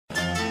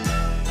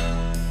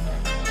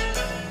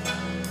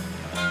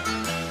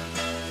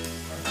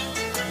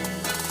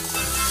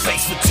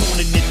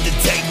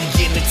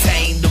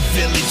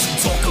and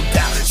talk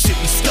about shit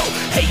we stole.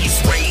 Hey,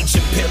 it's rage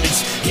and pillage,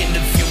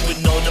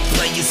 interviewing all the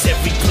players,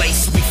 every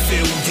place we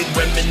filled and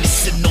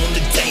reminiscing on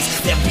the days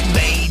that we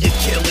made a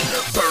killing.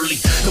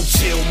 Burley, no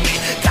chill, man,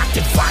 got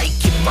the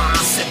Viking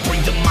mindset,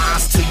 bring the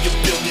minds to your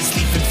buildings,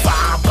 leaving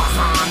fire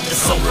behind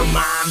us. So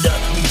reminder,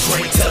 we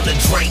drink till the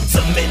drink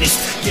diminish.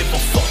 Give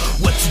a fuck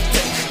what you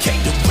think,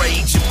 came to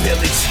rage and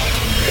pillage.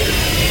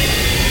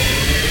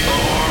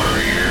 Are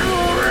you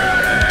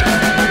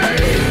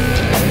ready?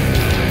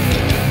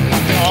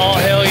 Oh,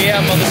 hell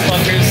yeah,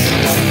 motherfuckers.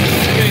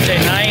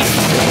 Tuesday night.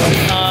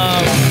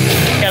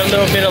 Got a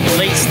little bit of a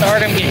late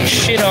start. I'm getting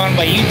shit on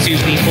by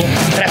YouTube people.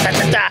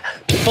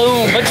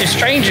 Boom, bunch of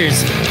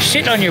strangers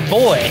shit on your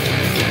boy.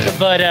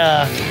 But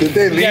did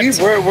they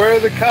leave? Where are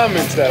the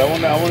comments at? I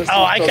want to see.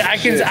 Oh,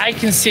 I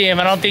can see him.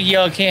 I don't think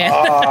y'all can.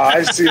 Oh,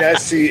 I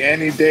see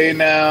any day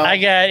now. I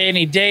got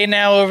any day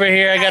now over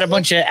here. I got a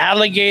bunch of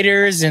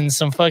alligators and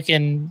some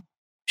fucking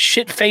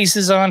shit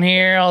faces on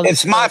here.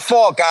 It's my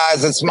fault,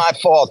 guys. It's my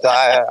fault.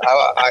 I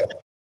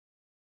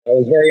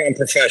was very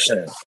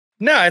unprofessional.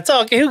 No, it's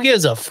all okay. Who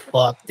gives a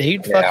fuck,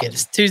 dude? Yeah. Fuck it.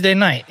 It's Tuesday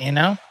night, you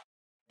know?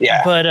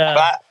 Yeah.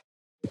 But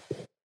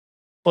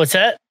what's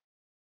that?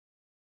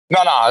 No.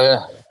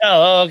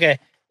 Oh, okay.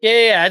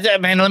 Yeah.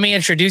 Man, let me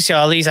introduce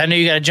y'all. At least I know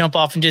you got to jump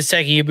off in just a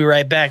second. You'll be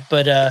right back.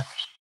 But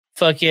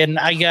fucking,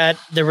 I got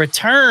the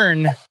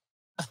return.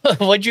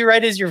 What'd you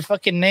write as your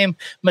fucking name?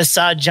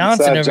 Masad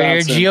Johnson over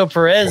here. Geo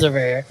Perez over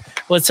here.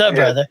 What's up,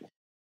 brother?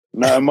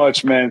 Not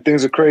much, man.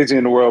 Things are crazy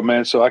in the world,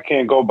 man. So I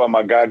can't go by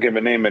my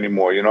God-given name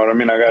anymore. You know what I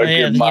mean? I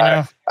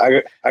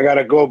gotta I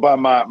gotta go by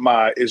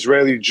my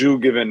Israeli Jew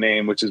given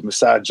name, which is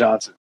Masad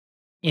Johnson.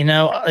 You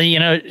know,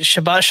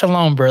 Shabbat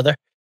Shalom, brother.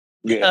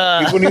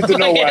 Yeah, people need to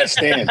know where I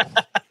stand.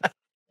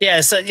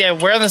 Yeah, so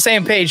we're on the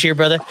same page here,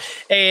 brother.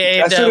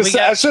 Hey, I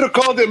should have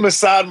called it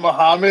Masad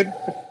Muhammad.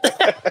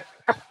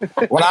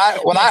 When I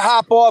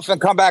hop off and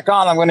come back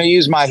on, I'm going to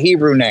use my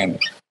Hebrew name.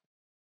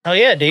 Oh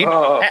yeah, dude.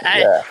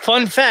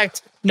 Fun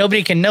fact: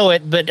 nobody can know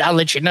it, but I'll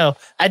let you know.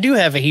 I do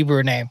have a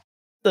Hebrew name.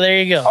 So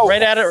there you go. Oh.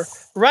 Right out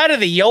of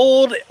the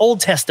Old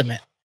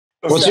Testament.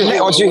 What's your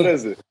name? What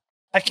is it?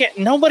 I can't.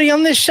 Nobody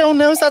on this show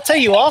knows. I'll tell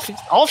you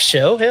off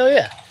show. Hell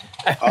yeah.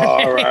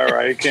 All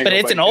right. But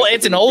it's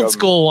an old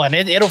school one.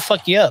 It'll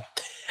fuck you up.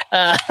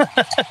 It's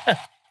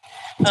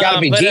got to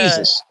be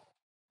Jesus.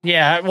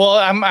 Yeah. Well,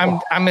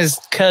 I'm his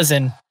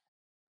cousin.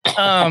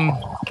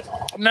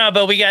 No,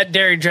 but we got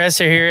Derek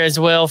Drescher here as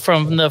well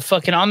from the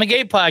fucking On the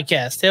Gate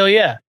podcast. Hell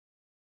yeah.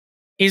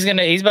 He's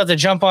about to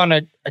jump on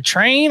a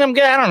train. I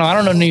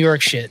don't know New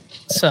York shit.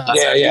 So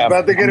yeah. He's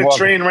about to get a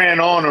train ran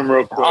on him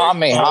real quick. On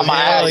me, on my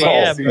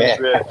asshole.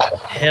 Yeah.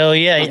 Hell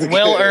yeah.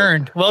 Well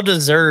earned. Well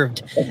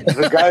deserved.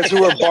 The guys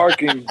who are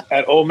barking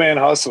at Old Man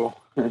Hustle.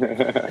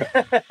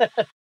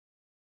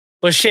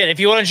 Well, shit. If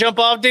you want to jump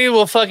off, dude,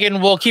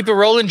 we'll keep it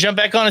rolling. Jump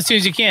back on as soon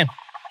as you can.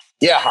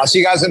 Yeah, I'll see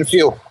you guys in a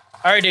few. All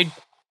right, dude.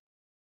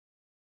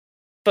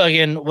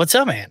 Fucking, what's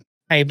up, man?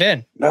 How you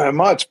been? Not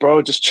much,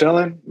 bro. Just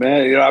chilling,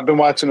 man. You know, I've been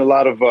watching a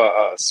lot of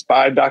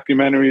spy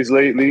documentaries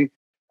lately.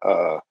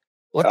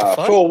 What the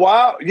fuck? For a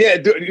while, yeah.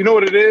 You know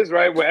what it is,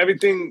 right?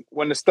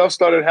 When the stuff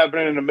started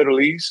happening in the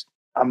Middle East,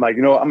 I'm like,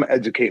 you know what? I'm gonna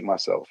educate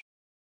myself.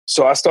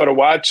 So I started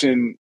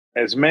watching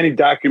as many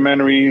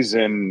documentaries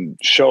and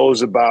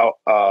shows about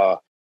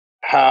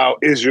how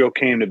Israel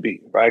came to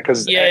be, right?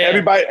 Because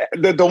everybody,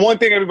 the one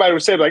thing everybody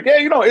would say, like, yeah,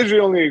 you know,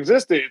 Israel only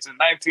existed. It's in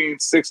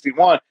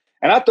 1961.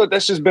 And I thought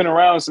that's just been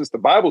around since the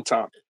Bible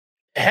time.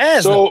 It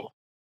has. So,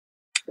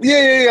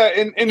 yeah.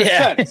 In a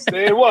sense,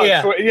 it was.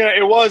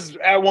 It was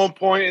at one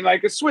point, and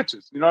like it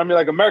switches. You know what I mean?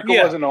 Like America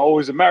wasn't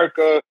always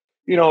America.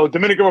 You know,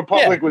 Dominican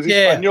Republic was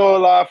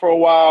Hispaniola for a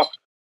while.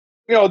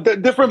 You know,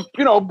 different.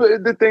 You know,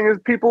 but the thing is,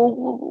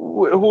 people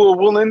who are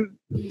willing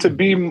to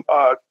be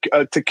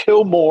to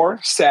kill more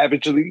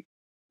savagely,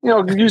 you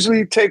know,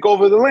 usually take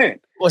over the land.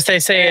 What they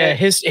say,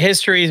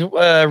 history is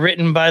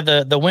written by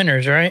the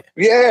winners, right?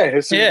 Yeah,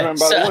 history is written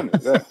by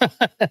the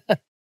winners.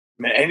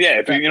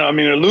 Yeah. And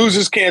the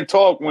losers can't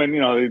talk when, you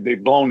know, they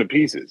blown to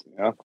pieces, you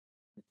know?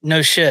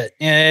 No shit.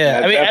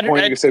 Yeah. At that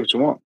point, you can say what you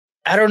want.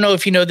 I don't know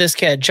if you know this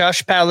cat,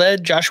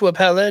 Joshua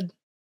Paled.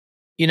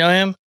 You know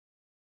him?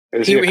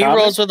 He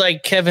rolls with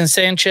like Kevin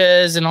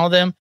Sanchez and all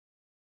them.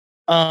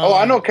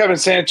 I know Kevin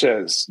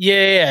Sanchez.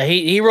 Yeah.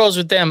 He rolls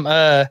with them.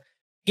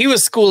 He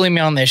was schooling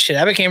me on this shit.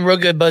 I became real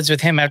good buds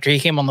with him after he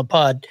came on the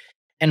pod,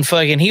 and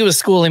fucking he was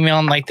schooling me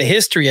on like the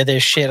history of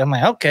this shit. I'm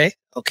like,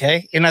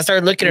 okay. And I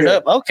started looking it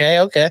up.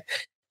 Okay.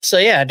 So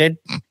yeah, dude,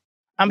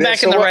 I'm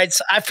back in the right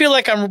side. I feel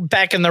like I'm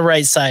back in the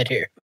right side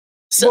here.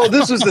 So. Well,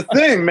 this was the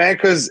thing, man,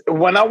 because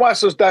when I watched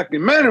those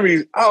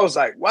documentaries, I was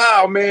like,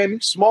 wow, man,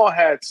 these small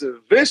hats are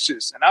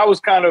vicious. And I was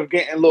kind of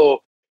getting a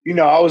little, you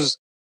know, I was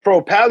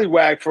pro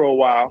Pallywag for a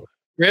while.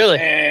 Really?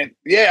 And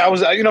yeah, I was,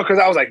 you know, because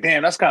I was like,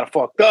 damn, that's kind of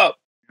fucked up.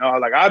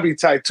 Like I'd be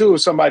tight too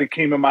if somebody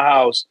came in my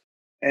house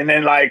and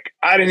then like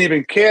I didn't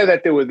even care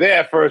that they were there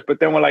at first, but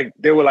then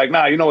they were like,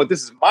 nah, you know what,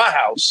 this is my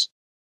house.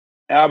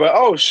 And I'm like,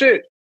 oh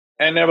shit.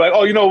 And they're like,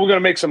 oh, you know, we're gonna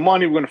make some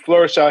money, we're gonna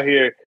flourish out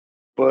here,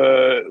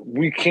 but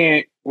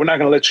we're not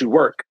gonna let you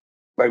work.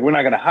 Like, we're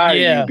not going to hire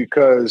Yeah. you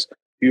because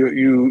you're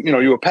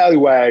a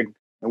pallywag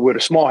and we're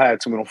the small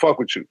hats and we don't fuck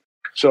with you.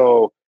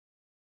 So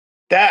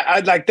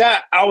I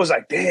was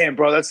like, damn,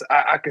 bro,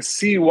 I could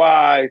see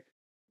why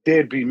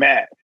they'd be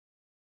mad.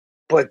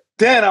 But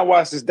then I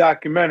watched this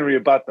documentary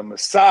about the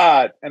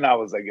Mossad, and I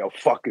was like, yo,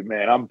 fuck it,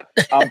 man. I'm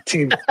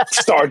Team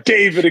Star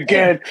David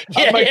again.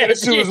 I'm like,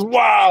 this shit was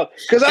wild.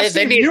 Because I've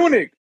seen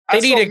Munich. They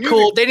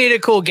need a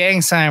cool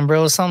gang sign,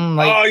 bro. Something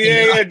like, oh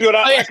yeah, dude.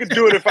 I could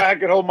do it if I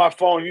could hold my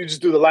phone. You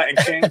just do the Latin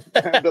King.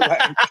 The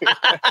Latin King.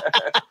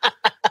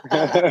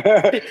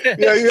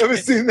 Yeah, you ever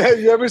seen that?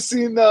 You ever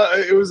seen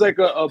it was like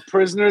a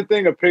prisoner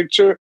thing, a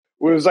picture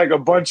where it was like a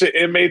bunch of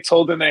inmates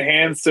holding their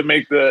hands to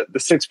make the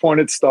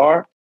 6-pointed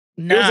star.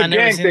 Nah, it was a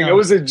gang thing. It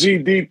was a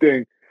GD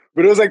thing,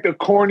 but it was like the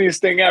corniest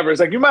thing ever. It's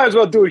like you might as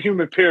well do a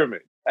human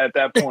pyramid at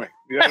that point.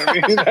 You know what I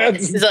mean?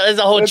 It's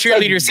a whole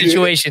cheerleader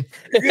situation.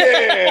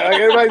 Yeah, like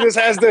everybody just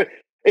has to.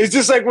 It's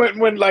just like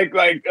when like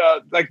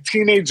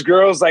teenage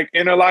girls like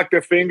interlock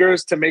their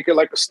fingers to make it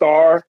like a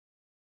star.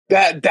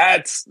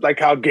 That's like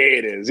how gay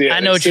it is. Yeah, I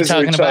know what you're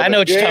talking about. I know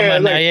what you're talking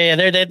about now. Yeah,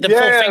 they're the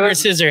full finger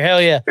scissor.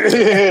 Hell yeah.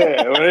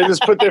 Yeah, when they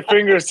just put their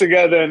fingers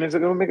together and it's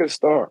like, "We'll make it a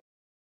star."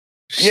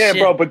 Yeah,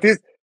 bro. But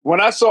when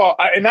I saw,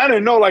 and I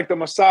didn't know like the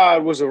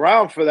Mossad was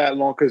around for that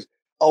long, because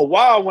a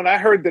while when I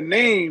heard the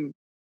name,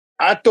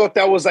 I thought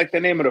that was like the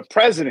name of the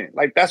president.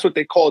 Like that's what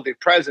they called the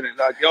president.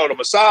 Like, yo, the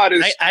Mossad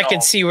is. I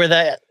could see where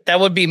that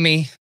would be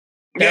me.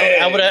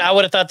 I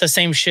would have thought the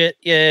same shit.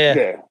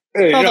 Yeah.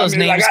 All those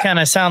names kind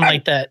of sound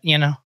like that, you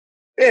know.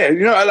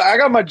 Yeah, I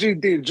got my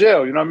GD in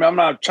jail. You know what I mean? I'm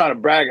not trying to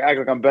brag, act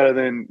like I'm better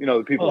than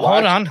the people.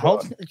 Well,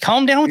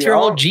 calm down with your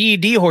whole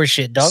GED horse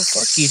shit, dog.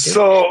 Fuck you, dude.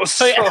 So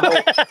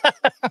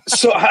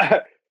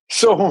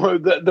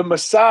the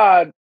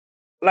Mossad,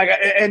 like,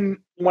 and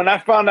when I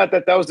found out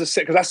that was the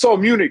set, because I saw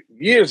Munich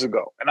years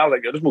ago, and I was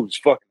like, yo, this movie's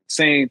fucking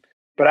insane.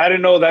 But I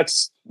didn't know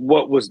that's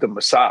what was the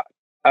Mossad.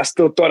 I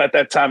still thought at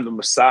that time the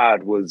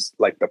Mossad was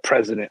like the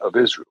president of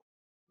Israel.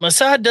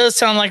 Mossad does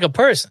sound like a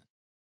person.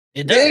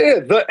 It does.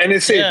 Yeah, and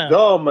it says the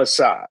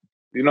Mossad.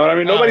 You know what I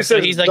mean? Nobody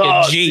says he's like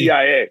a G.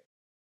 CIA.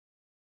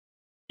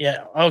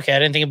 Yeah. Okay, I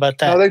didn't think about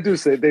that. No, they do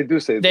say. They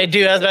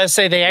do. I was about to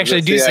say they actually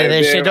do say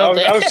that shit. Don't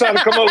they? I was trying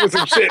to come up with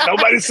some shit.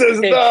 Nobody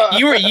says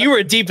the. You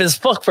were deep as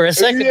fuck for a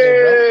second.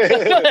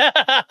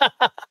 Yeah.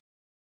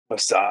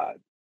 Mossad.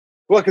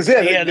 Well, because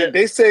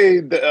they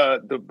say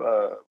the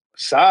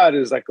Mossad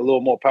is like a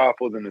little more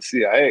powerful than the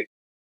CIA.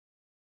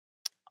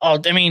 Oh,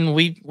 I mean,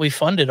 we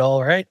fund it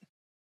all, right?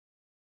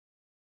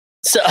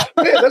 So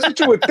yeah, that's what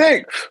you would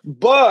think.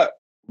 But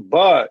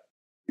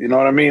you know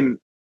what I mean?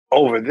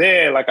 Over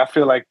there, like I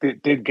feel like they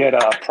did get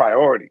a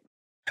priority.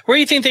 Where do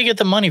you think they get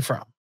the money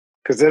from?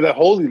 Because they're the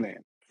Holy Land.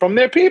 From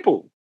their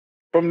people.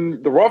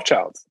 From the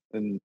Rothschilds.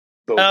 And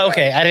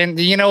okay. I didn't.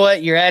 You know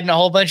what? You're adding a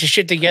whole bunch of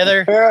shit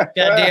together.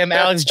 Goddamn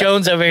Alex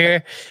Jones over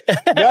here.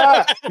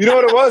 Yeah, you know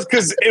what it was?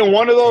 Because in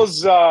one of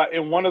those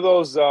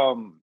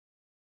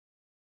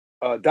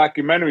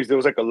documentaries, there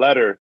was like a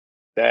letter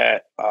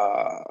that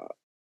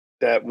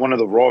one of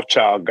the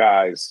Rothschild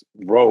guys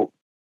wrote.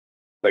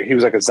 Like he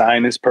was like a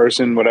Zionist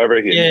person, whatever.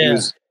 He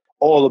was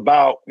all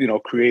about,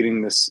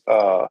 creating this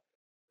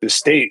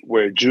state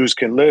where Jews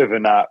can live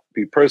and not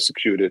be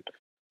persecuted.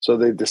 So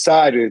they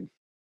decided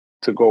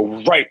to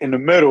go right in the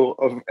middle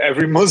of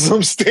every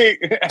Muslim state,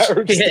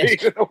 Arab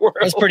state in the world.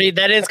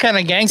 That is kind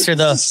of gangster,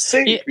 though.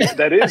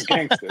 That is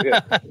gangster,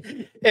 yeah.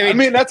 I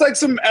mean, that's like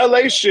some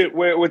LA shit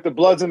with the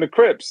Bloods and the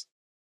Crips.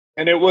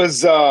 And it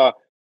was the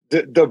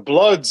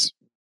Bloods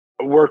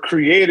were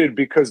created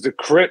because the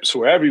Crips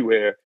were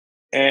everywhere.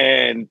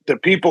 And the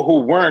people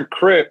who weren't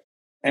Crip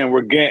and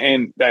were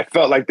getting that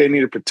felt like they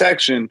needed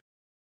protection,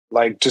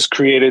 like just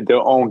created their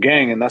own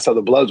gang, and that's how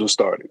the Bloods were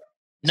started.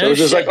 So it's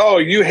just like, oh,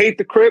 you hate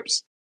the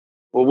Crips?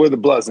 Well, we're the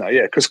Bloods now,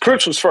 yeah, because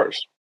Crips was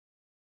first.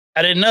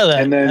 I didn't know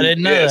that. And then, I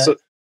didn't know that.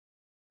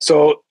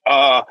 So,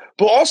 but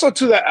also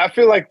to that, I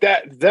feel like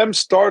that them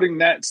starting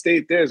that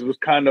state there was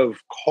kind of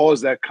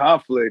caused that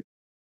conflict,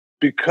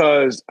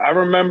 because I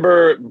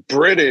remember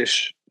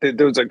British.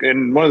 There was like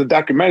in one of the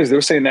documentaries they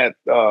were saying that.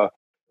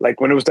 Like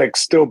when it was like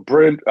still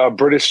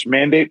British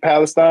mandate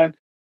Palestine,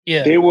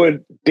 they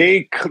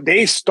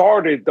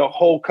started the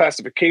whole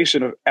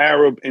classification of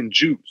Arab and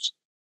Jews.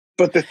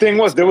 But the thing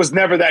was, there was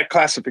never that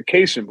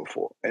classification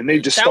before, and they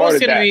just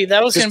started that.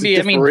 That was going to be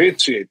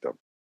differentiate them.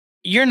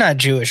 You're not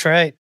Jewish,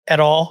 right?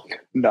 At all?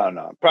 No.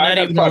 Not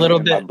even a little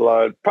bit. My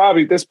blood.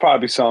 Probably there's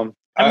probably some.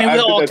 I mean, we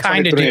all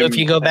kind of do if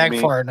you go back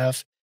far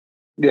enough.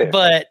 Yeah.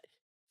 But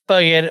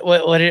yeah,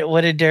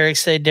 what did Derek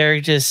say?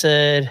 Derek just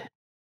said.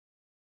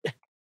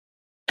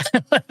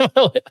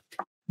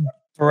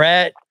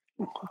 Brett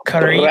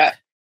Crip.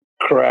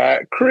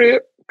 Crip.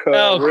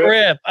 Oh,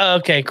 Crip.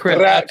 Okay, Crip.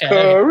 Yeah,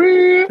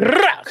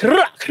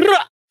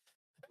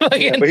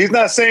 but he's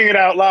not saying it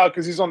out loud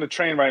because he's on the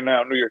train right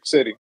now in New York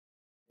City.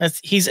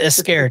 He's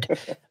scared.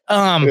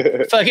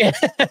 Fucking.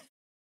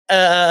 No.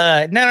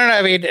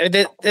 I mean,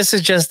 this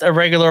is just a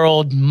regular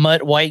old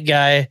mutt white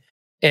guy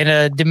and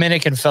a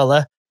Dominican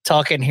fella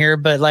talking here,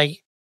 but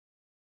like,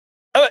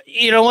 oh,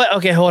 you know what?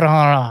 Okay, hold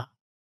on.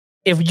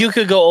 if you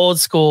could go old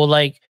school,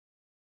 like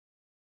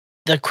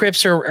the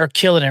Crips are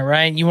killing it,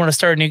 right? You want to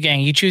start a new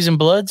gang. You choosing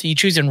Bloods? Are you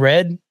choosing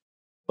red?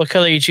 What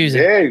color are you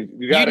choosing? Yeah,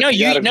 you gotta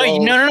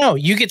go. No.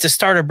 You get to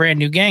start a brand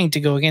new gang to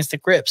go against the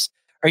Crips.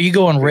 Are you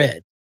going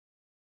red?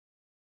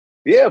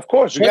 Yeah, of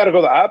course. You got to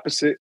go the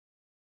opposite.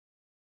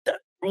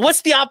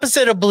 What's the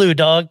opposite of blue,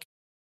 dog?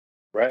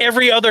 Right.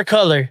 Every other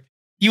color.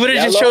 You would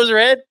have just chose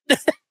red?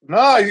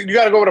 No, you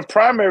got to go with a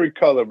primary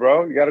color,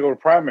 bro. You got to go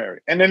with primary.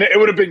 And then it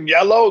would have been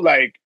yellow,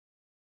 like.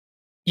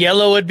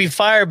 Yellow would be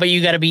fire, but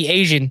you got to be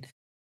Asian.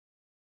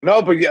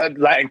 No, but yeah,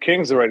 Latin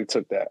Kings already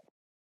took that.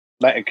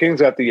 Latin Kings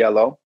got the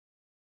yellow.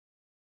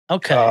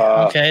 Okay.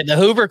 Okay. The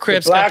Hoover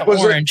Crips got the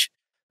orange.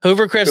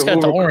 Hoover Crips got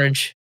the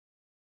orange.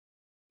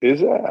 Is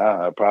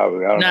that?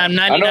 Probably. I don't know. I'm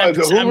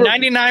 99%.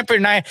 I'm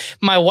 99.9.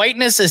 My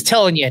whiteness is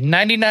telling you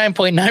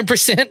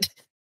 99.9%.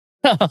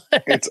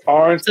 It's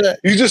orange.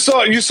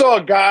 You saw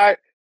a guy.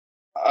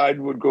 I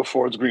would go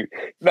Forest Green.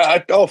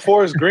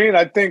 Forest Green.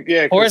 I think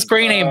Forest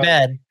Green ain't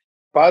bad.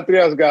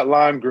 Patria's got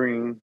lime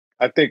green.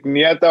 I think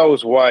Nieta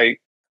was white.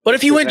 What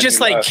if you went just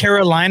like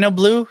Carolina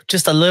blue,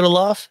 just a little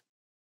off?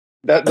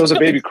 Those are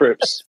baby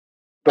Crips.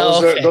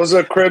 Those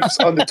are Crips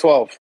under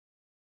 12.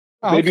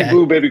 Baby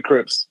blue, baby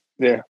Crips.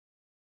 Yeah.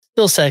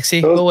 Still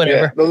sexy, but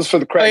whatever. Yeah, those are for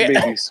the crack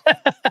babies.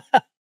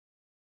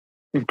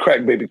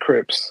 Crack baby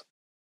Crips.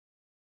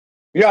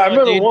 Yeah, I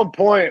remember at one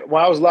point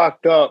when I was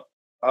locked up,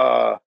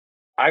 I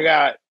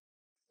got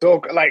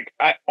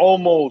I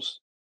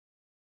almost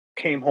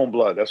came home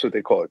blood. That's what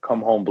they call it,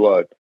 come home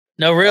blood.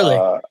 No, really?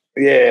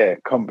 Yeah,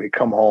 come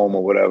home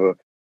or whatever.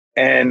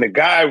 And the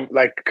guy,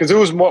 because it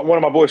was one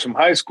of my boys from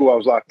high school I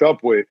was locked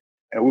up with,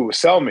 and we were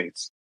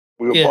cellmates.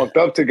 We were bunked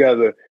up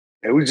together,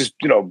 and we just,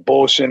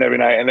 bullshitting every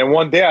night. And then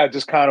one day I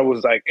just kind of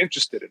was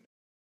interested in it.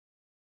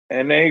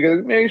 And then he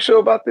goes, "Man, you sure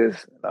about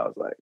this?" And I was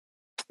like,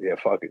 "Yeah,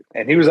 fuck it."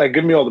 And he was like,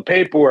 "Give me all the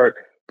paperwork."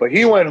 But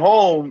he went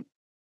home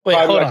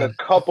probably a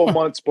couple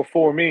months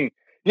before me.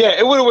 Yeah,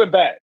 it would have went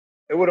bad.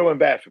 It would have went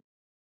bad for me.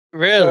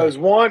 Really? Because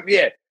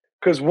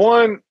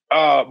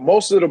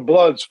most of the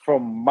Bloods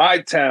from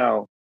my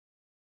town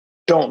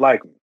don't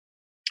like me.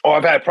 Or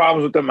I've had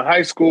problems with them in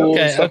high school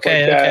and stuff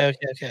like that.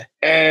 Okay.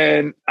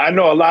 And I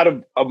know a lot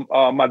of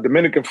my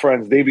Dominican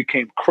friends, they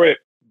became Crip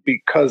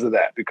because of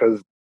that.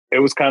 Because it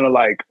was kind of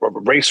like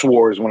race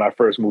wars when I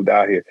first moved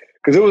out here.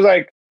 Because it was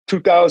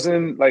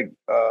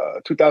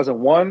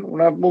 2001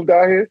 when I moved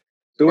out here.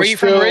 Where are you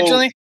from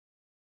originally?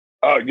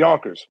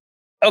 Yonkers.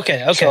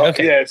 Okay.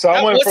 Yeah, so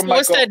I went from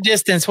what's that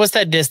distance? What's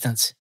that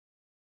distance?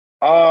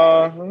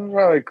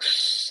 Like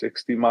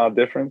 60-mile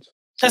difference.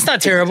 That's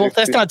not terrible.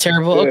 60. That's not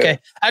terrible. Yeah. Okay.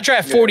 I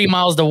drive 40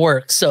 miles to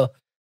work, so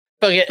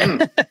fuck it.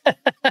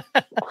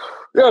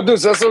 Yeah, dude,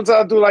 so sometimes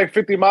I do like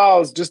 50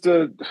 miles just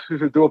to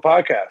do a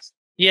podcast.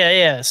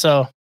 Yeah.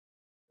 So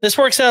this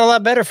works out a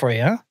lot better for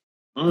you, huh?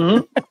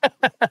 Mm-hmm.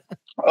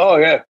 Oh,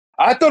 yeah.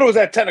 I thought it was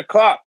at 10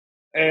 o'clock,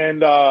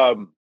 and I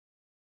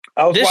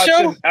was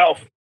watching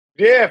Elf.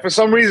 Yeah, for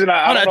some reason.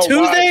 I don't know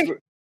Tuesday? Why.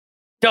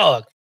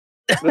 Dog.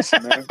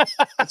 Listen, man.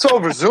 It's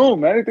over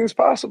Zoom. Anything's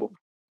possible.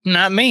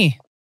 Not me.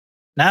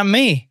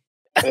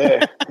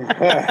 Yeah.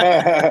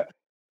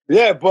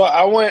 Yeah, but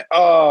I went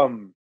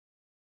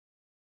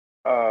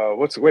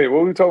what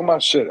were we talking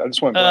about? Shit, I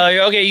just went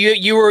okay,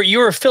 you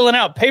were filling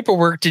out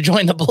paperwork to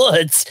join the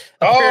Bloods.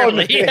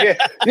 Apparently. Oh,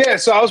 yeah.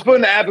 So I was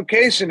putting the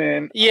application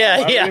in.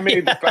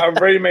 I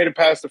already made it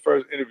past the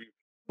first interview.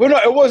 But no,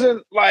 it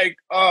wasn't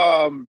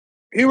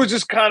he was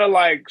just kind of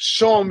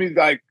showing me he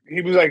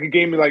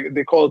gave me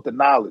they call it the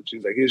knowledge.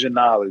 He's like, "Here's your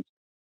knowledge,"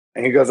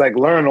 and he goes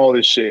learn all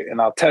this shit and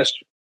I'll test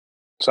you.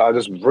 So I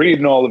was just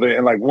reading all of it,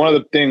 and one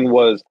of the things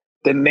was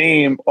the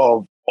name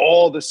of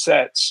all the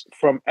sets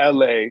from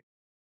LA,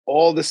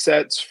 all the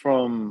sets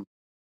from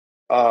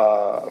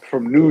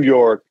New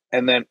York,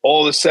 and then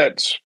all the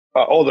sets,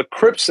 all the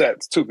Crip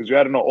sets too, because you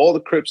had to know all the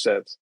Crip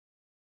sets.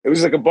 It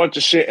was a bunch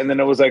of shit, and then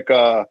there was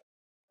a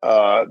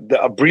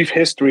brief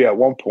history at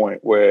one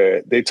point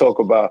where they talk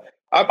about.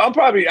 I'll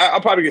probably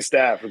get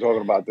stabbed for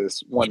talking about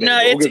this one day. No,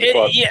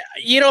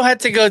 you don't have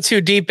to go too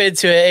deep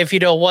into it if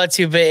you don't want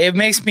to, but it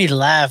makes me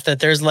laugh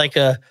that there's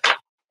a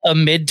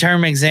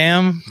midterm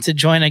exam to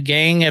join a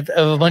gang of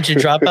a bunch of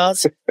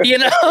dropouts.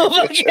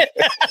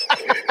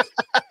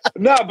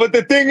 No, but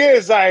the thing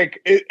is,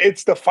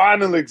 it's the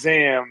final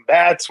exam.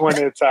 That's when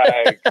it's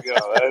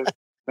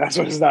that's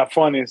when it's not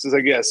funny. It's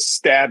just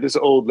stab this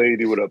old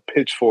lady with a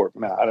pitchfork.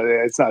 No,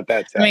 it's not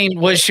that sad. I mean,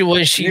 was she?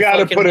 You got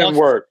to put in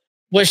work.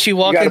 Was she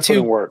walking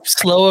too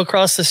slow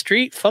across the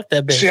street? Fuck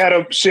that bitch.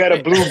 She had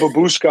a blue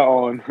babushka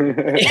on.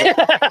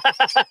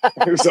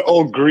 It was an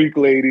old Greek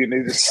lady, and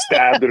they just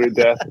stabbed her to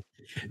death.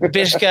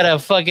 Bitch got a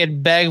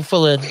fucking bag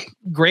full of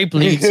grape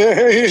leaves.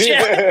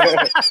 A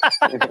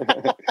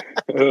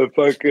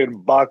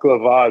fucking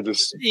baklava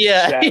just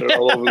shattered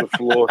all over the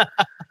floor.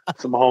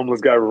 Some homeless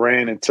guy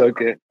ran and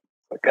took it.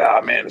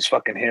 Man, his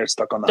fucking hair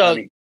stuck on the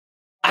honey.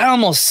 I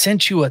almost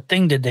sent you a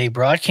thing today,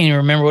 bro. I can't even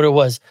remember what it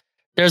was.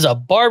 There's a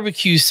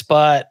barbecue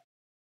spot.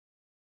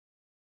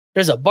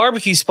 There's a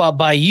barbecue spot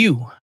by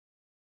you.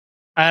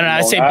 I don't know. I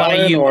Long say by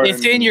Island you. or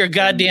It's in your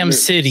goddamn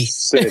city.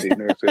 City.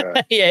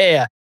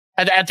 Yeah.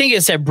 I think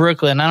it's at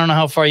Brooklyn. I don't know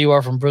how far you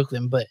are from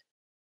Brooklyn, but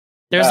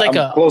there's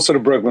I'm closer to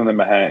Brooklyn than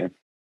Manhattan.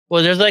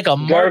 Well, there's like a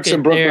Derek's market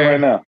in Brooklyn there.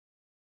 right now.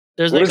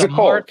 There's What like is a it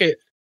called? market.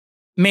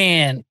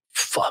 Man,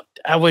 fuck.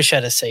 I wish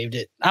I'd have saved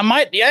it. I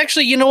might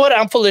actually. You know what?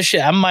 I'm full of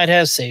shit. I might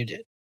have saved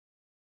it.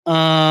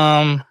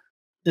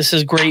 This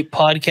is great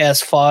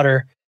podcast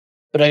fodder,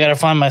 but I gotta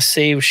find my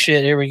saved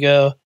shit. Here we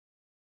go.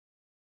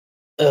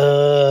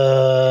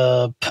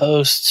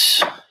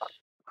 Posts.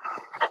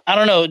 I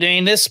don't know. I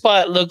mean, this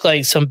spot looked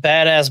like some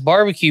badass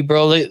barbecue,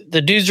 bro.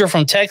 The dudes are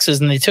from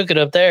Texas and they took it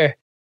up there.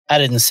 I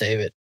didn't save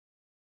it.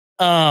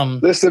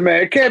 Listen,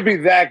 man, it can't be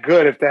that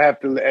good if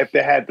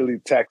they had to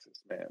leave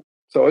Texas, man.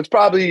 So it's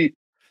probably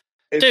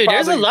dude.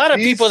 There's a lot of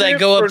people that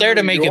go up there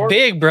to make it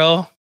big,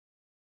 bro.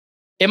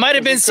 It might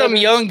have been some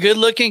young,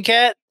 good-looking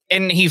cat,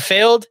 and he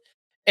failed,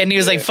 and he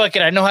was like, "Fuck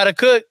it, I know how to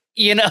cook."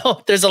 You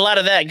know, there's a lot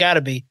of that.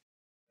 Gotta be.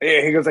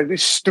 Yeah, he goes like,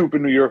 "These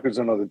stupid New Yorkers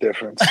don't know the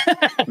difference."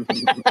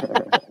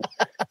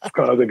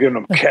 They're giving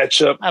them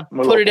ketchup. I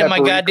put it in my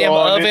goddamn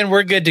oven.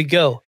 We're good to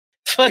go.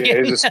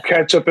 Yeah, just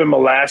ketchup and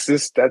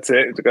molasses. That's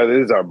it. Because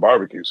this is our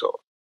barbecue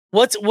sauce.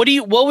 What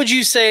would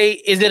you say?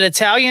 Is it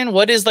Italian?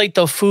 What is like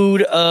the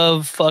food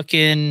of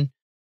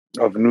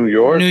New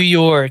York? New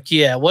York,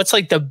 yeah. What's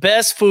like the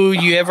best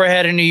food you ever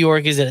had in New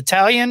York? Is it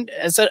Italian?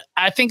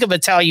 I think of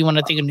Italian when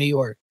I think of New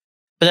York,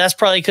 but that's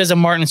probably because of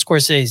Martin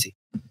Scorsese.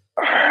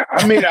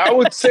 I mean, I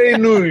would say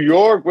New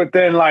York, but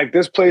then like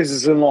this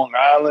places in Long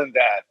Island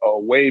that are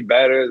way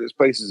better. There's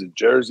places in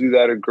Jersey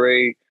that are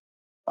great.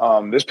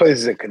 There's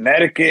places in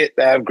Connecticut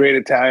that have great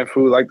Italian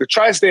food. Like the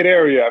tri-state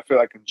area, I feel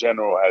like in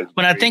general has.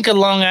 When I think of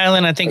Long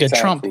Island, I think of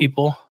Trump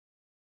people.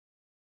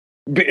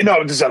 But,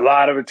 no, there's a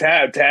lot of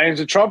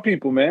Italians are Trump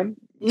people, man.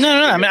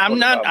 No. I mean, I'm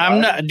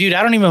not, dude.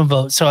 I don't even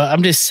vote, so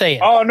I'm just saying.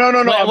 Oh no.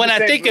 When I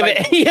think of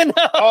it, you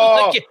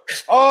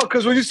know.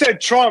 Because when you said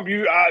Trump,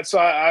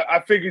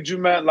 I figured you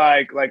meant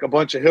like a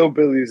bunch of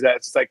hillbillies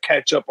that's like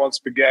ketchup on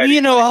spaghetti.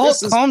 You know,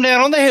 calm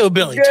down on the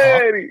hillbilly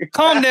talk.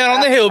 Calm down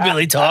on the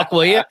hillbilly talk,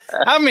 will you?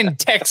 I'm in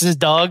Texas,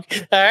 dog.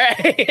 All right.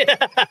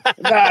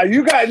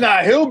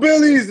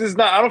 hillbillies is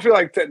not. I don't feel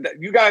like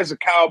you guys are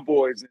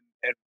cowboys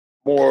and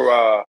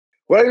more.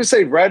 What did I even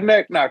say?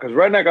 Redneck? Nah, because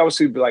redneck I would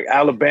see like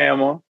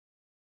Alabama.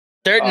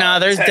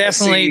 There's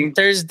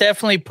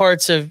definitely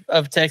parts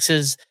of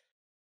Texas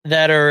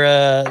that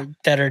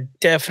are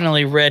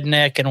definitely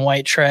redneck and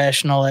white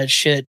trash and all that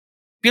shit. If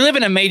you live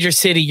in a major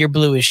city, you're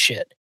blue as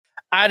shit.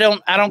 I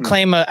don't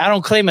claim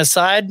a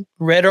side,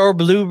 red or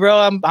blue,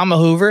 bro. I'm a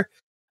Hoover.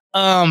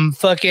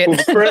 Fuck it.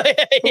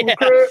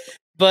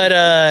 But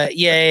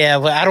yeah.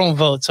 But I don't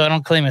vote, so I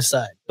don't claim a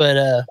side.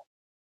 But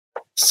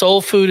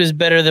soul food is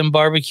better than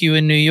barbecue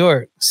in New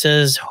York,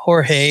 says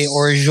Jorge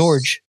or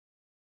George.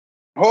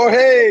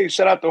 Jorge,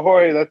 shout out to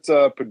Jorge. That's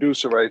a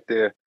producer right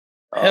there.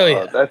 Hell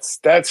yeah. That's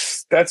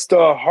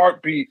the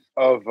heartbeat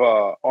of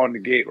On the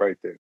Gate right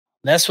there.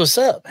 That's what's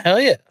up. Hell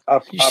yeah.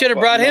 You should have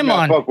brought him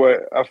on.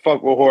 I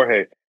fuck with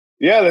Jorge.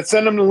 Yeah, let's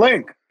send him the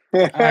link.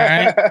 All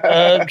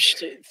right.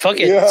 Fuck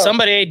it. Yeah.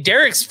 Somebody,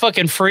 Derek's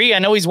fucking free. I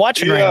know he's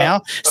watching right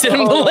now. Send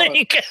him the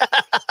link.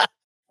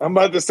 I'm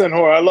about to send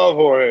Jorge. I love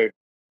Jorge.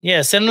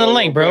 Yeah, send him the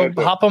link, bro.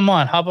 Hop him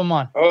on.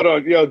 Hold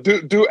on, yo,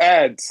 do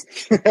ads.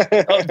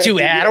 I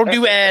don't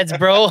do ads,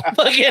 bro.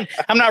 Fucking,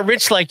 I'm not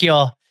rich like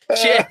y'all.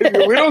 Shit.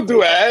 We don't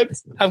do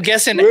ads. I'm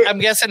guessing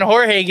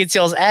Jorge gets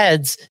y'all's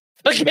ads.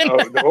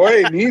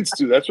 Jorge needs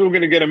to. That's what we're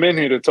gonna get him in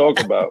here to talk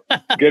about.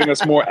 Getting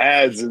us more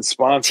ads and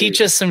sponsors.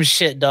 Teach us some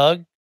shit,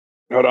 dog.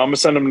 Hold on, I'm gonna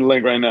send him the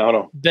link right now. Hold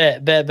on.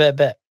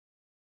 Bet.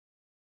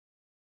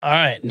 All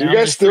right. Do you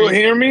guys still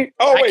hear me?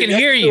 Oh, I can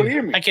hear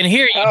you. I can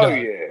hear you. Oh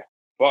yeah.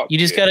 Fuck you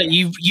just gotta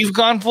you've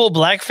gone full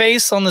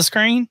blackface on the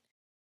screen.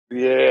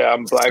 Yeah,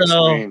 I'm black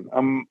screen.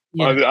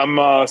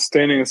 I'm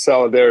standing in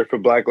solidarity for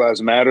Black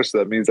Lives Matter, so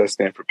that means I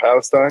stand for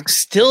Palestine.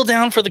 Still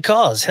down for the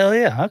cause. Hell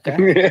yeah. Okay.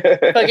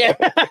 Okay.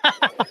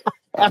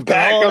 I'm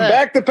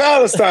back to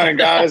Palestine,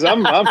 guys.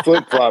 I'm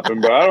flip flopping,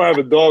 bro. I don't have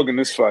a dog in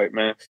this fight,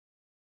 man.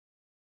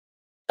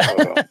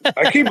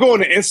 I keep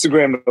going to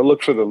Instagram to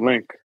look for the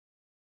link.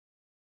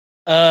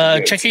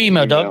 Check your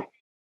email, dog.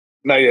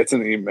 No, yeah, it's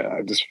in the email.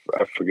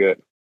 I forget.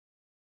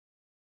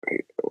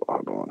 Wait,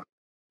 hold on.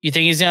 You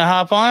think he's gonna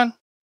hop on?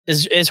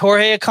 Is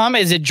Jorge a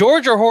comment? Is it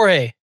George or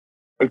Jorge?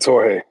 It's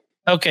Jorge.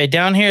 Okay,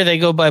 down here they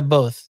go by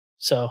both.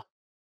 So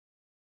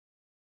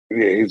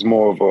yeah, he's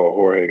more of a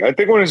Jorge. I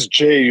think when it's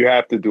Jay, you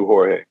have to do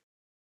Jorge.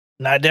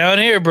 Not down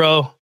here,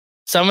 bro.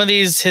 Some of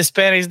these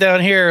Hispanics down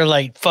here are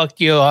like,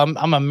 "Fuck you,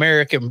 I'm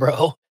American,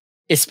 bro."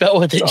 It's spelled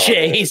with a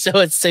J, so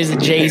it says a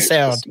J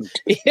sound.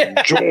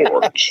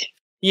 George.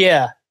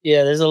 Yeah.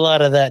 There's a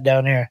lot of that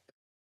down here.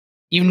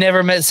 You've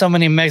never met so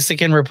many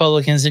Mexican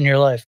Republicans in your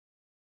life.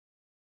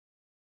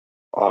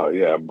 Oh,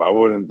 yeah. I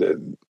wouldn't. This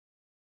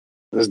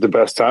is the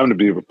best time to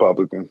be a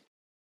Republican.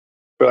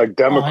 But like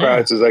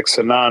Democrats is like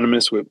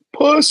synonymous with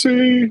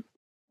pussy.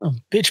 Oh,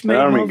 bitch, man.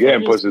 I don't mean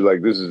getting pussy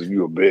like this is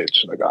you a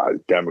bitch. Like,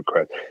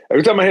 Democrat.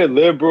 Every time I hear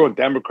liberal and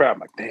Democrat, I'm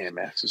like, damn,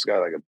 man, this guy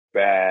like a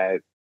bad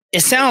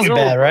It sounds You know,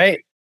 bad, right?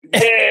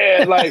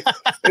 Yeah, like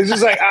it's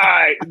just like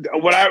I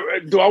want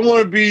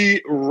to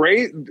be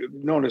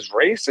known as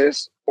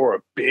racist or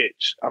a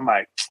bitch? I'm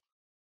like,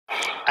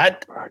 I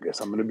guess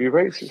I'm gonna be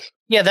racist.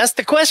 Yeah, that's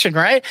the question,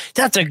 right?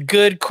 That's a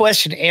good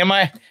question.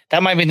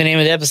 That might be the name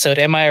of the episode.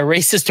 Am I a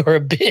racist or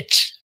a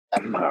bitch?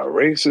 Am I a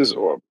racist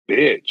or a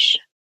bitch?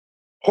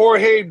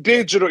 Jorge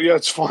Digital. Yeah,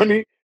 it's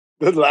funny.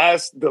 The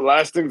last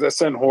things I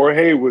sent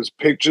Jorge was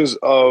pictures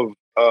of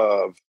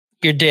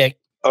your dick.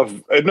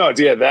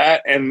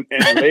 That and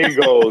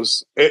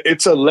Legos.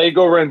 It's a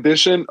Lego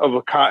rendition of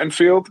a cotton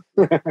field.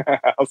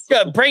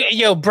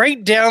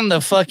 break down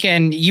the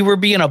fucking. You were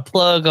being a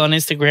plug on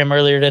Instagram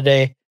earlier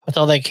today with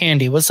all that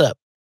candy. What's up?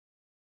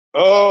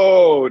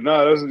 Oh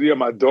no, that's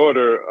my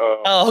daughter.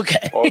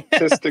 Okay.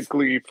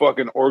 Autistically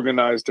fucking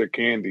organized her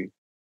candy.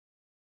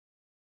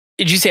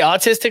 Did you say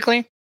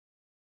autistically?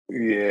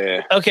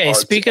 Yeah. Okay.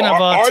 Speaking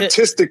of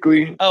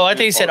artistically. Oh, I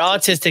think you said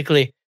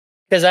autistically.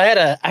 Because I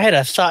had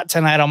a thought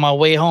tonight on my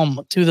way home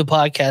to the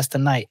podcast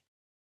tonight.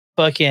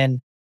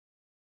 Fucking,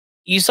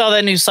 you saw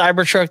that new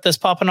Cybertruck that's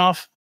popping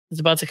off? It's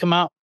about to come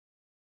out.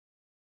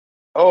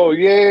 Oh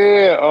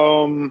yeah,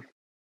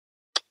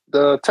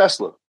 the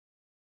Tesla.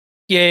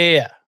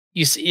 Yeah.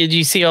 Did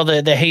you see all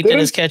the hate that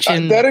is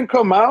catching? That didn't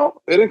come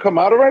out. It didn't come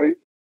out already.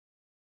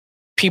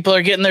 People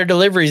are getting their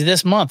deliveries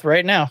this month,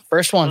 right now.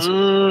 First ones.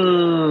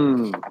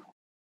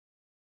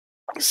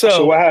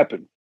 So what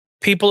happened?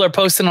 People are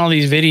posting all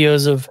these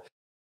videos of.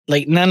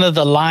 Like none of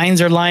the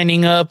lines are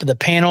lining up. The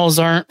panels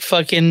aren't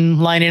fucking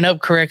lining up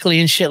correctly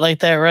and shit like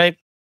that, right?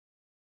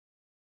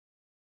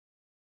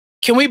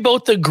 Can we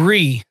both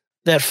agree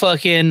that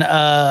fucking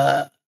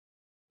Elon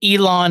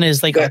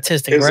is like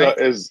autistic, right?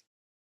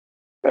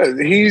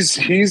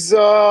 He's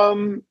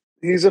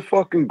a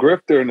fucking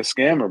grifter and a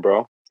scammer,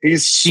 bro.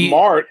 He's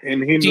smart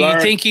and he. Do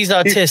you think he's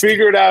autistic? He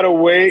figured out a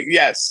way.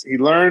 Yes, he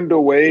learned a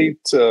way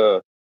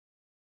to.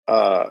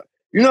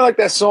 Like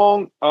that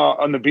song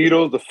on the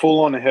Beatles, "The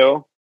Fool on the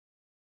Hill."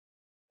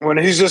 When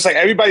he's just like,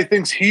 everybody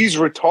thinks he's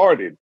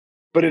retarded,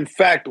 but in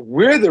fact,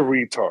 we're the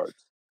retards.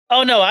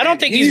 Oh no, I don't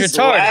think he's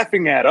retarded.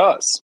 Laughing at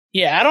us.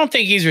 Yeah, I don't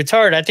think he's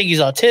retarded. I think he's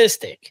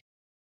autistic.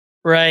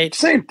 Right?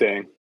 Same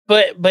thing.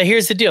 But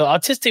here's the deal.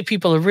 Autistic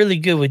people are really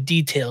good with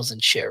details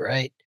and shit,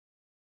 right?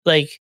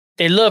 Like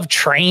they love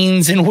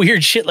trains and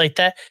weird shit like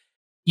that.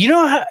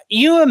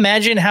 You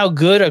imagine how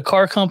good a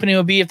car company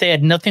would be if they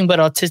had nothing but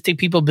autistic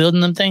people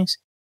building them things?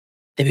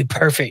 They'd be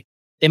perfect.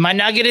 They might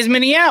not get as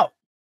many out.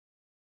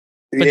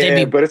 But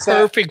they'd be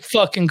perfect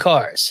fucking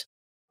cars.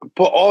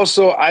 But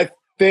also, I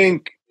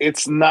think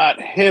it's not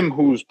him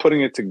who's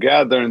putting it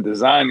together and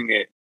designing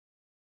it.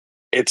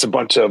 It's a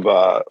bunch of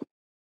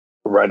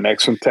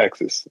rednecks from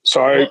Texas.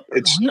 Sorry.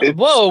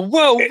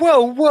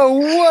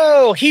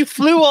 Whoa. He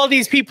flew all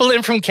these people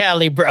in from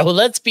Cali, bro.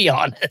 Let's be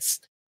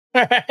honest.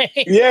 Right?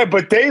 Yeah,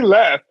 but they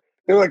left.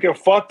 They were like, yo,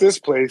 fuck this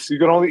place. You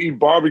can only eat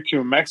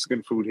barbecue and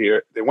Mexican food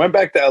here. They went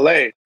back to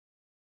LA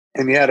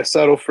and he had to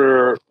settle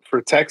for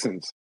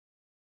Texans.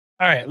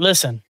 All right,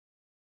 listen.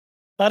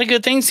 A lot of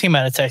good things came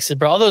out of Texas,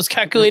 bro. All those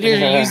calculators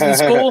you used in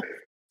school,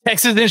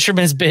 Texas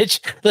Instruments, bitch.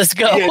 Let's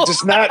go. Yeah,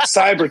 just not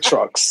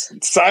Cybertrucks.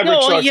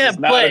 Cybertrucks is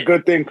not a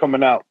good thing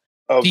coming out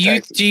of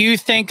Texas. Do you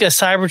think a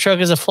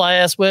Cybertruck is a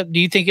fly-ass whip? Do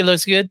you think it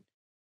looks good?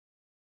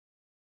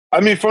 I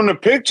mean, from the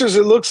pictures,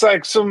 it looks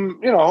like some,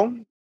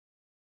 an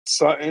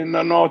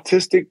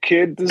autistic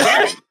kid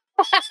design.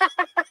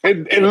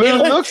 It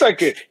literally looks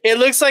like it. It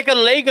looks like a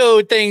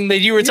Lego thing that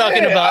you were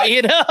talking about.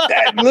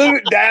 That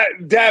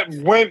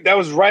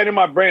was right in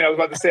my brain. I was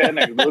about to say that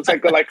next. It looks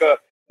like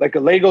a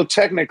Lego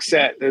Technic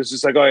set. It's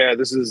just like, oh yeah,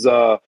 this is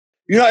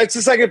it's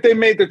just like if they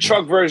made the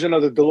truck version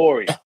of the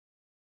DeLorean.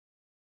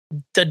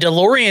 The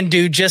DeLorean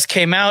dude just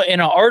came out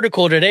in an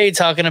article today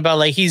talking about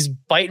like he's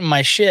biting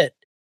my shit.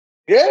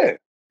 Yeah,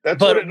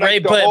 that's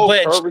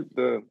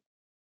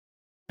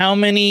how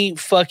many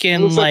fucking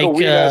looks like a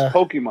weird-ass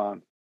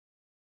Pokemon.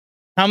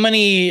 How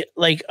many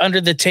like under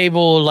the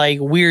table like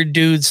weird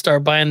dudes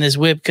start buying this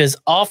whip because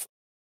out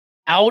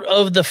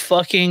of the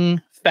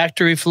fucking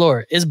factory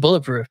floor is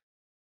bulletproof,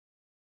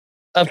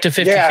 up to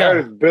 50 cal. I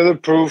heard it's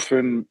bulletproof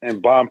and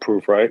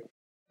bomb-proof, right?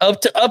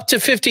 Up to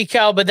 50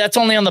 cal, but that's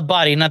only on the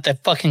body, not the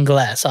fucking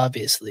glass,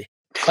 obviously.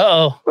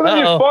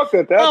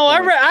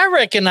 I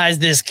recognize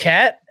this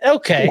cat.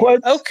 Okay.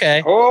 What?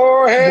 Okay.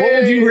 Oh, hey. What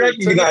would you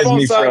recognize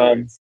me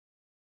from?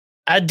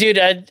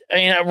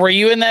 Were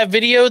you in that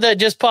video that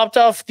just popped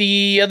off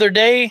the other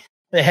day?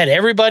 That had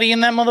everybody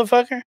in that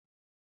motherfucker?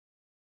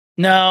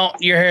 No,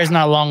 your hair is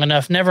not long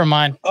enough. Never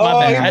mind. My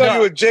bad. I thought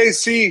you were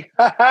JC.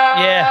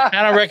 Yeah,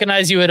 I don't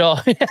recognize you at all.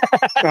 All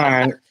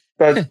right.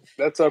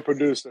 That's our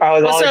producer.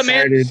 What's up,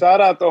 man?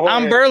 Shout out to Jorge.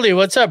 I'm Burley.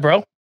 What's up,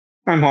 bro?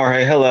 I'm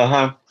Jorge. Hello.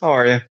 How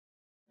are you?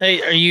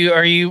 Hey,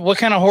 are you? What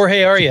kind of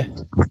Jorge are you?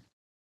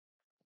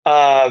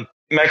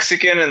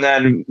 Mexican, and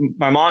then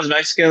my mom's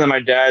Mexican, and my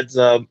dad's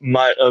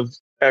mutt of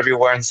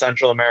everywhere in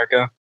Central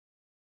America.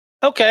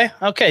 Okay.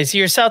 So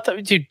you're south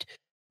of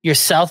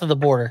the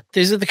border.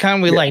 These are the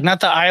kind we like, not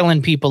the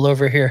island people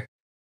over here.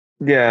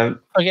 Yeah.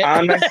 Okay.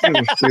 I'm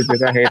Mexican.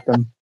 Stupid. I hate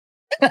them.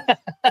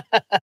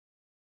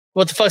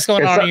 What the fuck's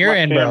going on your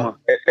end, bro?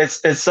 It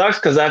sucks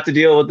because I have to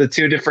deal with the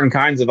two different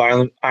kinds of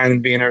island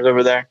beaners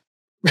over there.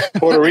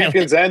 Puerto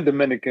Ricans and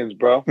Dominicans,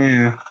 bro.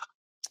 Yeah.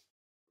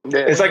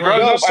 It's like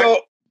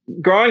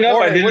growing up,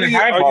 I didn't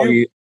have all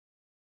these.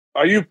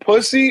 Are you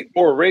pussy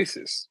or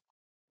racist?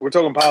 We're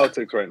talking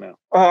politics right now.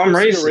 Oh, I'm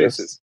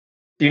racist.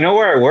 Do you know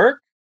where I work?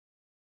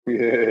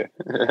 Yeah.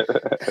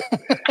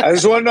 I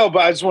just want to know, but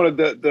I just wanted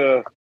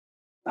the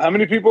how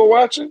many people are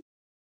watching?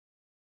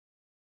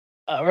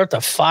 We're up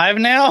to 5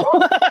 now.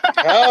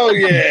 Hell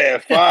yeah,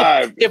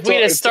 5. If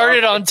we'd have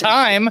started on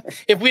time,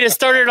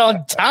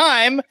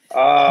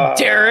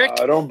 Derek.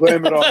 Don't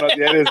blame it on us.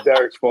 Yeah, it is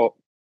Derek's fault.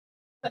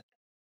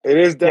 It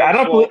is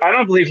Derek's fault. I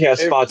don't believe he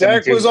has spots. If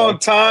Derek was on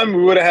time,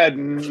 we would have had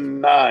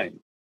 9.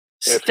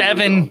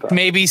 7,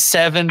 maybe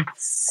 7. But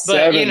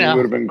 7 you know,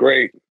 would have been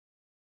great.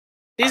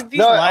 These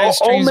live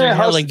streams are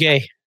hella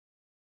gay.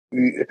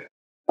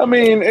 I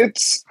mean,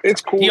 it's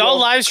cool. Y'all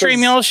live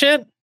stream y'all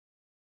shit?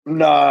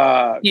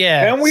 Nah.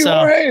 Yeah. Can we?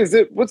 Hey, is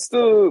it? What's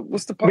the?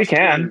 We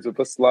can. Of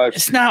us live?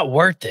 It's not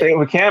worth it.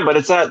 We can, but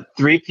it's at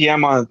 3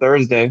 p.m. on a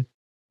Thursday.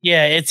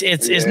 Yeah,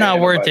 it's not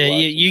worth it.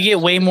 You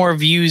get way more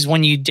views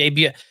when you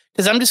debut.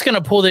 Because I'm just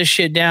gonna pull this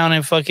shit down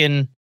and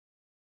fucking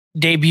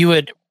debut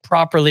it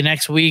properly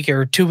next week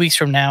or 2 weeks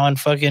from now, and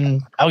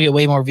fucking I'll get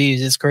way more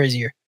views. It's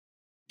crazier,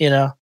 you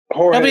know.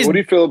 Jorge, what do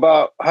you feel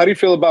about? How do you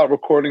feel about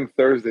recording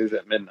Thursdays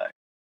at midnight?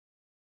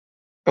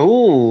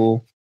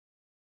 Ooh.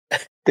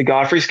 The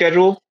Godfrey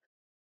schedule?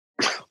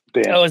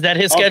 Damn. Oh, is that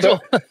his schedule?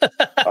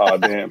 Oh,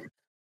 damn.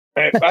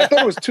 I thought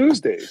it was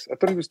Tuesdays.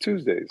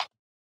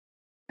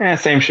 Yeah,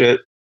 same shit.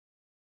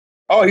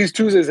 Oh, he's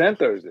Tuesdays and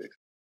Thursdays.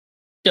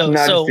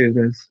 So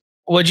Tuesdays.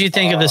 What'd you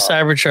think of the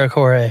Cybertruck,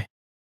 Jorge?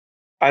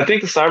 I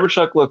think the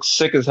Cybertruck looks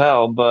sick as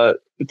hell, but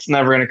it's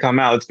never going to come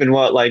out. It's been,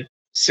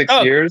 6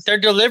 years? They're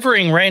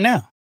delivering right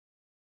now.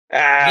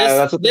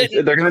 That's what they're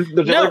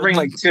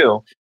delivering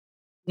 2.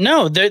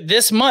 No,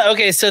 this month.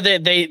 Okay, so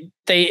they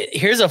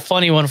here's a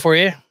funny one for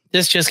you.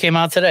 This just came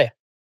out today.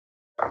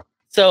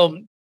 So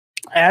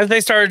as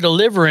they started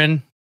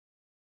delivering,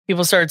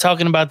 people started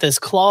talking about this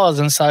clause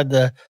inside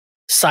the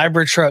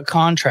Cybertruck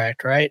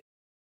contract, right?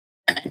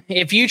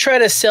 If you try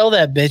to sell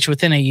that bitch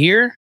within a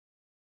year,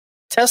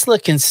 Tesla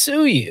can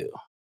sue you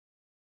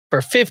for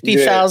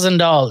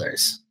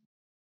 $50,000.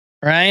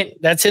 Right?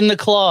 That's in the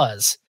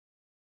clause.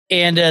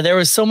 And there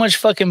was so much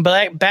fucking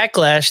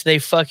backlash. They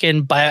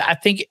fucking I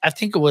think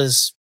it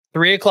was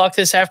 3:00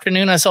 this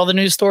afternoon. I saw the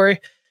news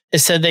story. It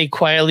said they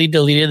quietly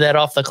deleted that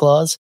off the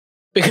clause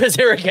because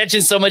they were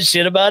catching so much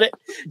shit about it.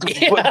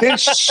 Yeah. But they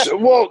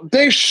should.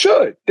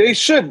 They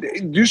should.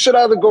 You should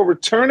either go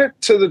return it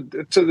to the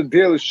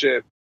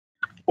dealership,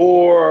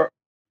 or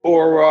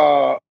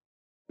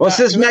what's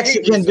this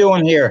Mexican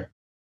doing here?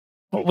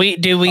 We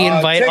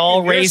invite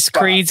all race,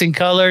 creeds, and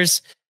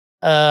colors.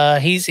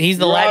 He's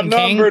the Latin king.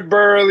 Outnumbered,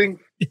 Burley.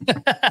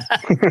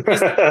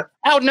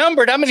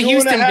 Outnumbered. I'm in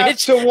Houston,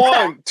 bitch. 2.5 to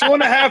 1.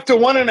 2.5 to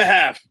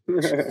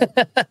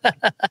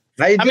 1.5.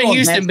 I'm in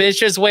Houston,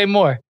 bitch. There's way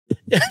more.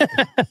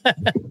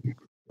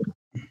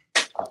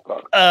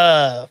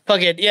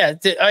 Fuck it. Yeah.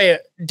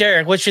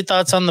 Derek, what's your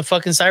thoughts on the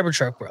fucking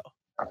Cybertruck, bro?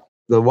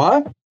 The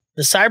what?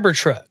 The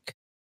Cybertruck.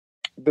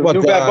 The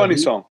new Bad Bunny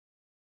song.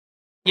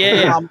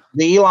 Yeah.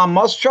 The Elon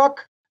Musk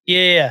truck?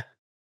 Yeah.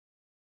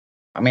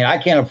 I mean, I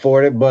can't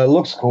afford it, but it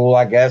looks cool,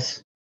 I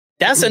guess.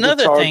 That's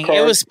another thing.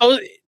 It was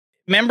supposed.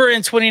 Remember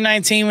in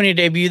 2019 when he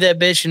debuted that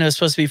bitch and it was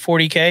supposed to be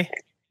 $40K?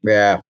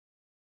 Yeah.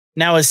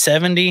 Now it's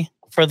 70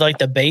 for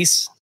the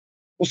base.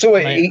 Well, so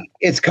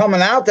it's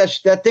coming out.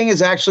 That thing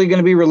is actually going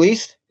to be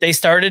released. They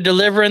started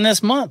delivering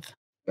this month.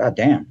 God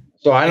damn.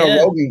 So I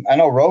know Rogan. I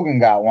know Rogan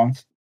got one.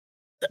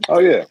 Oh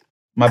yeah,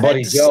 my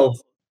buddy Joe.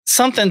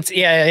 Something.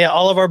 Yeah.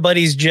 All of our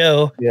buddies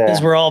Joe. Yeah.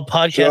 Because we're all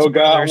podcast. Joe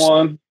got brothers.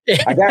 one.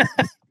 I got.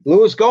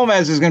 Luis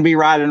Gomez is going to be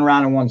riding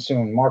around in one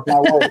soon. Mark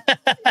my word.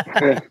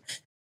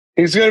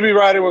 He's going to be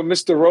riding with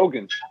Mr.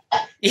 Rogan.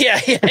 Yeah,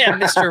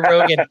 Mr.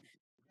 Rogan.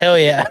 Hell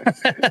yeah.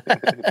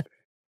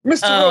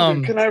 Mr.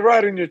 Rogan, can I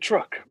ride in your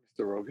truck,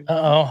 Mr. Rogan?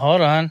 Oh,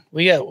 hold on.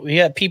 We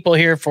got people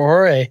here for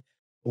Jorge.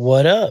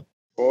 What up?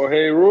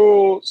 Jorge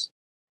rules.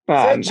 Is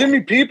that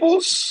Jimmy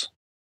Peoples?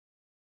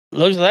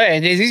 Looks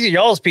like these are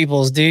y'all's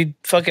peoples, dude.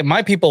 Fucking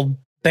my people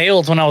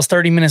bailed when I was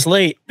 30 minutes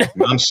late.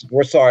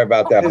 We're sorry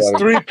about that,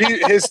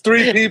 buddy. His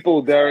 3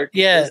 people, Derek.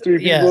 Yeah, There's 3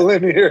 people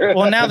in here.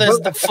 Well, now there's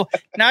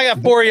now I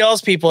got 4 of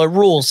y'all's people. It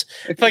rules.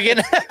 Fucking.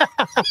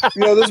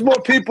 There's more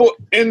people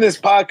in this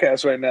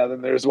podcast right now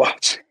than there's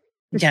watching.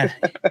 Yeah.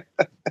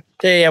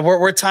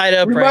 We're tied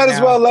up. We might as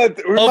well let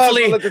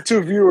the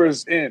 2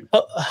 viewers in.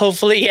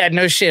 Hopefully,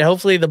 no shit.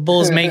 Hopefully the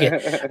Bulls make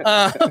it.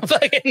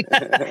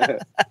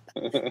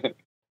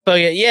 But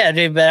yeah,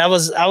 dude. But I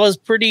was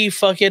pretty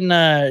fucking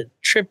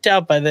tripped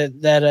out by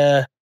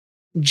that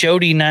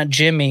Jody, not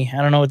Jimmy.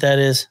 I don't know what that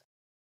is.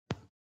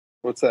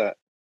 What's that?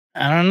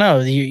 I don't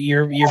know.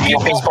 Your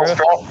people's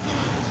bro.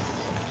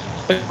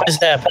 What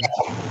just happened?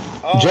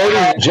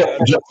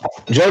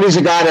 Jody's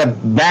a guy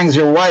that bangs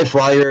your wife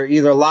while you're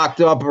either locked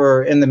up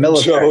or in the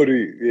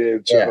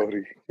military.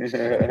 Jody. I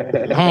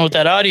don't know what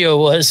that audio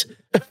was.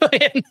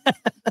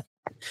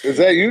 Is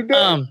that you,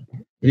 Doug?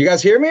 You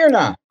guys hear me or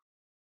not?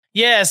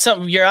 Yeah,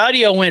 your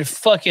audio went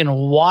fucking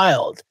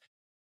wild.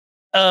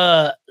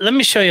 Let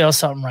me show y'all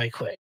something right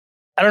quick.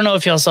 I don't know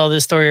if y'all saw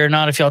this story or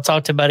not, if y'all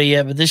talked about it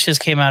yet, but this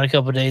just came out a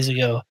couple of days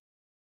ago.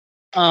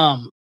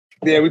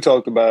 Yeah, we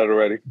talked about it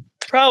already.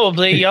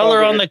 Probably. Y'all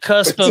are on the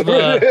cusp of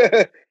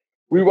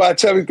we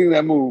watch everything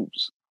that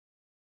moves.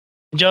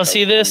 Did y'all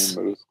see this?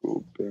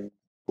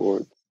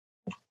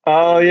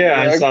 Oh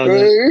yeah, I saw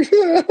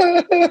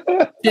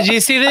that. Did you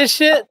see this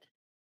shit?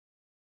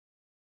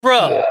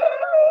 Bro.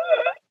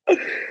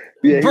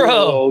 Yeah,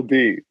 bro.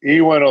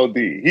 He went OD.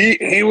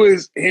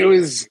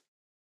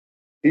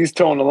 He's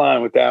towing the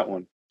line with that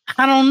one.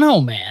 I don't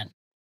know, man.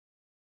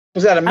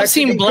 Was that a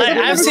Mexican?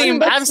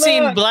 I've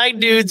seen black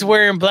dudes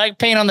wearing black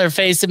paint on their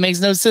face. It makes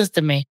no sense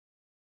to me.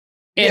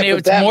 And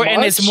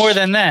it's more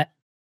than that.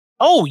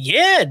 Oh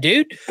yeah,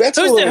 dude. That's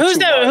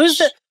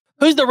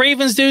who's the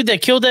Ravens dude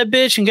that killed that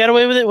bitch and got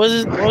away with it? What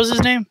was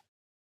his name?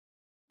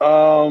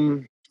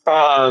 Oh,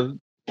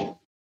 come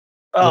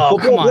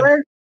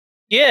on.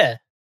 Yeah.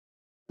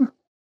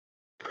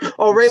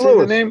 Oh, Ray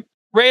Lewis.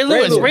 Ray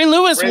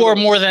Lewis wore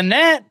more than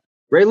that.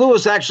 Ray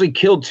Lewis actually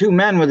killed 2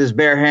 men with his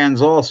bare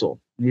hands also.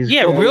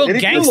 Real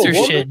gangster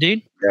shit,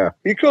 dude. Yeah.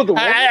 He killed a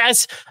woman.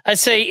 I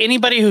say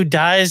anybody who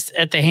dies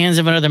at the hands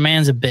of another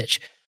man's a bitch.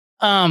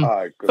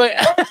 But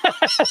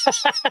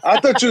I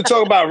thought you were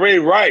talking about Ray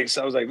Rice.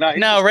 I was like,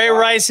 no, Ray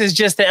Rice is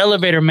just the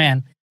elevator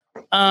man.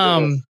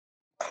 But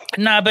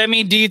I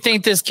mean, do you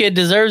think this kid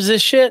deserves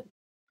this shit?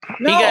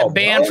 No, he got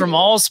banned from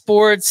all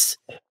sports.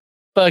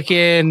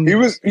 Fucking. He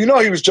was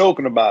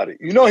joking about it.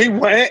 He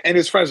went and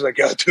his friends were like,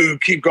 "Yo,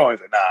 dude, keep going."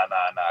 He's like, nah.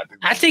 Dude.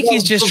 I think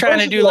he's just trying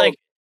to do like.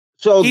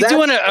 So he's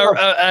doing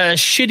a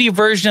shitty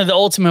version of the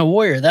Ultimate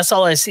Warrior. That's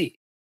all I see.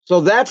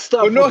 So that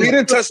stuff. But no, he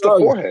didn't touch the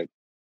forehead.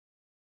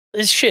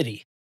 It's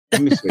shitty.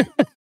 Let me see.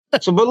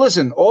 But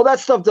listen, all that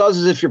stuff does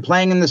is if you're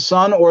playing in the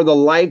sun or the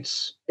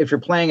lights, if you're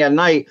playing at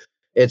night,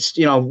 it's,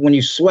 when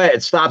you sweat,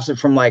 it stops it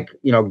from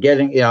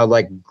getting,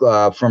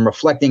 from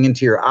reflecting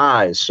into your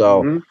eyes.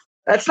 So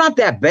that's not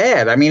that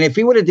bad. I mean, if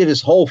he would have did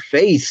his whole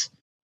face.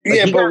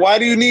 But why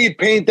do you need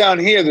paint down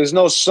here? There's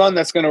no sun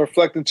that's going to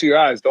reflect into your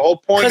eyes. The whole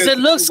point is because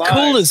it looks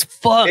cool as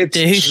fuck, it's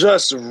dude.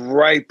 just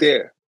right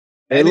there.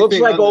 It looks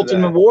like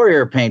Ultimate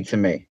Warrior paint to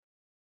me.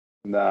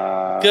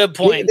 Nah. Good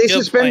point. They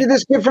suspended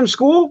this kid from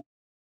school?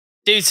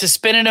 Dude,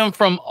 suspended him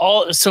from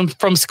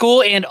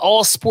school and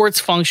all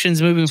sports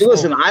functions moving forward.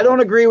 Listen, I don't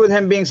agree with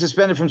him being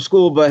suspended from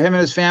school, but him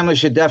and his family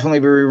should definitely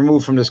be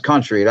removed from this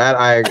country.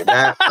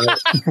 Why?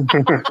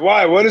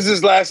 What is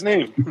his last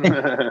name?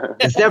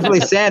 It's definitely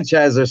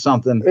Sanchez or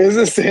something. Is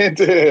it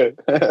Sanchez?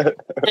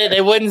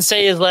 They wouldn't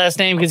say his last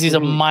name because he's a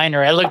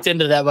minor. I looked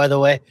into that, by the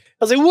way. I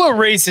was like, what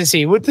race is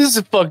he? This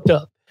is fucked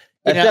up.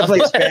 That's definitely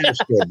a Spanish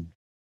kid.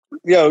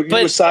 Yo, you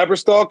were cyber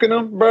stalking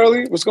him,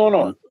 Burley? What's going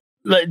on?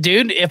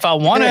 Dude, if I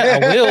want to,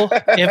 I will.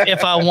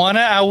 If I want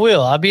to, I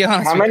will. I'll be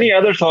honest. How many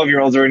other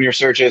 12-year-olds are in your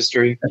search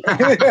history?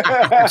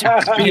 That's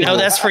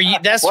for you.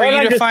 That's for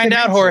you to find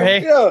out,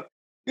 Jorge.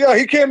 Yeah.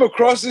 He came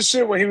across this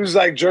shit when he was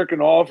like jerking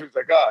off. He's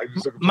like,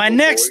 my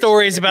next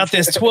story is about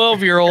this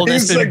 12-year-old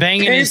that's been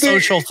banging his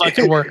social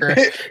fucking worker.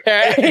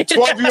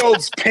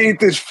 12-year-old's paint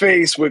his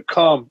face with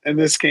cum, and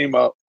this came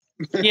up.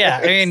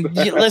 Yeah, I mean,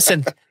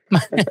 listen.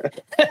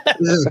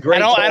 This is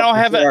great. I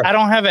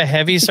don't have a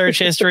heavy search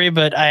history,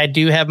 but I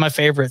do have my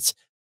favorites.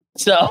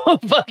 So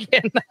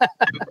fucking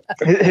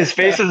his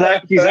face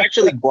he's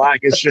actually black.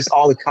 It's just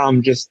all the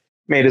cum just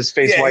made his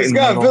face white. He's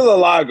got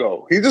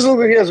Villalago. He just looks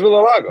like he has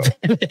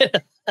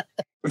Villalago.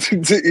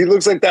 He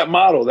looks like that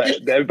model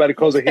that everybody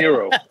calls a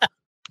hero.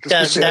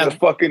 She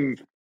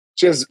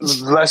has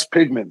less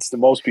pigments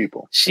than most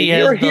people.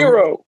 You're a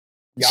hero.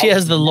 She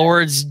has the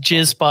Lord's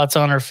jizz spots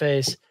on her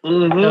face.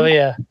 Mm-hmm. Oh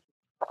yeah.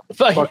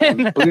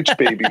 Fucking bleach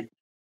baby.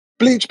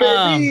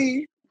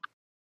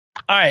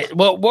 All right.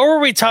 Well, what were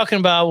we talking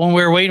about when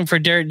we were waiting for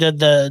Derek,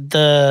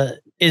 the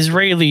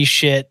Israeli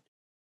shit?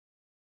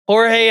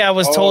 Jorge, I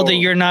was told that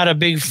you're not a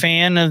big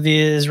fan of the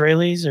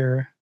Israelis,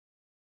 or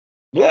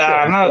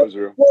I'm not.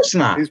 Of course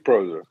not. He's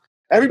pro-Israel.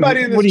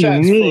 Everybody in this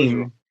chat is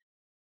pro-Israel.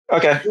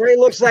 Okay. He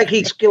looks like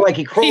he crawled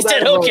he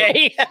said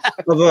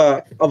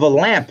of a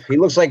lamp. He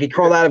looks like he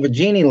crawled out of a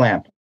genie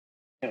lamp.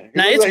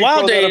 Now it's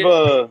wild.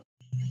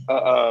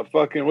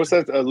 Fucking what's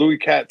that? Louis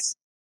Katz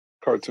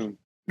cartoon.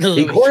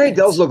 Jorge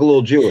does look a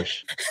little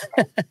Jewish.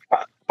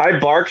 I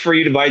bark for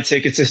you to buy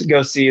tickets to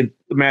go see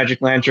the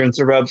Magic Lantern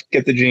to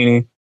get the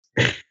genie.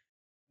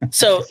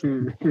 So,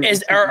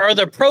 are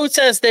the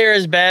protests there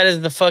as bad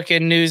as the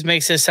fucking news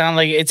makes it sound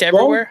like it's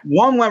everywhere?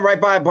 One went right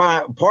by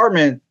my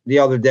apartment the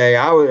other day.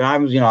 I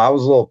was a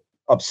little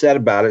upset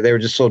about it. They were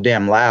just so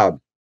damn loud.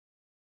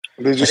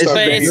 They just start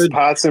banging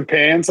pots and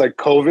pans like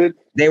COVID.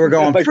 They were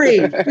going free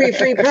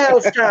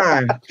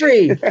Palestine,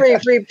 free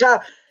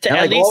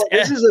Palestine.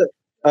 This is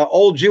an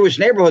old Jewish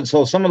neighborhood,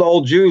 so some of the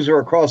old Jews are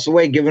across the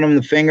way giving them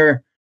the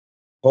finger.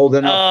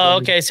 holding up. Oh,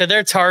 okay. So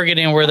they're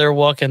targeting where they're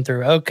walking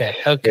through. Okay.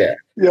 Yeah.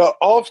 Yeah,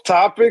 off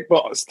topic,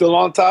 but still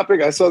on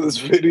topic. I saw this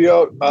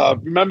video.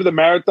 Remember the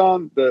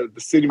marathon, the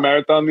city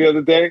marathon the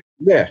other day?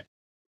 Yeah.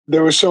 They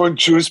were showing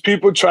Jewish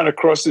people trying to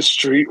cross the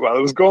street while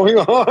it was going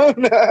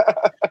on.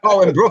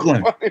 Oh, in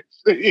Brooklyn.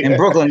 Yeah. In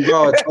Brooklyn,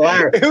 bro, it's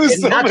hilarious. It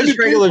was so not many just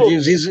regular people.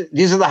 Jews.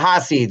 These are the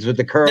Hasids with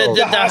the curls.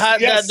 The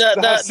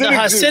Hasidic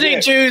Hasidic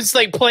Jews, Jews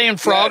like playing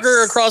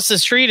Frogger across the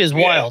street is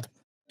wild.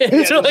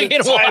 It's those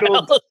fucking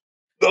wild.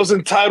 Those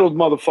entitled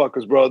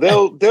motherfuckers, bro.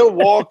 They'll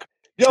walk.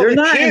 Yo, They're the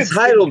not kids,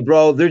 entitled,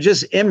 bro. They're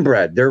just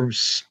inbred. They're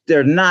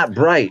not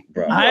bright,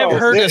 bro. I've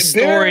heard a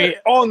story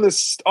on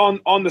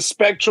the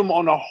spectrum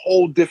on a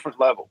whole different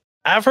level.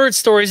 I've heard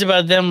stories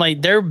about them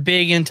like they're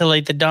big into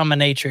like the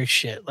dominatrix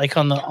shit, like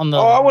on the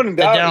I wouldn't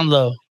the doubt down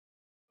low.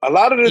 A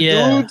lot of the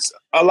dudes,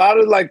 a lot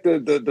of like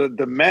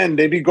the men,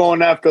 they be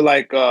going after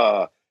like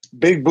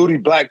big booty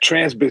black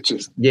trans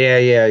bitches.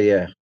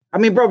 Yeah. I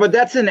mean, bro, but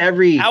that's in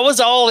every. I was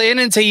all in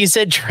until you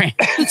said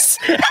trans.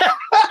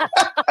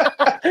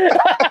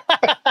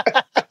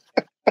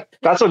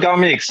 That's what got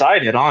me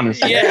excited,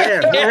 honestly.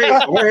 Yeah.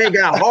 Jorge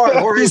got hard.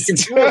 Jorge's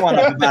control went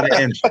up about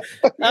an inch.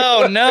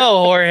 Oh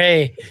no,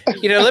 Jorge!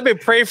 Let me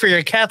pray for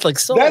your Catholic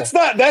soul. That's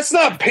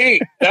not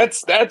paint.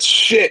 That's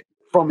shit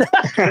from.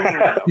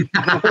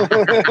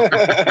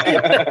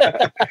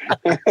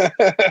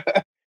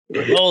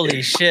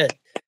 Holy shit!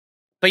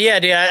 But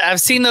yeah, dude,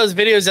 I've seen those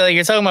videos that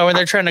you're talking about when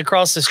they're trying to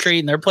cross the street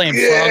and they're playing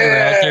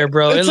Frogger out there,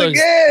 bro. It looks.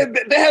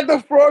 They had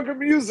the Frogger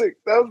music.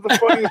 That was the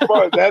funniest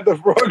part. They had the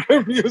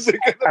Frogger music.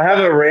 I have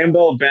a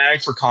rainbow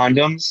bag for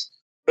condoms.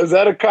 Is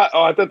that I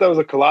thought that was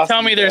a colostomy.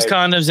 Tell me there's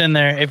condoms in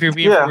there if you're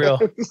being for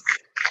real.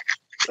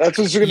 That's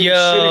what you're gonna be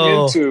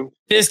shitting into.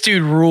 This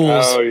dude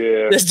rules. Oh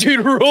yeah. This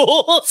dude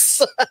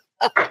rules.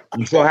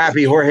 I'm so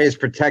happy Jorge is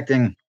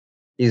protecting.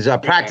 He's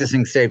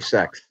practicing safe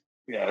sex.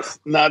 Yes,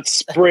 not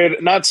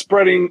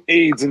spreading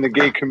AIDS in the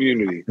gay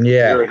community.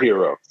 Yeah, you're a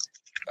hero.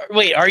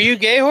 Wait, are you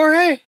gay,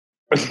 Jorge?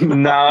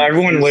 No,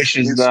 everyone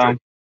wishes though.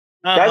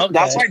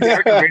 That's why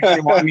Derek originally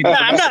wanted me to.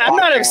 I'm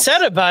not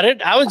upset about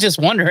it. I was just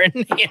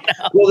wondering.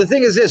 Well, the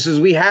thing is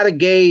we had a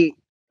gay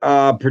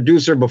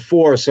producer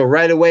before, so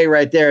right away,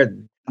 right there,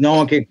 no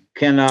one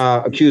can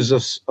accuse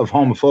us of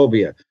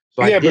homophobia.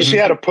 So yeah, but she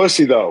had a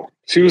pussy though.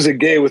 She was a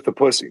gay with the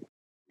pussy.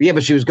 Yeah,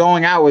 but she was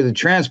going out with a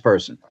trans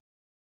person.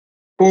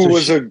 Who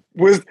was a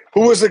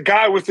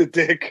guy with a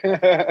dick?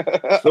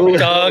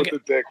 Dog,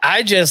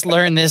 I just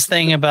learned this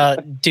thing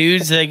about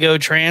dudes that go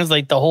trans,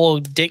 like the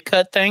whole dick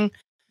cut thing.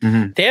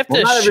 Mm-hmm. They have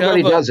to not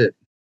everybody does it.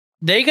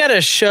 They got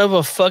to shove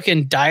a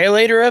fucking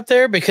dilator up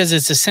there because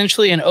it's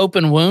essentially an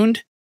open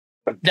wound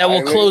that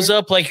will close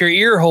up like your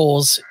ear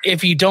holes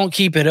if you don't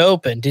keep it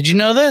open. Did you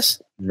know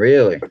this?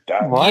 Really?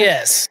 What?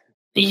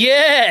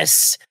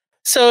 Yes.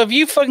 So if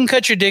you fucking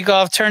cut your dick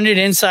off, turn it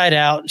inside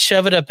out,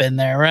 shove it up in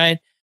there, right?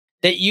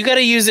 That you got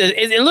to use it.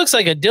 It looks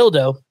like a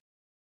dildo,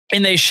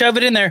 and they shove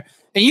it in there,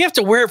 and you have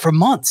to wear it for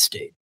months,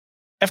 dude.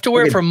 Have to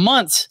wear it for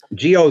months.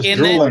 Geo's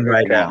drooling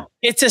right now.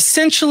 It's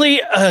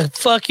essentially a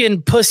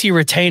fucking pussy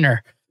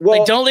retainer. Well,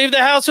 like, don't leave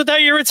the house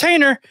without your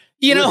retainer.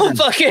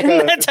 Fucking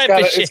that type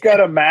of shit. It's got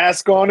a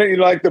mask on it. You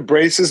know, like the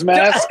braces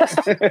mask.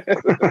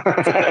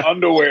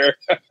 Underwear.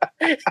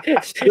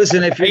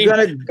 Listen, if you're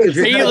gonna,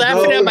 are you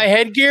laughing at my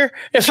headgear?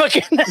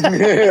 Fucking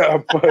yeah,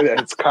 but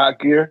it's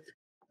cock gear.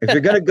 If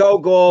you're gonna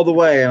go all the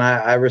way, and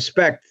I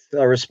respect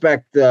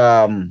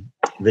the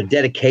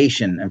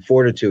dedication and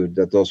fortitude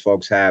that those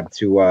folks have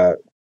to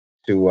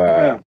do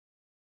that.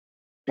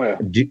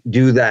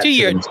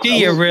 Do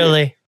you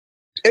really?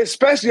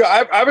 Especially,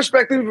 I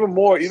respect it even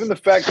more. Even the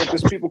fact that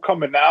there's people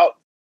coming out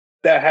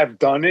that have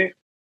done it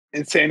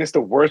and saying it's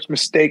the worst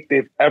mistake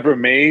they've ever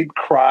made,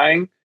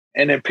 crying,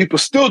 and then people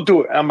still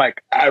do it. I'm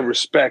like, I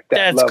respect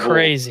that. That's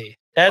crazy.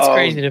 That's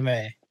crazy to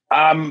me.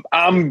 I'm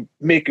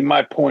making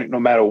my point no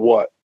matter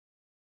what.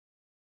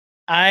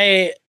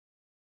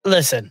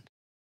 Listen.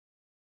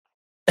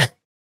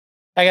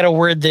 I got to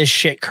word this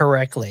shit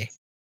correctly.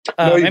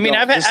 I mean,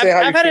 I've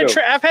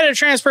had a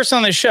trans person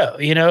on the show.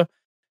 He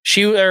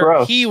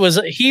was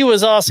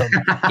awesome.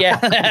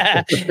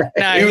 Yeah,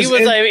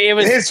 it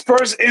was his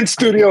first in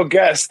studio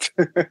guest.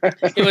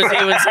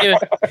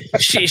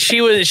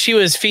 She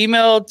was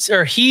female,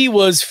 or he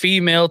was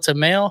female to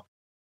male,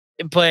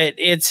 but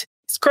it's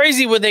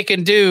crazy what they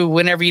can do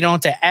whenever you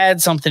don't have to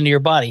add something to your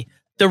body.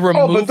 The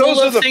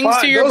removal of things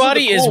to your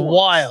body is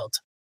wild.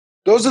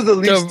 Those are the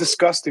least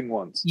disgusting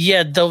ones.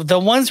 Yeah, the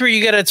ones where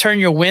you got to turn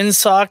your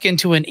windsock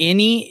into an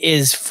innie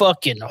is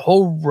fucking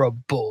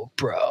horrible,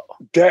 bro.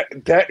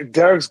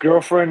 Derek's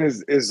girlfriend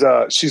is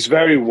she's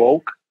very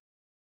woke.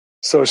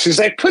 So she's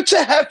like, put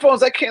your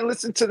headphones. I can't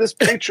listen to this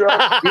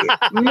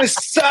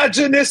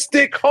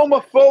misogynistic,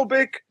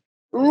 homophobic,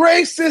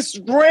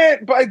 racist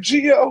rant by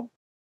Geo.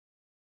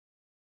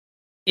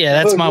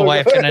 Yeah, that's my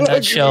wife in a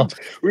nutshell.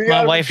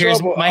 My wife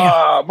here's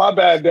my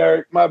bad,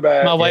 Derek. My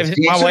bad. My wife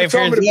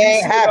here's he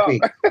ain't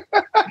happy.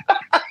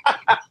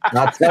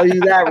 I'll tell you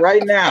that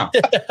right now.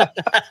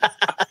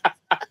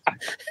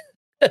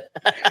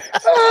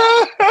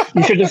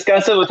 You should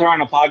discuss it with her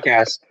on a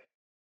podcast.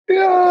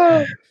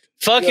 Yeah.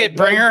 Fuck it,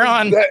 bring her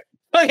on.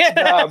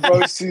 Nah,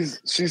 bro, she's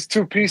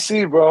too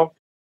PC, bro.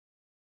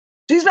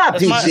 She's not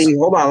PC.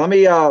 Hold on,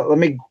 let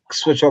me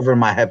switch over to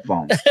my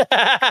headphones.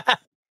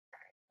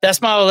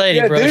 That's my old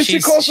lady, bro. Didn't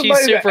She's she call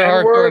somebody super the hardcore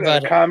N-word about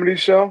at a it. comedy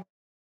show?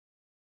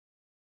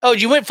 Oh,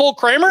 you went full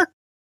Kramer?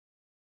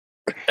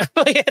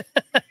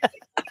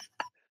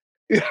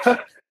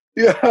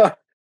 Yeah.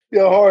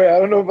 Jorge, I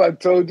don't know if I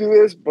told you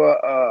this, but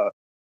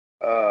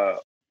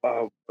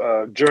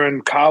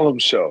during Column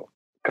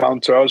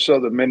Charles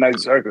show, the Midnight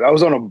Circus, I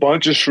was on a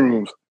bunch of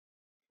shrooms,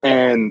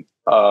 and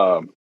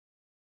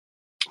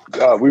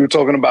we were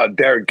talking about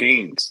Derek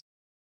Gaines,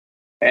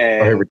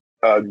 and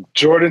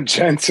Jordan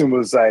Jensen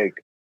was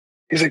like,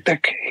 he's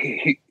like,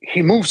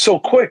 he moves so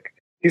quick.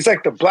 He's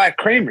like the Black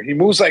Kramer. He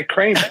moves like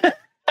Kramer.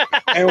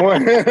 And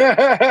when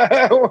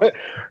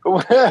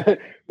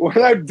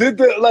I did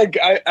that, like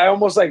I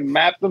almost like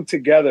mapped them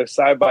together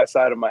side by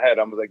side in my head.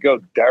 I was like, yo,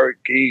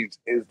 Derek Gaines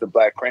is the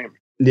Black Kramer.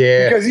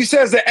 Yeah. Because he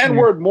says the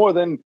N-word more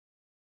than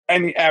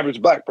any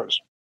average black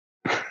person.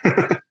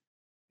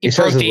 He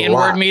broke the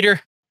N-word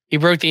meter. He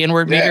broke the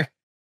N-word meter.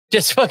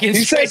 Just fucking.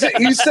 He says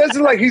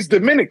it like he's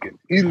Dominican.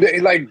 He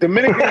like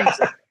Dominicans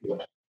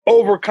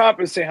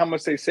overcompensate how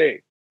much they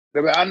say.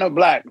 They're like, I know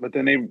black, but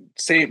then they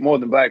say it more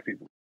than black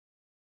people.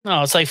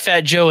 No, it's like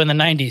Fat Joe in the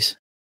 90s.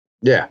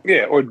 Yeah.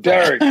 Yeah, or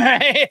Derek.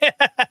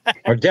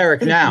 Or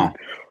Derek now.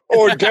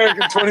 Or Derek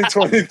in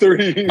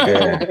 2023.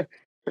 Yeah.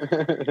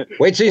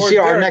 Wait till you see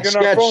our next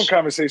sketch. Our phone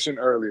conversation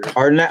earlier.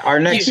 Our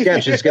next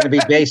sketch is going to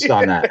be based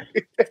on that.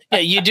 Yeah,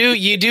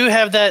 you do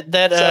have that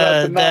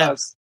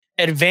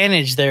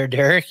advantage there,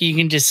 Derek. You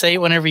can just say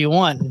it whenever you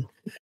want.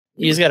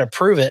 You just got to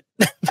prove it.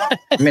 I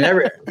mean,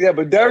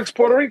 but Derek's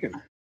Puerto Rican.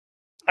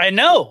 I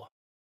know.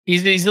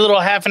 He's a little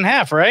half and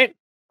half, right?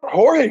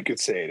 Jorge could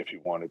say it if he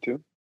wanted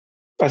to.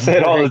 I say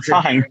it all the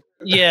time.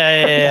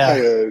 Yeah,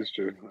 it's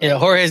true. Yeah,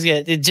 Jorge's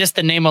just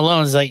the name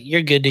alone is like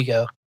you're good to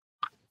go.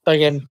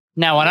 Again,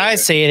 now when I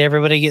say it,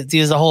 everybody gets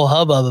a whole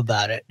hubbub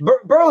about it.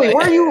 Burley,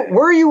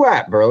 where are you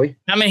at, Burley?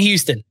 I'm in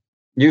Houston.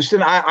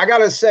 Houston, I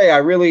gotta say,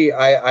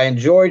 I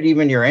enjoyed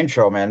even your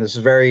intro, man. This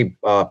is very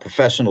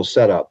professional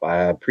setup. I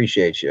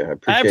appreciate you.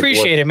 I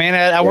appreciate it, man.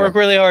 I work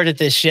really hard at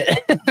this shit.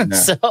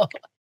 So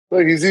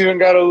look, he's even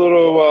got a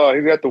little.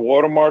 He's got the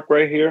watermark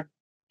right here.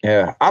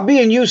 Yeah, I'll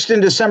be in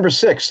Houston December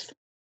 6th.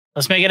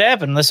 Let's make it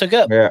happen. Let's hook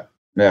up. Yeah.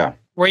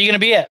 Where are you gonna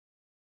be at?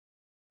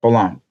 Hold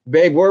on,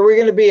 babe. Where are we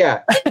gonna be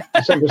at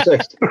December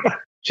 6th?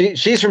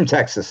 She's from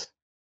Texas.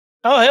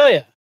 Oh hell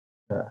yeah.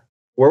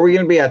 Where are we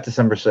gonna be at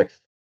December 6th?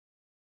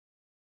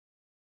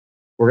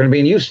 We're going to be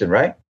in Houston,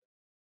 right?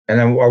 And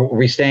then are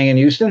we staying in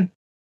Houston?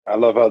 I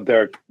love how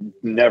Derek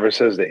never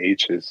says the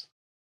H's.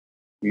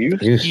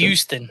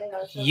 Houston.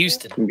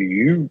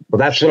 Well,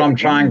 that's what I'm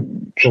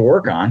trying to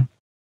work on.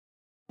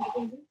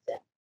 All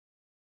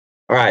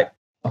right.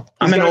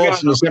 I'm in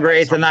Austin December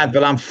 8th and 9th,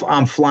 but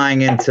I'm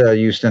flying into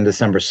Houston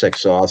December 6th,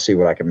 so I'll see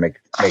what I can make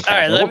All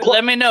right,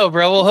 let me know,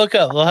 bro. We'll hook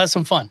up. We'll have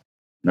some fun.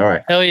 All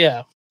right. Hell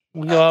yeah.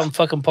 We'll go out and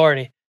fucking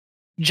party.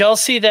 Did y'all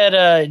see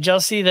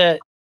that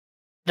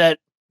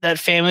that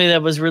family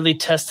that was really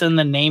testing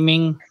the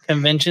naming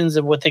conventions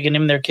of what they can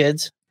name their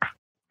kids?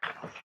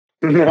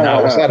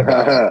 No, what's that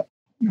about?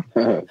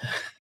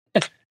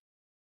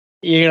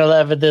 You're gonna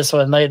laugh at this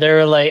one. Like they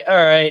were like, all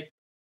right,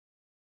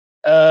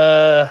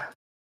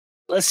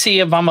 let's see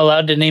if I'm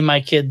allowed to name my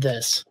kid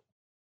this.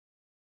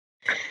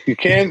 You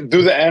can't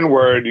do the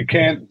N-word. You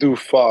can't do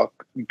fuck.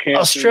 You can't.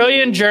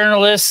 Australian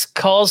journalist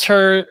calls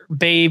her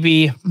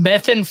baby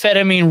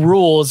methamphetamine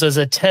rules as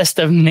a test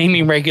of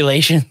naming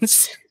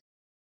regulations.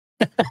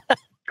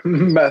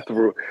 Meth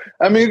rule.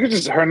 I mean,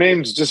 her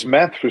name's just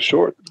Meth for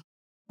short.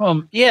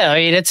 Yeah, I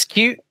mean it's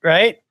cute,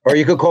 right? Or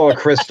you could call her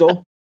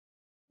Crystal.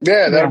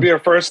 Yeah, that'd be her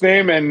first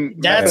name,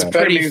 and that's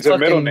pretty her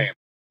middle name.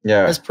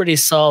 Yeah, that's pretty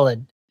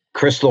solid.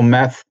 Crystal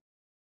Meth.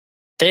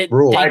 They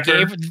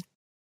gave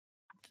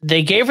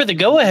her the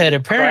go ahead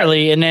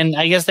apparently, and then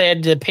I guess they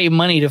had to pay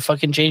money to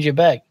fucking change it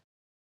back.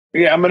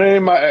 Yeah, I'm gonna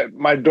name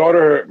my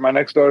daughter, my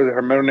next daughter.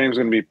 Her middle name's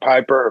gonna be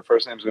Piper. Her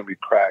first name's gonna be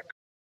Crack.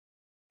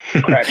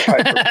 Crack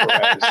Piper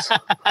Perez.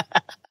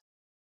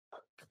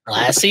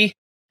 Classy.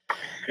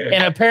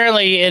 And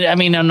apparently,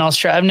 in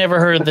Australia, I've never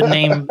heard the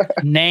name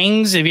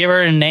Nangs. Have you ever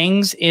heard of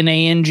Nangs?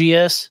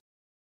 Nangs?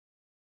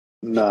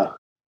 No.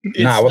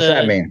 What's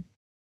that mean?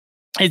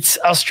 It's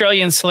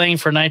Australian slang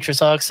for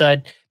nitrous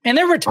oxide. Man,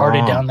 they're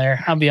retarded down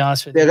there. I'll be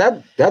honest with you.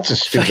 Yeah, that's a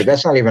stupid.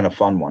 That's not even a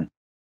fun one.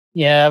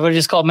 Yeah, I would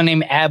just call my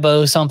name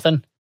Abbo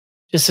something,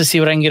 just to see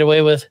what I can get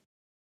away with.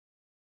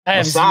 I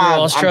have zero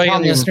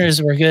Australian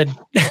listeners. We're good.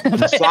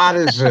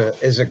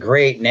 Masad is a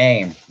great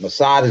name.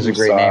 Masad is a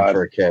great name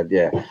for a kid.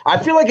 Yeah,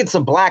 I feel like it's a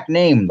black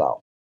name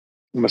though.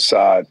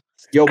 Masad.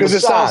 Because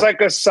it sounds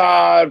like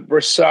Assad,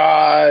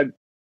 Rashad,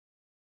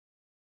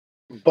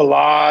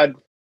 Balad.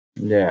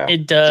 Yeah,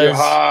 it does.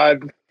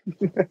 Jihad.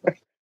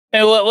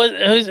 And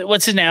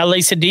what's his name?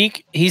 Ali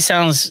Sadiq. He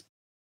sounds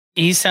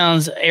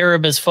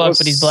Arab as fuck,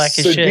 but he's black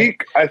as shit.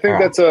 I think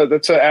that's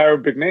an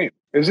Arabic name.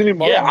 Isn't he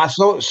Muslim? Yeah,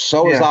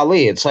 so is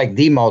Ali. It's like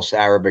the most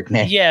Arabic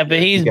name. Yeah, but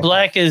he's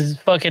black as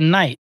fucking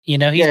night. You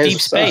know, he's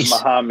deep space.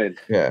 Muhammad.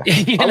 Yeah.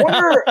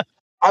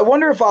 I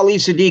wonder if Ali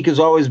Sadiq has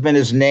always been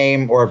his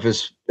name, or if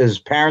his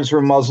parents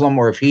were Muslim,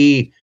 or if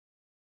he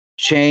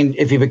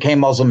became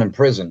Muslim in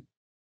prison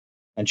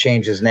and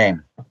changed his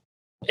name.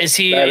 Is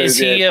he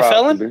a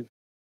felon?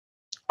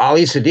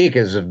 Ali Sadiq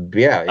is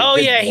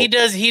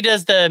he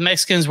does the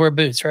Mexicans wear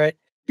boots, right?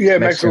 Yeah,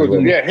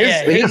 Mexicans.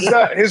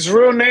 Yeah, his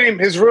real name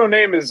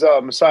is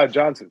Messiah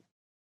Johnson.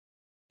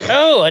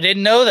 Oh, I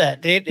didn't know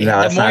that. The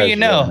more you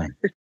know.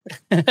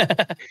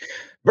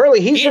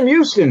 Burley, he's from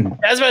Houston.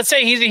 I was about to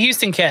say he's a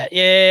Houston cat.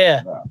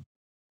 Yeah.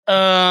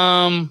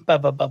 Those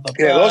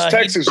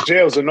Texas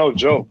jails are no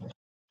joke.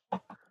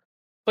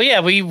 Well, yeah,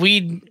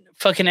 we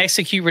fucking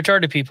execute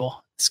retarded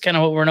people. It's kind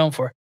of what we're known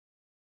for.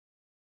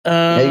 You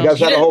guys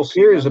had a whole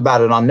series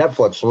about it on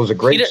Netflix. It was a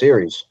great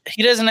series.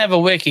 He doesn't have a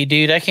wiki,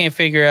 dude. I can't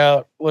figure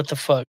out what the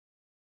fuck.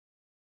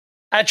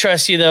 I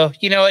trust you, though.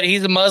 You know what?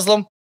 He's a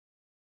Muslim.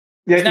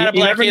 Yeah, he's not a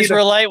black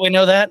Israelite. We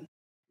know that.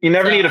 You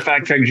never need a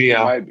fact check,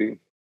 Geo. Might be.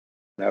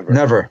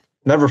 Never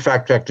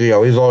fact check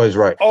Geo. He's always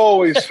right.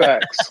 Always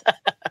facts.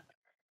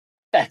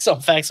 Facts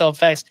on facts on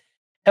facts.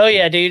 Hell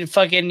yeah, dude.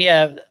 Fucking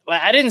yeah.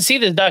 I didn't see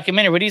this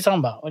documentary. What are you talking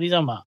about?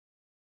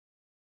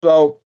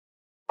 So,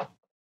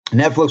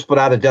 Netflix put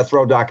out a death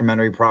row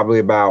documentary probably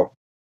about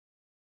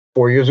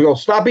 4 years ago.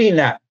 Stop eating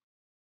that.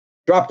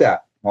 Drop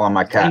that while I'm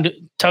my cat.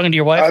 Talking to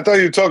your wife? I thought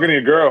you were talking to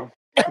your girl.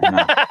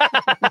 No.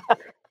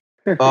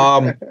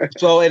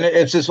 So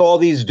it's just all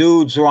these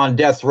dudes who are on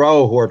death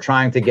row who are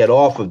trying to get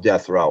off of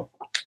death row.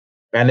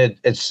 And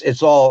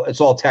it's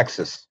all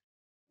Texas.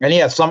 And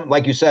yeah, some,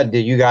 like you said,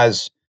 did you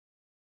guys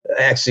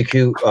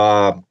execute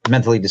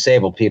mentally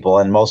disabled people?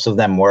 And most of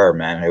them were,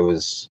 man. It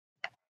was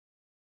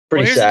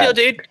pretty sad. Here's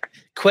the deal, dude.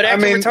 Quit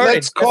acting retarded.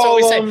 That's what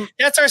we say.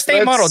 That's our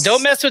state model.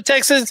 Don't mess with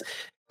Texas.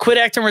 Quit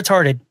acting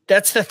retarded.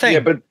 That's the thing.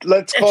 Yeah, but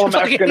let's call them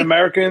African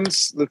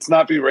Americans. Let's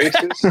not be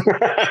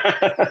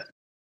racist.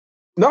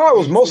 No, it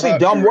was mostly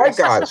dumb white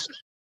guys.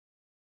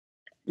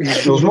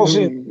 It was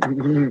mostly.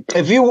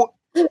 If you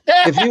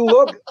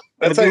look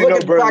at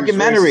the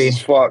documentary,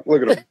 fuck.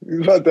 Look at him.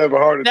 He's about to have a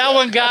heart attack. That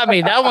one got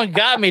me. That one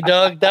got me,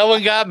 Doug. That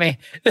one got me.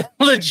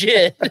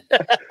 Legit.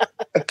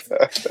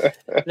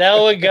 That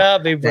one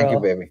got me, bro. Thank you,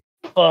 baby.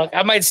 Fuck,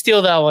 I might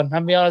steal that one.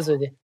 I'll be honest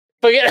with you.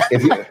 Forget.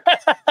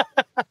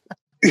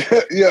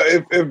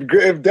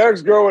 If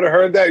Derek's girl would have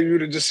heard that, you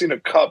would have just seen a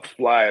cup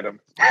fly at him.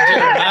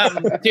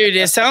 Dude,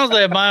 it sounds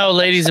like my old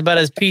lady's about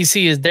as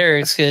PC as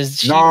Derek's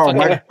because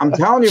I'm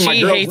telling you,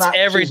 she hates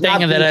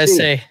everything that I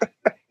say.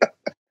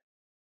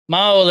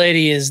 My old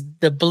lady is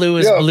the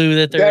bluest blue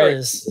that there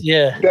is.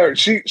 Yeah, Derek,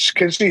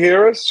 can she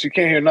hear us? She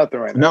can't hear nothing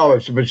right now. No,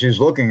 but she's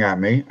looking at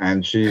me,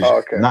 and she's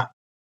not.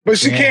 But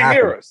she can't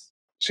hear us.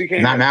 She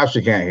can't. Not now.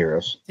 She can't hear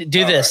us.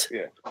 Do this.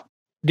 Right, yeah.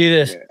 Do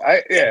this.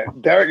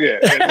 Derek. Yeah.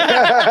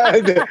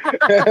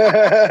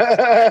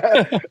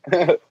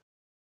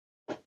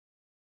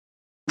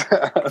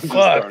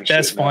 Fuck,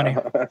 that's funny.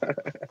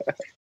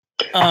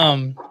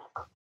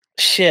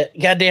 Shit,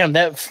 goddamn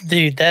that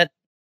dude. That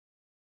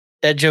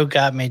joke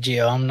got me,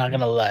 Geo. I'm not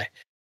gonna lie.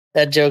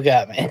 That joke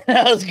got me.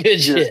 That was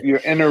good shit. Your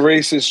inner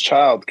racist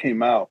child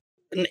came out.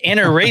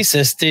 Inner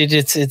racist, dude.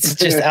 It's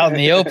just out in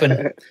the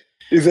open.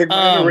 He's like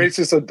my inner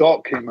racist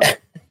adult came out.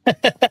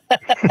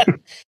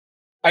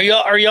 Are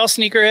y'all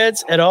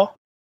sneakerheads at all?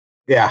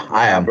 Yeah,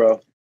 I am, bro.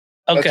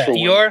 Okay,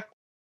 you're.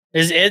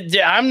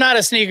 I'm not a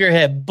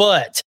sneakerhead,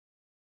 but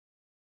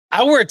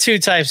I wear two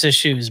types of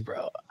shoes,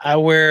 bro. I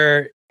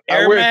wear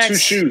Air Max. 2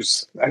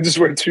 shoes. I just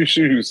wear 2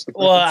 shoes.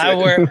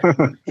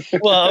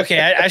 Well,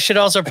 okay. I should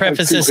also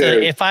preface this.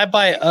 If I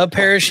buy a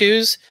pair of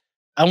shoes,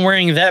 I'm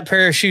wearing that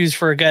pair of shoes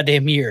for a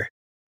goddamn year.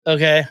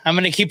 Okay, I'm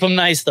gonna keep them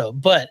nice though.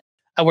 But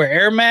I wear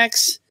Air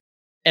Max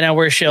and I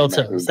wear shell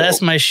toes.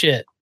 That's my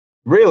shit.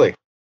 Really?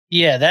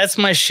 Yeah, that's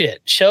my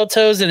shit. Shell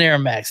toes and Air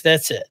Max.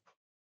 That's it.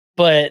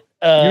 But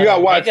you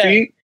got wide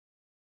feet?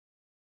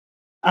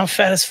 I'm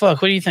fat as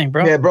fuck. What do you think,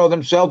 bro? Yeah, bro,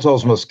 them shell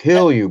toes must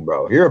kill you,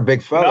 bro. You're a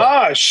big fella.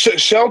 Nah,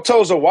 shell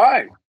toes are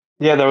wide.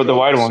 Yeah, they're the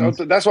wide ones.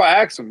 That's why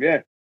I asked him,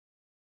 yeah.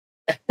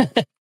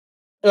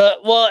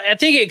 Well, I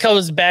think it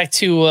goes back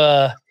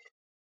to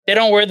they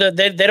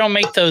don't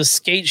make those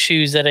skate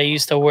shoes that I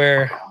used to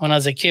wear when I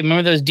was a kid.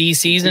 Remember those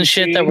DCs and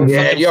shit that were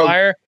fucking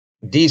fire?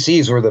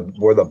 DCs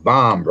were the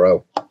bomb,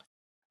 bro.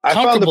 I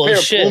found a pair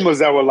of Pumas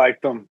that were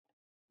like them.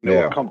 They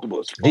were comfortable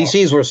as fuck.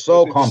 DCs were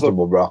so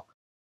comfortable, bro.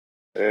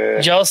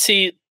 Did y'all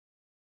see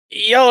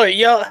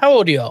y'all how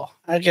old are y'all?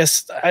 I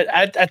guess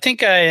I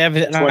think I have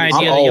an idea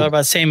that y'all are about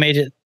the same age.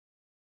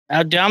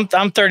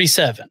 I'm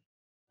 37.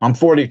 I'm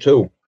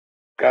 42.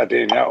 God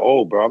damn, you're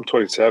old, bro. I'm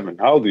 27.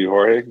 How old are you,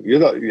 Jorge?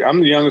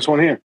 I'm the youngest one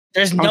here.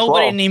 There's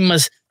nobody named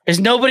There's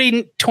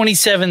nobody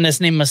 27 that's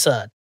named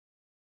Masad.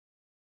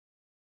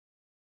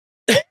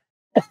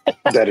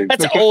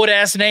 That's an old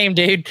ass name,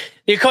 dude.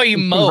 They call you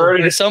Mo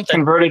or something.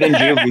 Converted in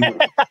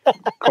juvie.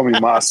 Call me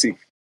Mossy.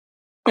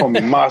 Call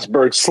me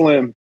Mossberg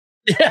Slim.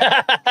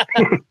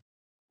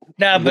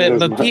 Nah,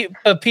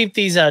 but peep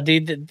these out,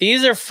 dude.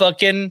 These are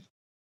fucking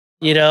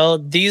You know,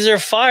 these are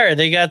fire.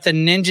 They got the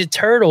Ninja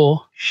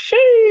Turtle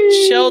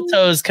shell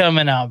toes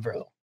coming out,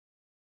 bro.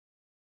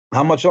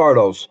 How much are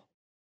those?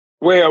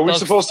 Wait, are we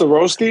supposed to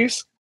roast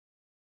these?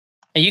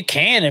 You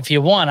can if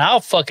you want. I'll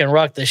fucking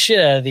rock the shit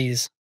out of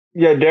these.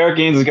 Yeah, Derek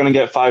Eanes is gonna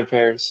get 5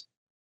 pairs.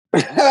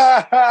 He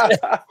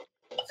thought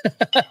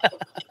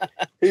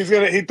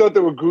they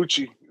were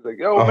Gucci. He's like,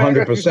 yo,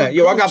 100%.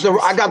 Yo, I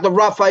got the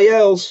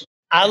Raphaels.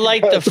 I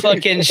like the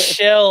fucking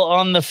shell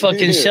on the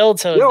fucking shell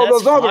toes. Yo,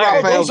 those are the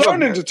Raphaels. Those are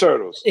Ninja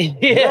Turtles.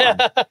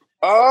 Yeah.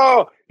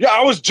 Oh, yeah.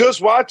 I was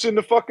just watching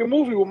the fucking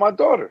movie with my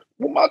daughter.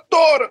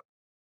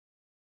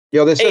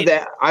 Yo, they said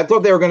that. I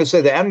thought they were going to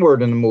say the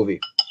N-word in the movie.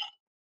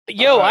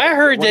 Yo, I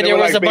heard that there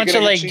was a bunch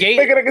of like gay.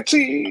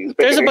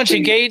 There's a bunch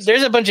of gay.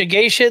 There's a bunch of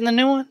gay shit in the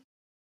new one.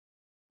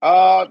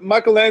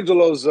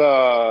 Michelangelo's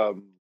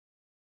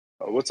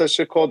what's that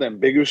shit called?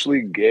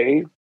 Ambiguously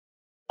gay.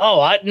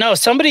 Oh, no!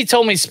 Somebody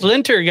told me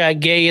Splinter got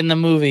gay in the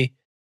movie.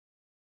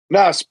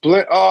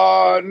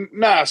 Splinter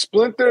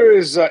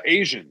is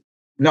Asian.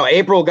 No,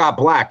 April got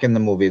black in the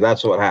movie.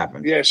 That's what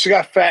happened. Yeah, she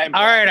got fat.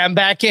 All right, I'm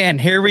back in.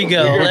 Here we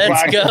go.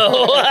 Let's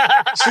go.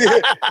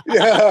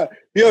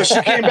 Yo,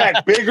 she came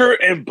back bigger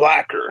and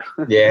blacker.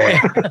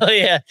 Yeah. Oh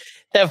yeah,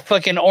 that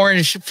fucking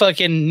orange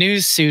fucking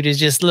news suit is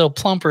just a little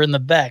plumper in the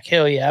back.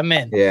 Hell yeah, I'm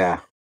in.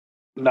 Yeah.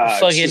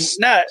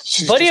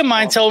 Buddy of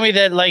mine told me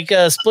that like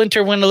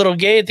Splinter went a little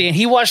gay at the end.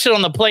 He watched it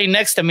on the plane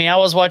next to me. I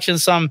was watching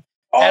some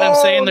Adam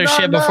Sandler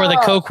shit before the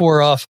coke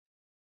wore off.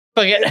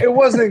 It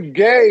wasn't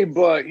gay,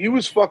 but he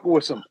was fucking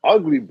with some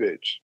ugly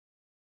bitch.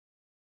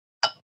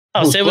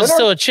 Oh, so it was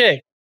still a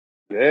chick.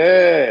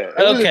 Yeah. It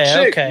was a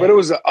chick, okay. But it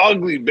was an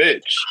ugly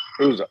bitch.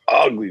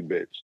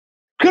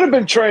 Could have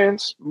been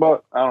trans,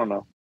 but I don't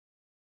know.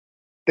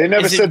 They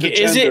never said the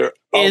gender.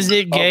 Is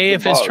it gay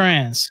if it's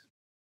trans?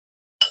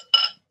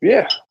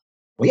 Yeah.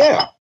 Well,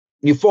 yeah.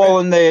 You fall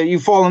in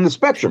the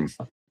spectrum.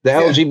 The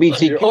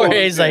LGBTQ. Or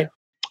he's like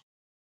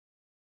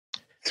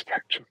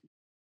spectrum.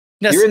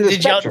 No, you're in the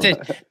spectrum.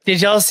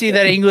 Did y'all see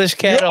that English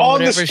cat? You're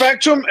on the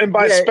spectrum, and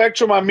by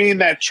spectrum I mean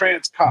that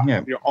trans cop.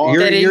 Yeah.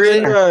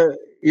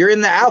 You're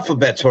in the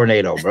alphabet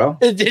tornado, bro.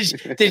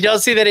 Did y'all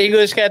see that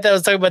English cat that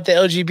was talking about the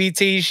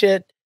LGBT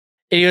shit?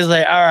 And he was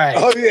like, all right.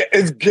 Oh, yeah,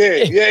 it's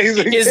gay. Yeah, he's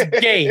like, it's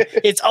gay.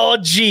 It's all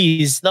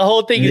G's. The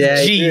whole thing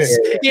is G's.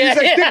 Yeah. He's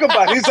like, think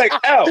about it. He's like,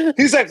 L.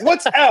 He's like,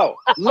 what's L?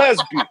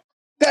 Lesbian.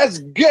 That's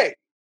gay.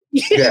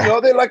 You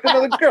know, they like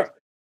another girl.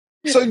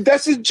 So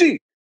that's his G.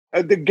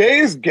 The gay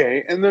is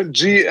gay, and the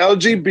G,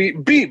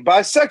 LGBT,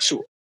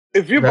 bisexual.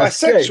 If you're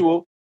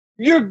bisexual,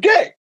 you're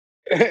gay.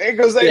 It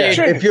goes like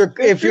trans.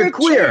 If you're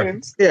queer.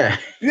 Trans,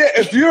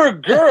 if you're a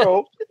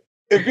girl,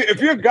 if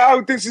you're a guy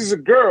who thinks he's a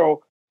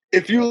girl,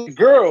 if you like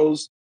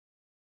girls,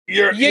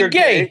 you're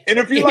gay. And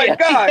if you like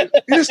guys,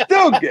 you're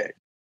still gay.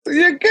 So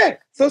you're gay.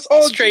 So it's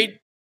all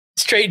straight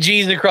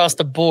G's across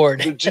the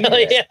board.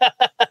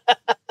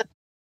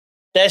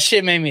 That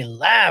shit made me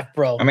laugh,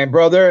 bro. I mean,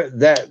 brother,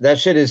 that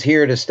shit is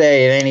here to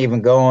stay. It ain't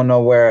even going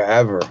nowhere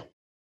ever.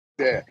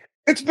 Yeah.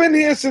 It's been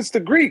here since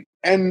the Greek.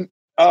 And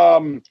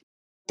the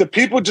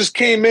people just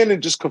came in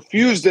and just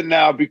confused it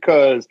now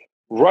because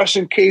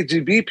Russian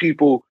KGB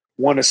people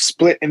want to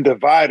split and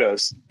divide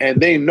us, and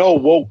they know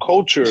woke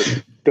culture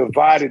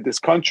divided this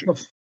country.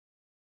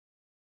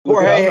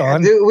 Jorge, I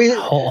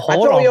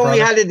thought we only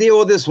had to deal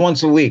with this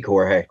once a week,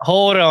 Jorge.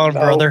 Hold on,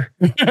 brother.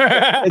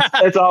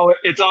 it's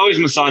always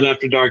Mossad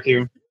after dark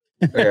here.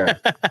 Yeah.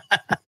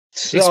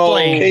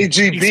 Explain.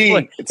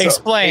 KGB.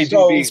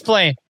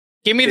 Explain.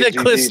 Give me the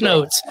Cliff's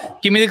Notes.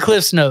 Give me the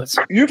Cliff's Notes.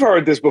 You've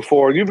heard this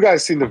before. You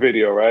guys seen the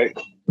video, right?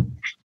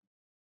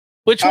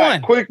 Which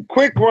one?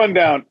 Quick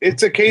rundown.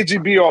 It's a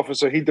KGB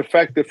officer. He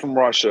defected from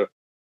Russia.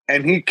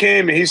 And he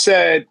came and he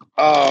said,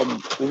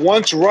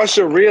 once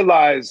Russia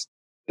realized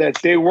that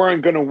they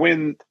weren't going to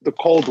win the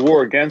Cold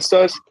War against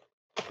us,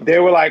 they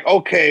were like,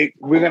 okay,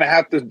 we're going to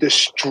have to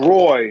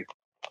destroy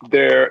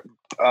their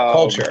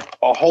culture.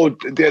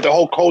 The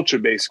whole culture,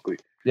 basically.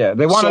 Yeah,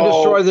 they want to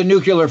destroy the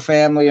nuclear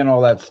family and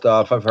all that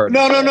stuff. I've heard.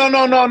 No.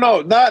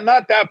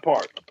 Not that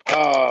part.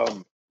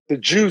 The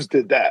Jews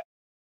did that.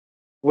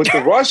 What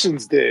the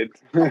Russians did,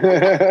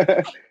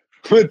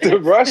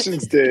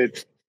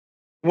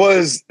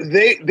 was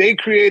they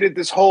created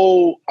this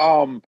whole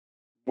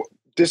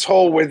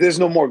where there's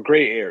no more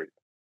gray area.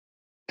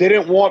 They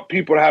didn't want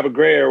people to have a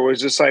gray area where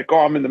it's just like, oh,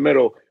 I'm in the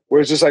middle.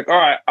 Where it's just like, all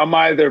right, I'm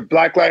either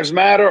Black Lives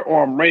Matter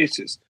or I'm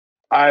racist.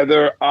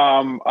 Either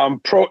I'm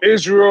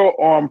pro-Israel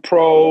or I'm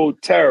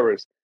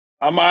pro-terrorist.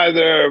 I'm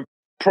either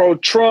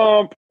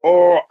pro-Trump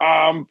or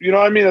you know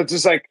what I mean? It's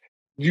just like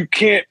you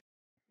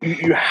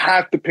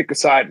have to pick a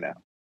side now.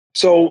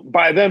 So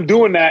by them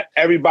doing that,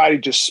 everybody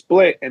just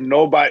split and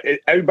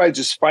everybody's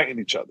just fighting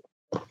each other.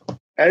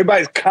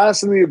 Everybody's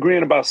constantly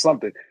agreeing about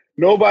something.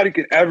 Nobody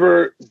can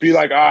ever be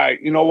like, all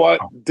right, you know what?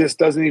 This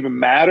doesn't even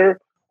matter,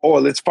 or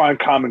let's find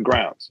common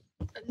grounds.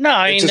 No,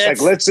 I mean, it's just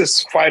like, let's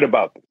just fight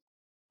about this.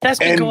 That's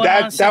been going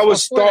on since that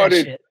was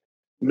started.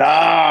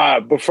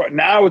 That before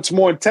now it's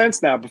more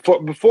intense now.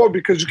 Before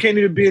because you can't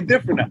even be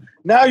indifferent now.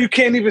 Now you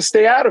can't even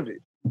stay out of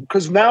it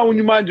because now when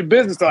you mind your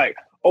business, like,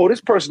 oh,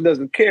 this person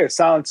doesn't care.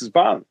 Silence is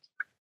violence.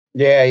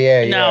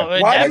 Yeah. No,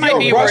 Why that do might you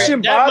be Russian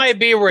where, that bots? might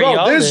be where Bro,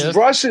 y'all there's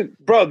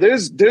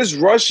live. there's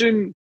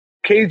Russian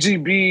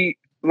KGB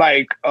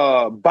like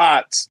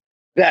bots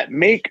that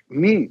make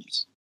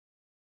memes.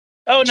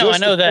 Oh no, I just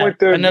know to that. point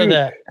their I know view.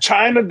 that.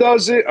 China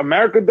does it,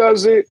 America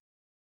does it,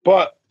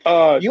 but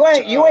You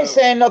ain't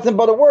saying nothing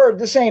but a word.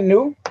 This ain't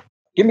new.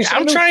 Give me some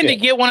I'm new trying shit. to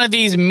get one of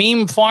these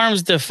meme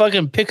farms to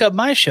fucking pick up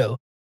my show.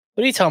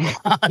 What are you talking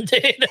about,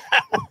 dude?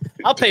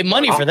 I'll pay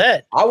money for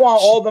that. I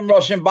want all them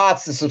Russian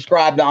bots to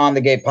subscribe to On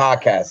the Gate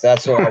podcast.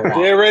 That's what I want.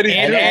 they already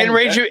And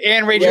Rage we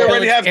Village,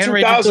 already have and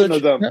Rage 2,000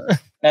 of Village. them.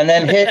 And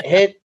then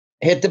hit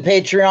the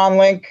Patreon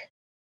link.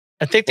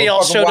 I think they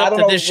all showed up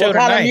to this show what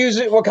kind of tonight.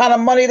 music, what kind of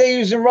money they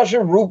use in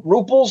Russia?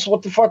 Rubles?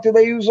 What the fuck do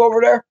they use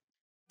over there?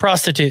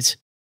 Prostitutes.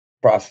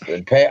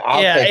 Prostitute.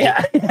 I'll take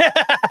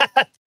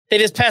it. They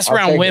just pass I'll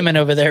around take women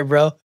over there,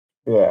 bro.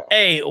 Yeah.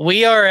 Hey,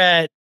 we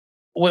got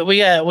a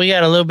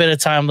little bit of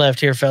time left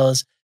here,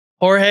 fellas.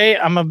 Jorge,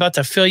 I'm about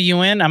to fill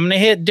you in. I'm gonna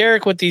hit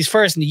Derek with these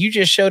first, and you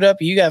just showed up.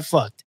 And you got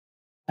fucked.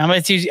 I'm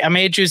gonna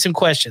hit you some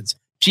questions.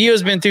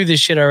 Geo's been through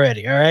this shit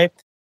already. All right.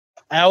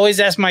 I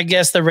always ask my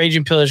guests the rage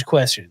and pillage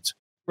questions.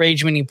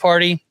 Rage meaning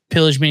party,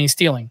 pillage meaning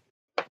stealing.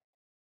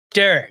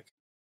 Derek,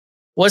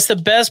 what's the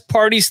best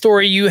party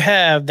story you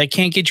have that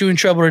can't get you in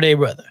trouble today,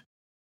 brother?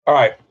 All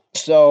right.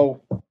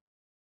 So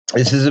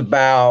this is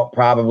about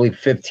probably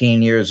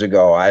 15 years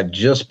ago. I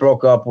just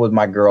broke up with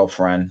my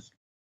girlfriend,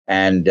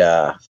 and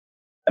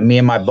me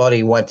and my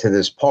buddy went to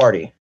this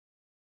party,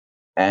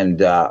 and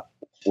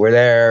we're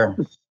there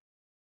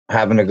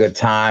having a good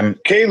time.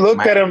 Kay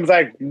looked at him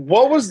like,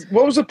 what was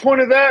the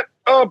point of that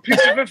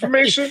piece of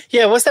information?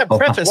 Yeah, what's that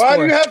preface Why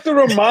for? do you have to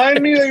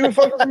remind me that you were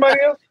fucking somebody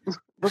else?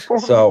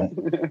 So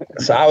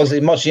I was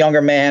a much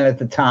younger man at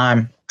the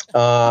time.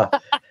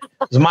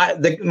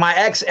 My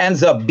ex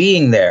ends up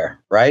being there,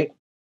 right?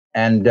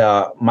 And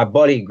my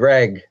buddy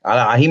Greg,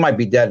 he might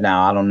be dead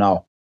now. I don't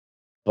know,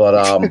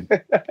 but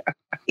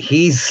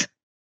shout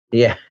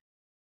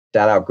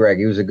out Greg.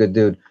 He was a good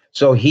dude.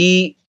 So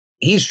he's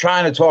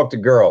trying to talk to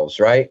girls,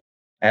 right?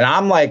 And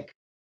I'm like,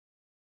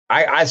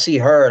 I see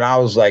her, and I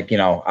was like,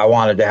 I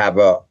wanted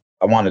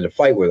to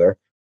fight with her.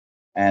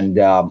 And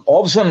all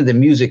of a sudden the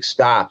music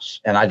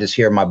stops, and I just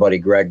hear my buddy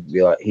Greg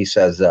be like, he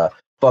says,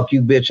 fuck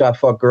you, bitch. I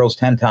fuck girls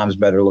 10 times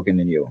better looking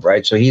than you.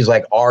 Right. So he's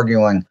like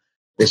arguing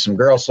with some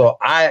girls. So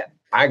I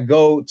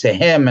go to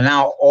him, and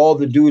now all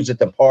the dudes at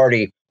the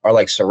party are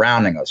like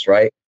surrounding us.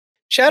 Right.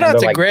 Shout out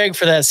to Greg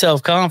for that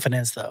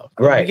self-confidence, though.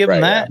 Right. Give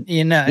him that.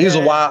 Yeah. He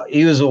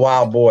was a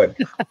wild boy.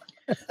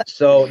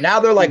 So now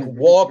they're like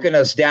walking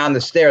us down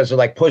the stairs. They're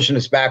like pushing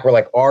us back. We're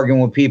like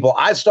arguing with people.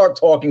 I start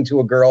talking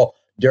to a girl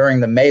during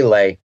the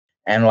melee,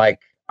 and like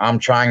I'm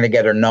trying to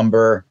get her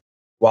number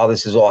while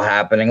this is all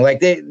happening.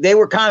 Like they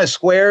were kind of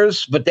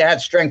squares, but they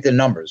had strength in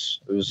numbers.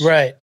 It was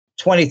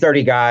 20,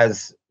 30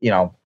 guys,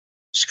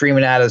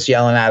 screaming at us,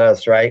 yelling at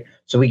us. Right.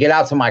 So we get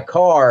out to my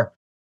car.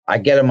 I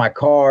get in my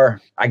car.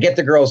 I get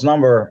the girl's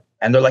number,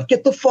 and they're like,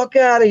 get the fuck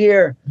out of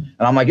here.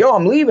 And I'm like, yo,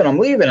 I'm leaving.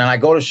 And I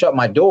go to shut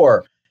my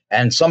door,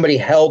 and somebody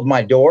held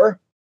my door.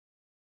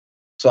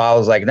 So I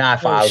was like, nah,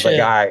 I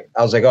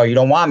was like, oh, you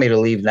don't want me to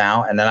leave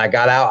now? And then I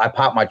got out. I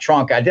popped my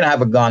trunk. I didn't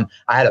have a gun.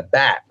 I had a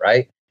bat,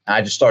 right? And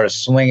I just started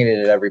swinging it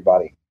at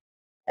everybody.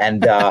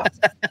 And at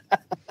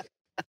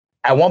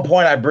one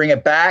point, I bring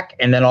it back,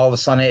 and then all of a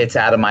sudden, it's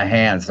out of my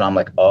hands. And I'm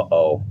like,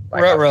 uh-oh.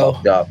 I got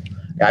fucked up.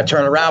 I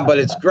turn around, but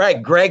it's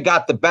Greg. Greg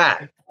got the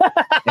bat.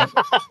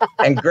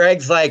 And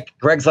Greg's like,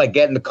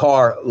 get in the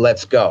car.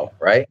 Let's go,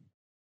 right?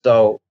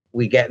 So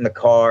we get in the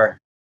car.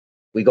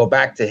 We go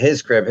back to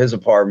his crib, his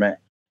apartment.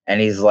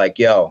 And he's like,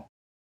 I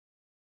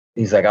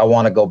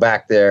want to go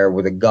back there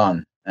with a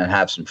gun and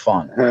have some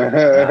fun.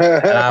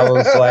 And I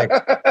was like,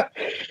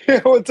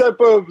 what type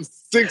of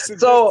six?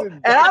 So,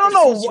 and I don't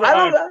know.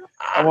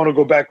 I want to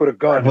go back with a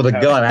gun. With a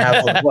gun and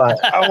have some fun.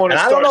 I want to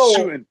start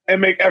shooting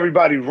and make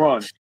everybody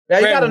run. Now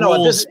you got to know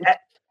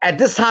at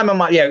this time of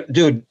my,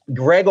 dude,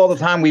 Greg, all the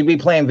time we'd be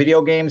playing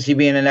video games. He'd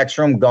be in the next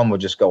room, gun would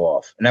just go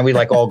off. And then we'd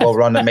like all go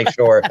run to make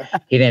sure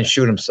he didn't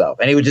shoot himself.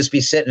 And he would just be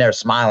sitting there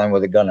smiling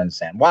with a gun in his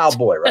hand. Wild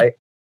boy, right?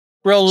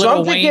 Real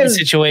Little Wayne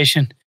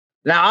situation.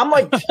 Now I'm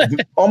like,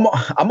 I'm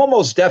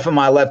almost deaf in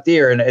my left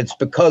ear. And it's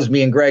because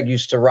me and Greg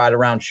used to ride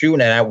around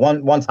shooting. And at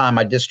one time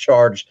I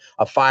discharged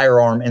a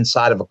firearm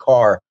inside of a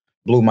car,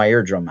 blew my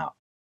eardrum out.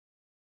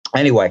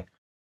 Anyway,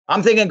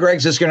 I'm thinking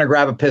Greg's just going to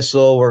grab a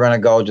pistol. We're going to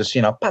go just,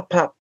 pop,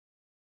 pop.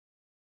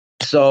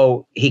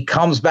 So he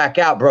comes back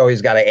out, bro.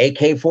 He's got an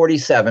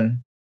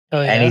AK-47,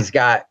 and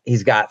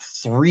he's got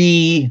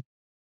three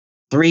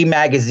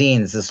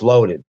magazines that's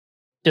loaded.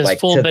 Just like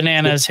full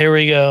bananas. Here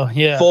we go.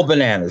 Yeah. Full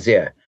bananas.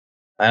 Yeah.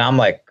 And I'm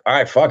like, all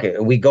right, fuck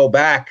it. We go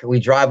back. We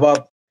drive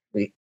up.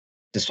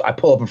 I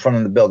pull up in front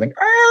of the building,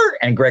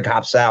 and Greg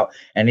hops out,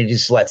 and he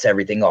just lets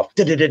everything off.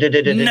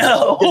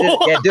 No.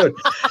 Yeah, dude,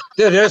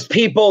 there's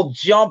people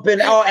jumping.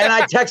 Oh, and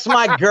I text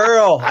my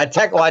girl. I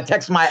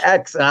text my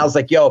ex, and I was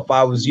like, yo, if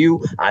I was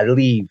you, I'd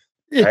leave.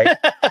 Right.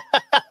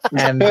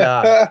 And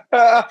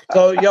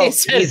so, yo,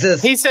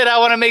 he said, I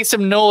want to make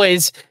some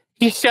noise.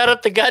 He shot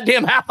up the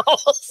goddamn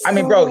house. I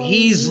mean, bro,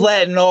 he's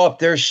letting off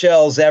their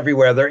shells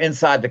everywhere. They're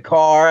inside the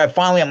car. And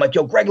finally, I'm like,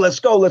 yo, Greg, let's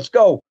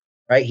go.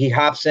 Right? He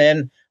hops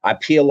in. I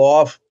peel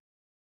off.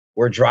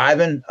 We're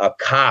driving. A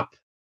cop,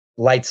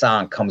 lights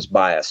on, comes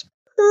by us.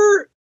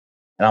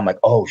 And I'm like,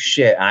 oh,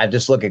 shit. And I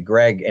just look at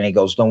Greg, and he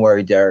goes, don't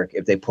worry, Derek.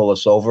 If they pull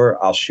us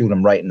over, I'll shoot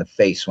him right in the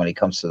face when he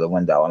comes to the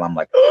window. And I'm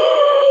like,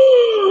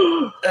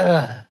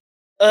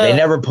 They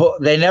never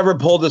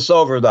pulled us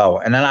over though.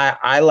 And then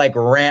I like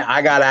ran.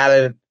 I got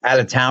out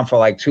of town for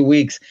like 2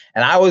 weeks,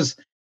 and I was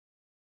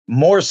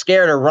more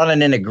scared of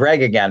running into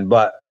Greg again.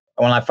 But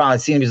when I finally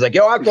seen him, he's like,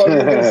 "Yo, I thought you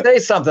were gonna say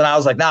something." I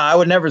was like, "Nah, I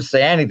would never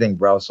say anything,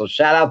 bro." So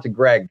shout out to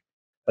Greg.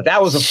 But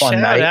that was a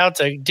fun night. Shout out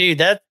to dude.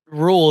 That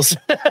rules.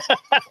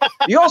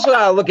 You also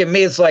gotta look at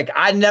me. It's like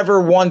I never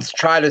once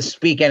try to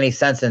speak any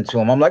sense into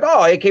him. I'm like,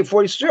 "Oh,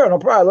 AK-47, sure, no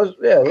problem.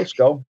 Let's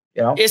go."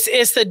 You know,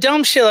 it's the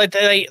dumb shit like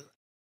that. Like,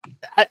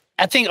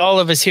 I think all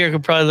of us here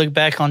could probably look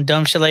back on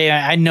dumb shit. Like,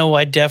 I know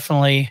I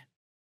definitely.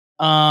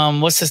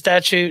 What's the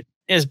statute?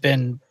 It's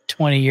been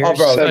 20 years. Oh,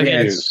 bro, 7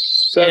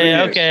 years. 7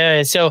 years.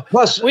 Okay. So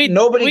plus,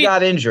 nobody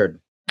got injured.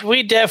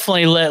 We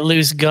definitely let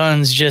loose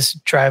guns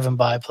just driving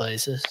by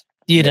places.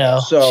 You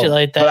know, shit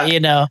like that. You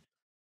know,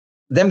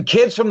 them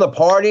kids from the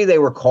party, they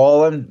were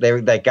calling.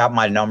 They got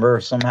my number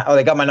somehow. Oh,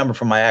 they got my number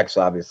from my ex,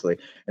 obviously,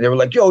 and they were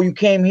like, "Yo, you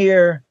came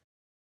here."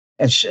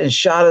 And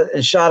shot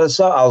us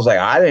up. I was like,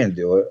 I didn't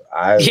do it.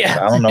 I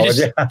don't know. You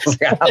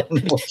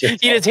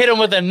just hit him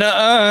with a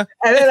nuh-uh.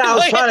 And then I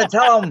was trying to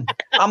tell him,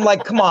 I'm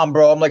like, come on,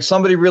 bro. I'm like,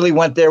 somebody really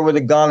went there with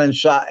a gun and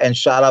shot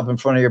up in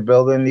front of your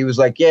building. And he was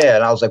like, yeah.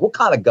 And I was like, what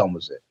kind of gun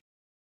was it?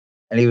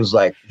 And he was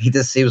like, he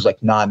was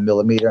like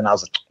 9mm. And I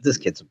was like, this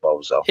kid's a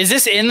bozo. Is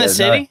this in the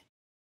city?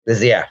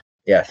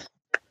 Yes.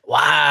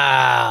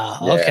 Wow.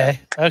 Yeah.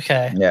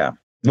 Okay. Yeah.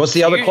 What's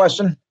the other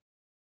question?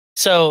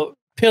 So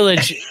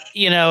pillage,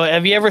 you know,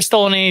 have you ever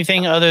stolen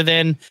anything other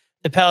than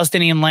the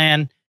Palestinian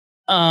land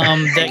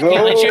that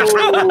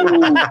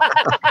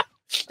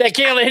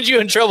can't land you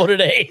in trouble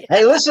today?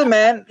 Hey, listen,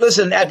 man.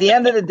 Listen, at the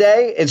end of the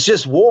day, it's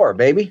just war,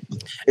 baby.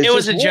 It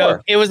was a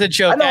joke. It was a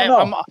joke.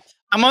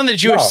 I'm on the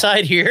Jewish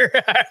side here.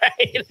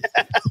 Right?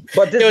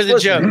 But it was a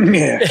joke.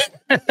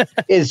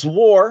 It's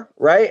war,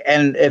 right?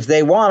 And if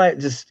they want it,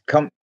 just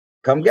come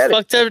get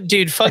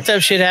it. Fucked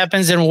up shit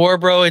happens in war,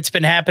 bro. It's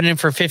been happening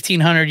for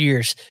 1,500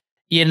 years.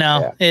 You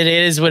know, It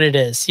is what it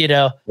is, you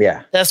know?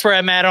 Yeah. That's where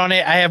I'm at on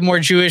it. I have more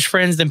Jewish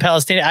friends than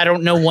Palestinian. I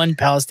don't know one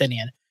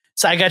Palestinian.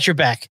 So I got your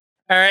back.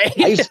 All right.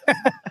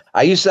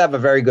 I used to have a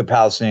very good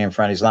Palestinian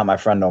friend. He's not my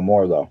friend no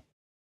more, though.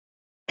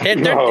 They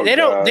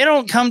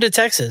don't come to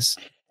Texas.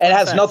 It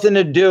has nothing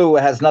to do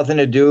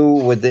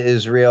with the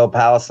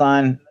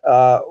Israel-Palestine.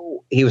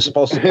 He was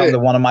supposed to come to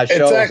one of my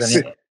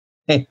shows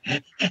and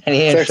he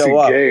didn't show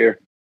up. Gayer.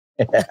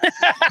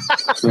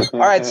 All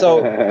right,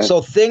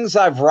 so things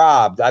I've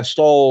robbed. I've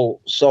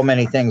stole so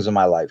many things in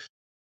my life.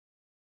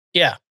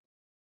 Yeah.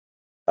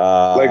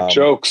 Like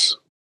jokes.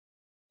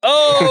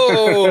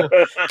 Oh,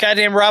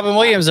 goddamn Robin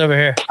Williams over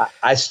here.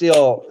 I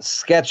steal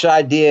sketch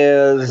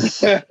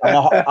ideas. I'm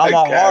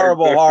a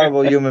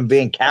horrible human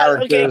being.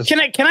 Characters.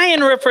 Okay, can I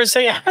interrupt for a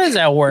second? How does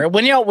that work?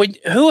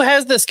 Who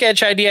has the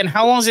sketch idea and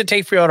how long does it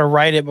take for y'all to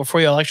write it before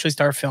y'all actually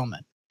start filming?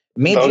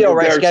 Me and Geo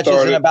write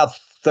sketches in about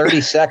 30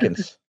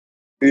 seconds.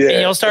 Yeah.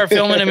 And you'll start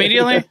filming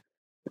immediately?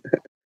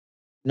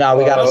 No,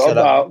 we got to set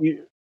up.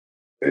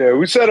 Yeah,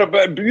 we set up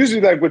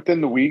usually like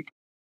within the week.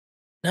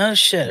 No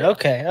shit.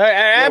 Okay.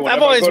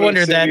 I've always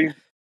wondered that.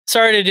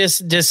 Sorry to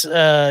just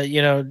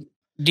derail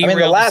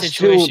the last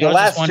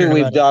two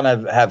we've done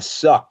have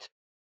sucked.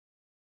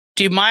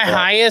 Dude, my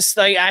highest,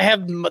 like I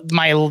have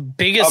my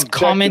biggest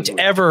comment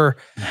ever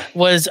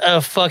was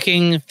a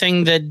fucking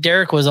thing that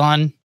Derek was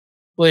on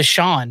with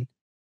Sean.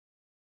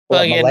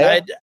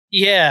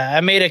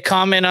 I made a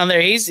comment on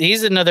there.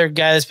 He's another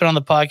guy that's been on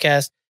the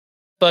podcast.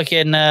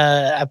 Fucking,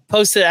 I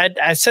posted.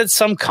 I said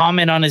some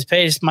comment on his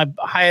page. It's my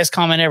highest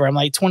comment ever. I'm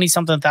like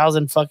 20-something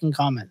thousand fucking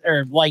comments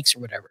or likes or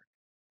whatever.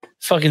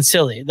 Fucking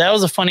silly. That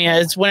was a funny.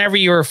 It's whenever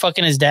you were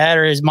fucking his dad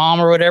or his mom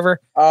or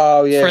whatever.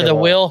 Oh yeah. For the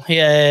will.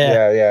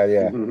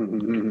 Yeah.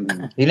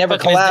 He never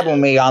collabed with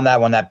me on that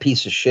one. That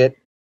piece of shit.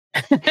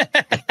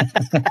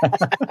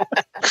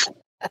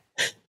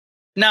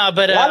 No,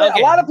 but a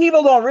lot of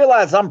people don't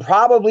realize I'm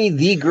probably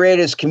the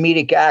greatest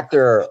comedic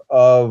actor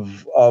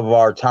of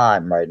our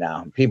time right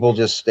now. People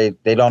just they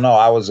don't know.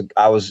 I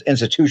was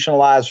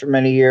institutionalized for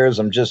many years.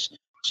 I'm just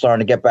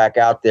starting to get back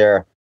out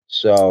there.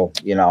 So,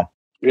 you know.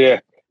 Yeah.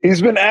 He's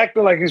been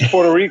acting like he's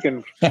Puerto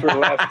Rican for the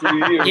last 3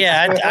 years.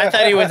 Yeah, I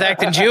thought he was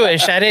acting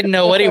Jewish. I didn't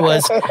know what he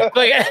was.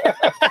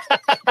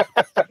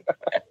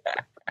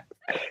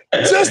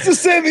 Just to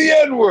say the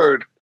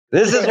N-word.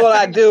 This is what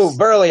I do,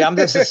 Burley. I'm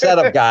just a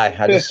setup guy.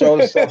 I just throw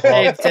the stuff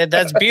off.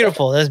 That's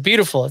beautiful. That's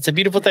beautiful. It's a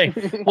beautiful thing.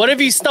 What have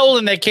you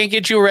stolen that can't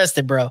get you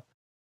arrested, bro?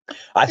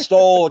 I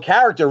stole a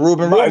character,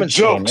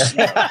 Rubinstein.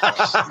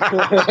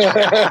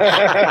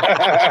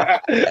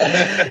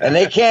 And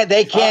they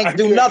can't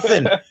do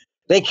nothing.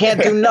 They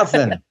can't do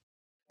nothing.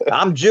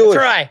 I'm Jewish.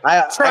 Try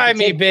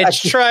me,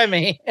 bitch. Try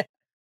me.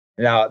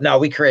 No,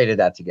 we created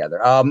that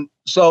together.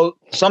 So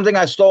something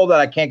I stole that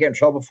I can't get in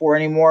trouble for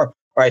anymore.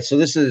 All right, so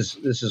this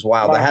is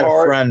wild. I had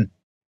a friend.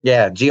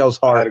 Yeah, Geo's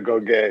heart. I had to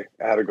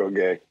go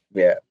gay.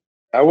 Yeah.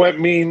 I went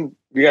mean.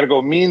 You got to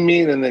go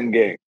mean, and then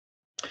gay.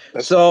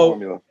 That's the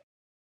formula.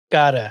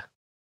 Gotta.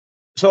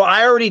 So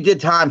I already did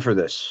time for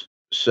this.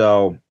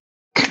 So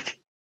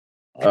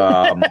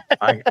I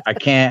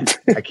can't.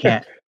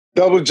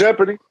 Double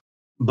jeopardy.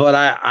 But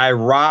I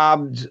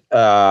robbed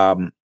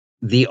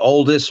the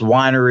oldest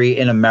winery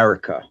in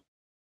America.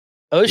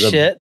 Oh,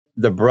 shit.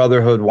 The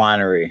Brotherhood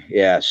Winery.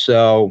 Yeah.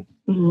 So.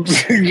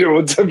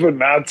 What type of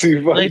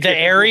Nazi? Like the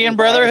Aryan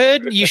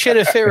Brotherhood? You should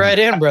have fit right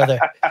in, brother.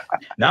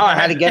 No, I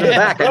had to get it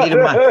back.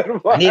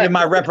 I needed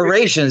my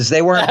reparations.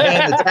 They weren't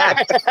paying the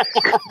tax.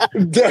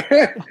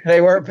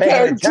 They weren't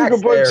paying the tax. Took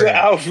a bunch of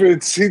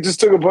outfits. He just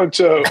took a bunch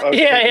of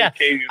yeah.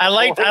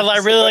 I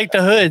really like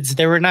the hoods.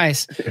 They were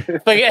nice.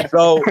 But yeah.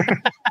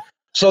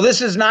 So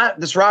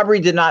this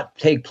robbery did not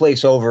take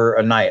place over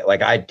a night.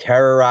 Like I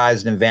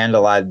terrorized and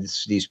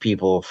vandalized these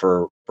people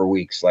for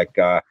weeks. Like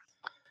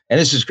and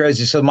this is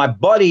crazy. So my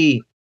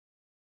buddy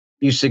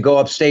used to go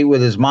upstate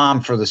with his mom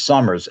for the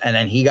summers, and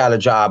then he got a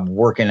job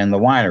working in the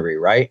winery,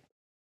 right?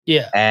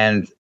 Yeah.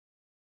 And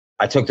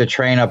I took the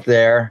train up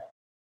there,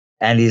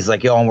 and he's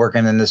like, yo, I'm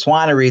working in this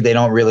winery. They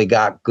don't really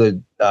got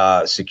good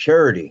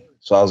security.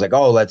 So I was like,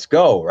 oh, let's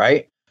go,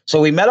 right? So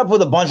we met up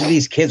with a bunch of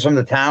these kids from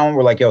the town.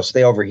 We're like, yo,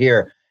 stay over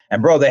here.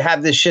 And, bro, they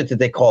have this shit that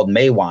they called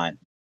May wine.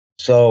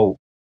 So,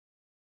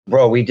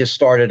 bro, we just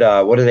started,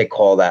 what do they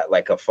call that?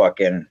 Like a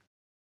fucking...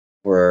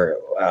 the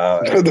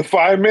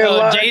 5-man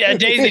line. A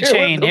daisy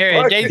chain.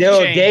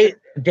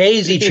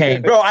 Daisy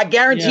chain. Bro, I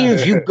guarantee you,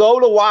 if you go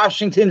to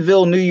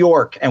Washingtonville, New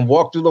York, and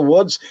walk through the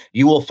woods,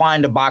 you will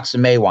find a box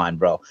of May wine,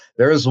 bro.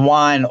 There's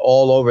wine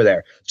all over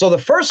there. So the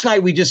first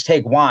night we just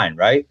take wine,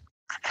 right?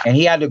 And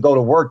he had to go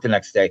to work the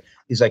next day.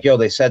 He's like, yo,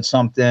 they said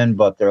something,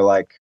 but they're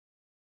like,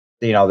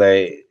 you know,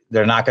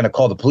 they're not going to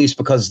call the police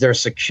because their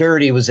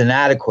security was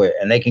inadequate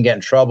and they can get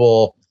in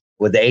trouble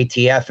with the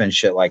ATF and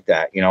shit like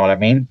that. You know what I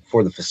mean?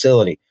 For the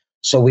facility.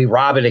 So we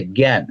rob it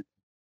again,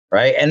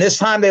 right? And this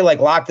time they like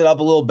locked it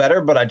up a little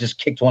better, but I just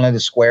kicked one of the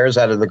squares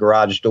out of the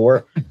garage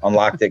door,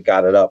 unlocked it,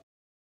 got it up.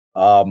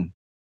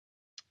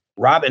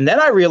 Rob, and then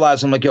I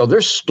realized I'm like, yo,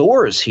 there's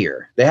stores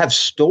here. They have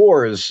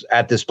stores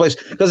at this place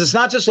because it's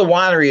not just a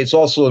winery, it's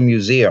also a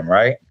museum,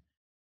 right?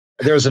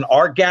 There's an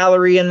art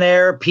gallery in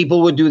there.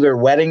 People would do their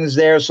weddings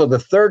there. So the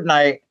third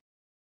night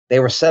they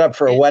were set up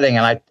for a wedding,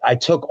 and I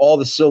took all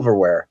the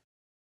silverware,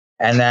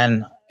 and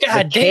then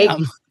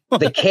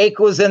the cake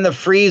was in the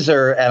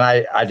freezer, and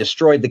I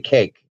destroyed the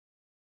cake.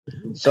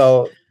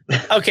 So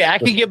okay, I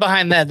can get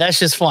behind that. That's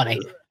just funny.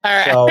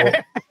 All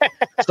right.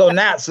 So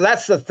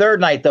that's the third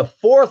night. The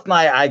fourth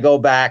night I go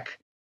back,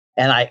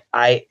 and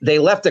they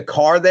left a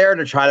car there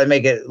to try to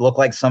make it look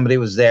like somebody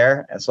was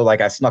there. And so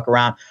like I snuck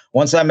around.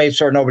 Once I made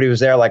sure nobody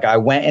was there, like I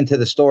went into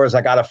the stores,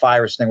 I got a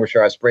fire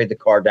extinguisher, I sprayed the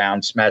car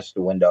down, smashed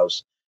the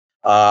windows.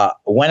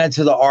 Went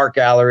into the art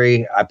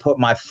gallery. I put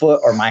my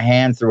foot or my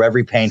hand through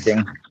every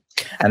painting.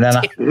 And then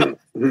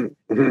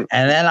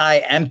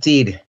I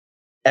emptied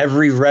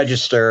every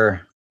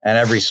register and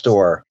every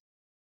store.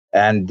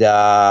 And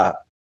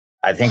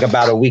I think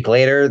about a week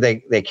later,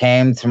 they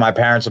came to my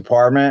parents'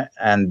 apartment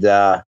and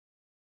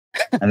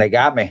they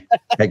got me.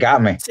 They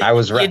got me. I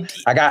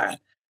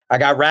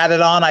got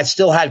ratted on. I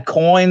still had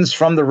coins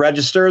from the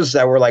registers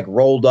that were like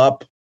rolled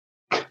up.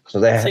 So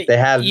they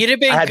had. You'd have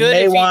been good.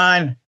 May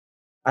wine.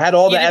 I had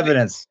all the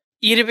evidence.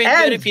 You'd have been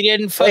good if you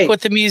didn't fuck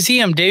with the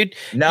museum, dude.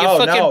 No,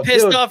 you fucking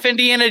pissed off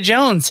Indiana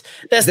Jones.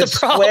 That's the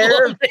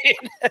problem.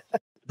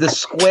 The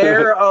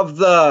square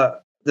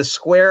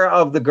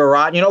of the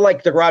garage, you know,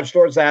 like the garage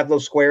doors that have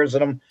those squares in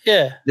them.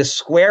 Yeah. The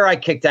square I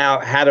kicked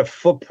out had a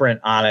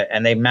footprint on it,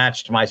 and they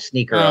matched my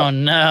sneaker. Oh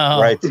no!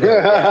 Right.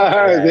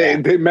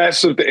 They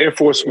matched with the Air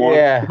Force One.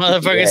 Yeah.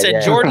 Motherfucker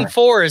said Jordan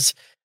 4s.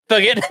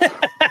 Fucking.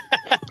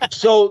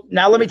 So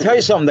now let me tell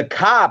you something. The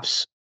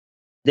cops,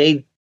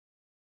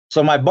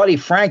 so my buddy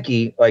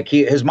Frankie, like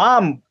his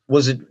mom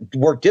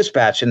worked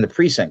dispatch in the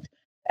precinct,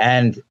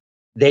 and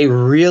they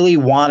really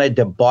wanted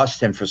to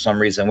bust him for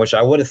some reason, which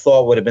I would have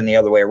thought would have been the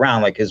other way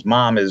around. Like his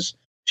mom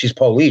she's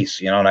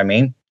police, you know what I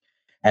mean?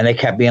 And they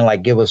kept being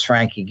like, give us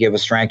Frankie.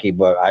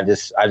 But I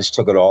just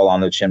took it all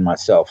on the chin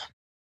myself.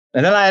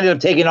 And then I ended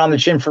up taking it on the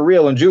chin for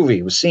real in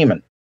juvie with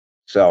semen.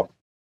 So.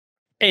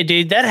 Hey,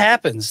 dude, that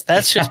happens.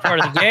 That's just part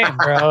of the game,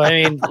 bro. I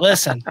mean,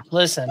 listen.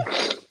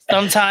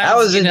 Sometimes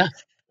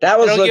that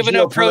was don't give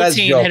enough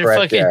protein and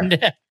fucking.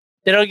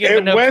 They don't give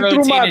enough protein.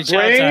 It went through my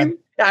brain.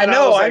 I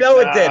know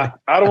it did.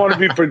 I don't want to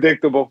be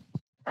predictable.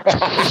 They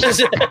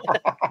thought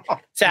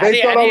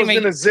I was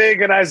going to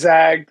zig, and I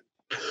zagged.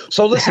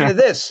 So listen to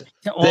this.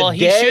 Well,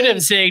 he should have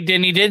zigged,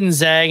 and he didn't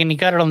zag, and he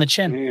got it on the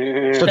chin.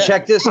 Yeah. So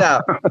check this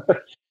out.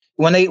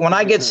 When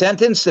I get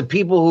sentenced, the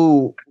people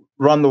who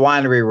run the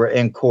winery were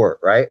in court,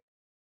 right?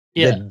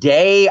 Yeah. The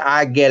day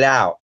I get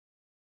out,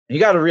 you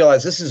got to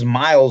realize this is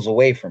miles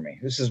away from me.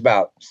 This is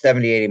about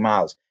 70, 80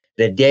 miles.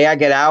 The day I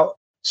get out,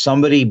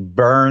 somebody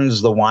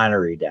burns the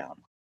winery down.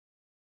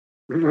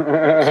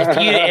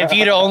 If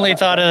you'd only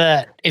thought of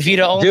that. If you'd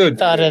only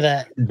thought of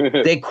that.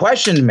 They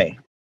questioned me.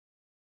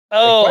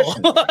 Oh.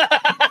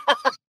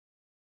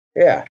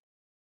 Yeah.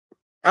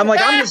 I'm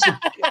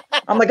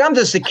I'm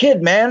just a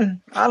kid,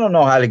 man. I don't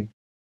know how to.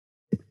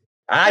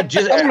 I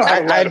don't know how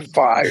to light a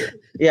fire.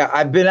 Yeah,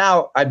 I've been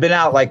out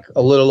like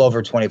a little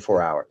over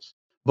 24 hours.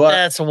 But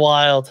that's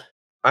wild.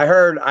 I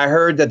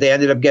heard that they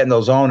ended up getting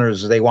those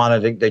owners. They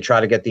try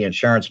to get the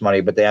insurance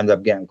money, but they ended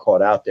up getting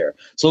caught out there.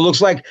 So it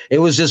looks like it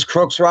was just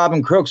crooks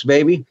robbing crooks,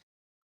 baby.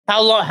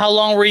 How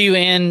long were you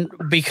in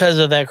because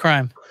of that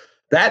crime?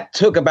 That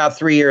took about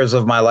 3 years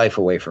of my life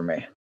away from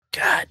me.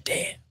 God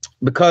damn.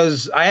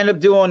 Because I ended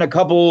up doing a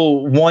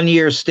couple 1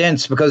 year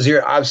stints because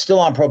I was still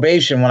on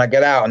probation when I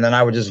get out, and then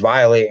I would just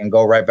violate and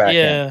go right back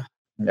in.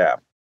 Yeah.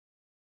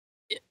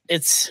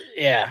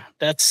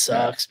 That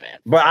sucks, man.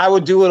 But I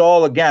would do it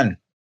all again.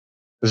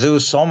 Because it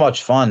was so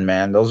much fun,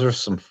 man. Those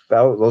 4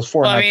 nights.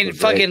 I mean,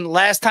 fucking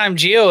last time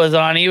Geo was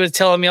on, he was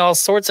telling me all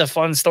sorts of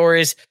fun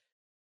stories.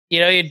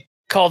 You know, he'd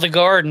call the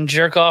guard and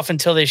jerk off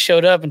until they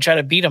showed up and try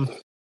to beat him.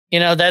 You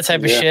know, that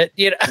type of shit.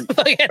 You know,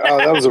 oh,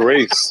 that was a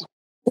race.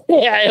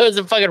 Yeah, it was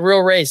a fucking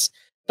real race.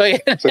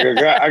 It's like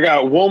I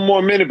got 1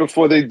 more minute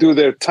before they do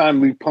their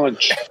timely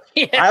punch.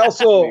 Yeah.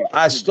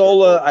 I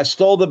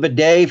stole the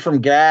bidet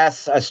from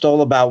gas. I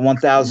stole about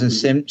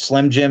 1,000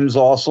 Slim Jims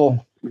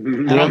also. I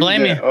don't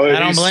blame you. I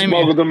don't blame you.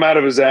 Smuggled them out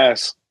of his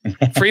ass.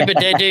 Free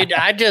bidet, dude.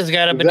 I just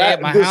got a bidet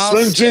at my house.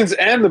 Slim Jims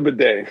and the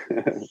bidet.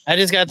 I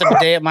just got the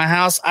bidet at my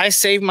house. I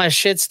save my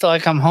shits till I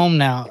come home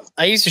now.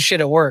 I used to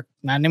shit at work.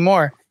 Not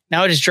anymore.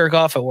 Now I just jerk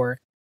off at work.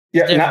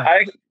 Yeah,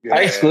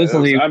 I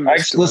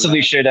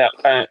exclusively shit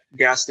at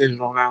gas stations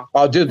now.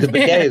 Oh, dude, the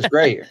bidet is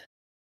great.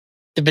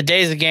 The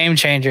bidet is a game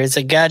changer. It's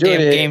a goddamn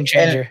game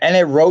changer. And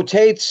it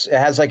rotates. It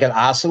has like an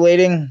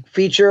oscillating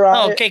feature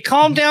on it. Okay,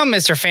 calm down,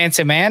 Mr.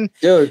 Fancy Man.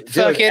 Dude.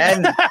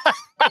 And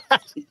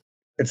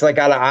it's like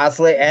got to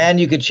oscillate, and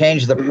you could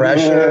change the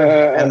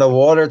pressure and the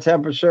water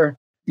temperature.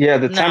 Yeah,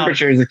 the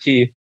temperature is the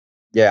key.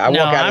 Yeah, I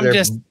walk out of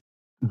there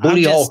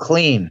booty hole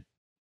clean.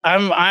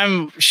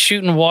 I'm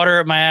shooting water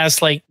at my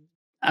ass like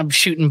I'm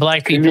shooting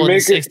black people in the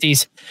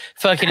 60s.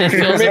 Fucking it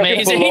feels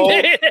amazing.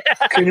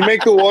 Can you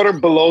make the water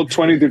below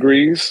 20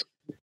 degrees?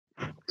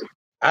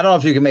 I don't know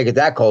if you can make it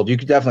that cold. You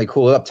could definitely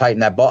cool it up,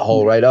 tighten that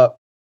butthole right up.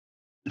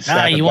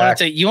 Nah, you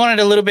want it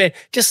a little bit,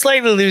 just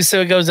slightly loose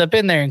so it goes up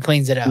in there and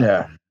cleans it out.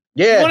 Yeah.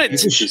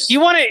 You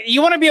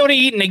want to be able to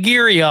eat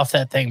nigiri off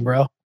that thing,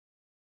 bro.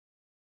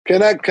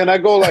 Can I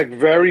go like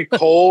very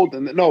cold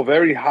and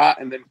very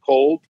hot and then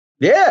cold?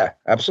 Yeah,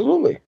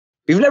 absolutely.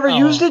 You've never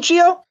used it,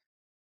 Geo?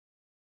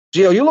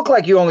 Geo, you look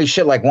like you only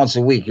shit like once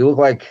a week. You look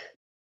like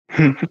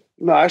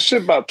no, I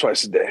shit about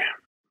twice a day.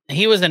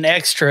 He was an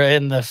extra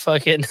in the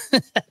fucking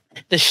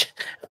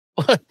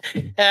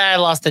I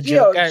lost the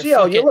joke.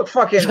 Geo, you look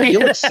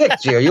sick,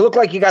 Geo. You look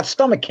like you got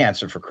stomach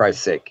cancer, for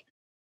Christ's sake.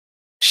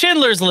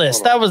 Schindler's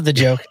List. That was the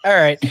joke. All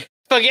right.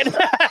 Fucking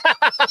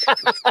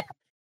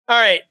all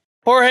right.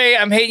 Jorge,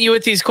 I'm hating you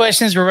with these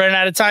questions. We're running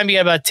out of time. You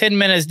got about 10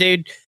 minutes,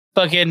 dude.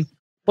 Fucking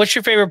what's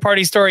your favorite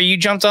party story? You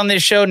jumped on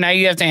this show. Now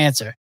you have to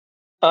answer.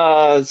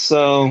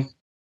 So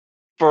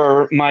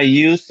for my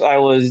youth, I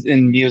was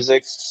in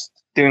music,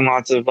 doing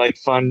lots of like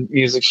fun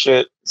music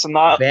shit. So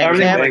not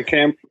band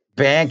camp.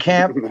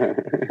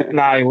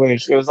 Nah, I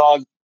wish it was all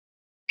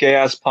gay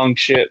ass punk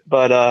shit.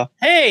 But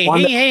hey,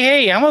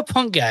 I'm a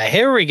punk guy.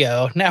 Here we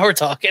go. Now we're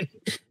talking.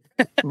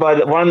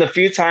 But one of the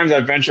few times I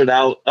ventured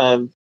out,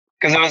 because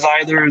it was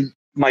either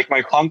like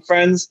my punk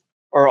friends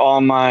or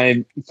all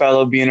my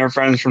fellow beaner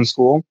friends from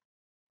school.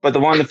 But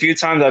one of the few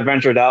times I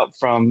ventured out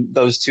from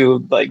those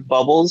two like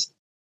bubbles,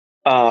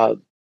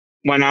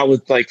 went out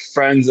with like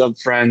friends of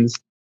friends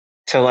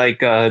to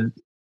like a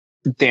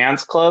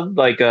dance club,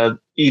 like a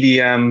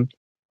EDM.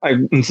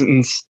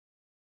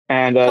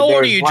 And how old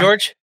are you,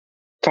 George?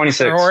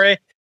 26.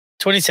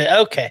 26.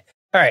 Okay.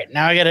 All right.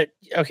 Now I got it.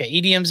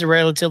 Okay. EDM's a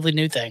relatively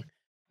new thing.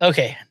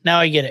 Okay. Now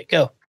I get it.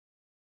 Go.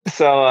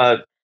 So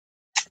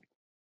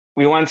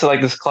we went to like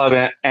this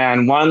club,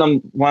 and one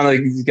of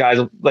these guys,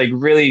 like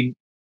really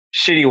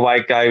shitty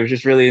white guy, who was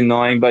just really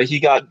annoying, but he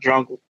got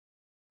drunk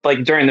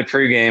like during the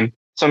pregame.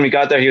 So when we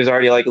got there, he was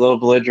already like a little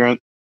belligerent,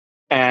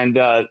 and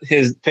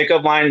his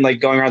pickup line,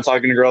 like going around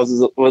talking to girls,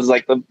 was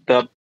like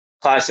the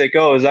classic,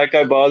 "Oh, is that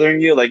guy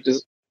bothering you?" Like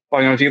just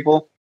bugging on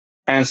people.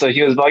 And so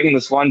he was bugging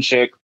this one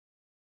chick,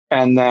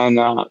 and then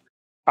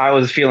I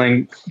was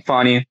feeling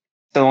funny,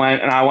 so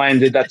I went and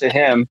did that to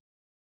him,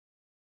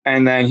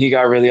 and then he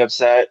got really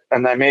upset.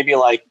 And then maybe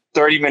like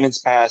 30 minutes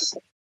passed,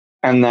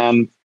 and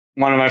then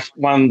one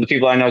of the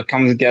people I know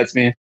comes and gets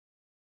me.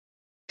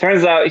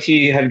 Turns out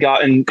he had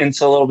gotten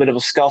into a little bit of a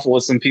scuffle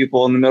with some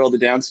people in the middle of the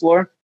dance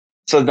floor.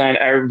 So then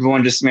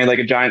everyone just made like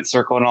a giant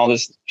circle and all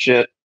this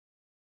shit.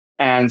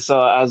 And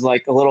so as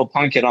like a little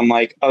punk kid, I'm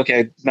like,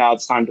 okay, now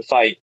it's time to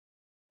fight.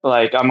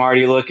 Like I'm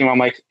already looking, I'm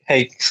like,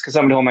 hey, can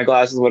somebody hold my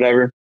glasses,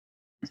 whatever.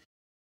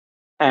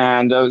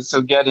 And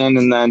so get in,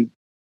 and then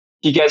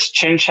he gets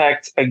chin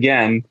checked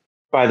again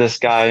by this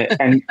guy.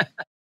 And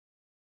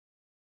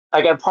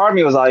I got part of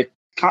me was like,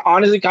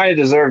 honestly kind of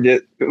deserved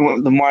it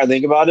the more I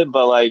think about it.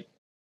 But like,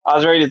 I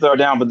was ready to throw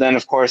down. But then,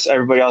 of course,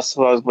 everybody else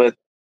who I was with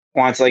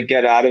wanted to like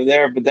get out of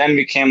there. But then it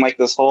became like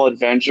this whole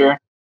adventure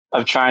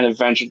of trying to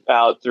venture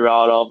out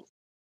throughout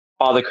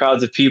all the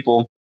crowds of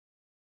people.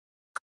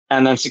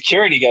 And then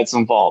security gets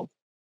involved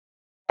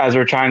as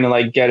we're trying to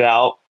like get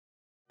out.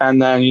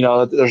 And then, you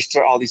know, there's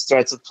all these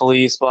threats of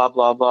police, blah,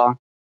 blah, blah.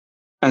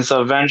 And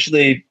so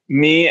eventually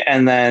me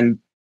and then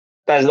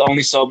that's the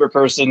only sober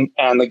person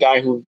and the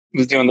guy who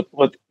was doing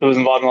who was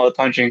involved in all the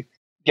punching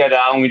get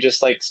out, and we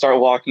just like start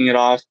walking it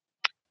off.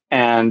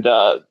 And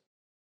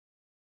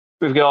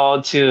we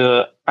go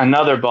to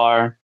another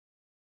bar,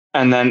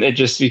 and then it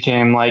just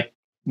became like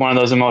one of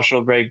those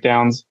emotional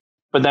breakdowns.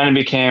 But then it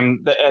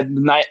became the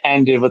night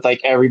ended with like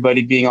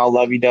everybody being all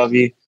lovey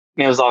dovey,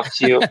 and it was all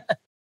cute.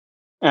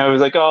 And I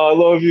was like, "Oh, I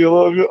love you,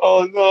 I love you."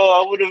 Oh no,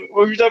 I would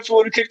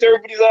have kicked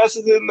everybody's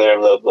asses in there.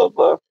 Blah blah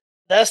blah.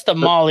 That's the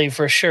Molly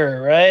for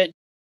sure, right?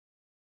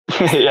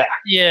 Yeah.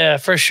 Yeah,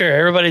 for sure.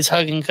 Everybody's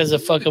hugging because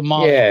of fucking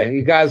Molly. Yeah,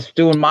 you guys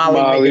doing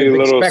Molly make a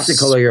big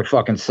spectacle of your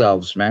fucking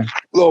selves, man.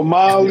 Little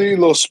Molly,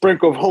 little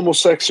sprinkle of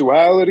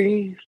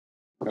homosexuality.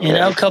 You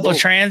know, a couple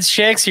trans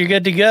chicks, you're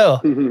good to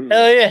go.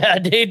 Hell yeah,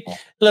 dude.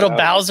 Little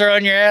Bowser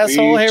on your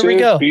asshole. Here we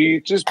go.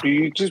 Beaches.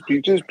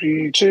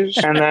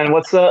 And then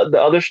what's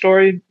the other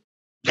story?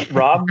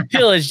 Rob?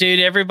 Pillage, dude.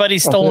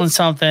 Everybody's stolen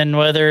something,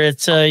 whether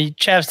it's a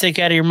chapstick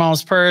out of your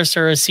mom's purse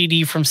or a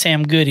CD from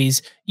Sam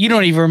Goodies. You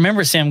don't even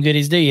remember Sam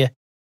Goodies, do you?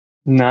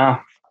 No.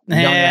 Young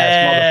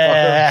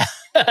ass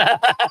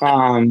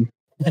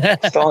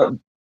motherfucker.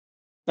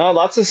 No,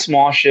 lots of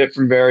small shit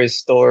from various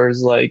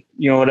stores, like,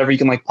 you know, whatever you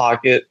can like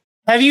pocket.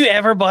 Have you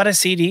ever bought a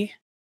CD?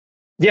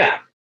 Yeah.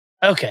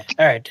 Okay.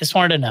 All right. Just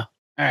wanted to know.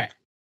 All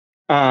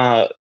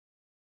right.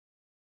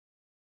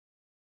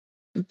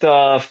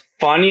 The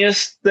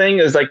funniest thing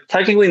is like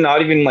technically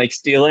not even like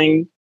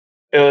stealing.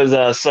 It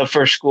was so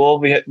for school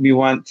we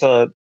went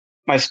to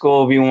my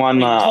school. We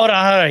won. Hold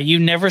on. You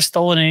never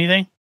stolen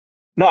anything?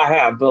 No, I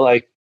have, but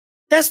like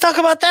let's talk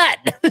about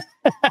that.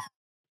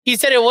 He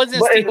said it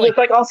wasn't. But it's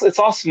like also it's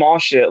all small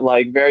shit,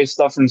 like various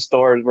stuff from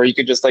stores where you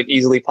could just like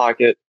easily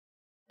pocket.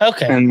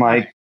 Okay. And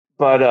like,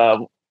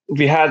 but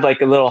we had like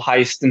a little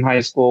heist in high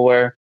school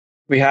where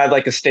we had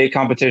like a state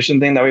competition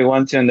thing that we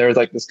went to, and there was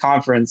like this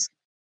conference.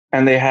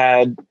 And they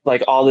had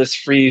like all this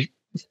free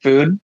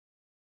food.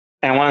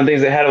 And one of the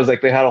things they had was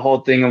like they had a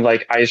whole thing of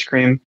like ice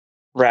cream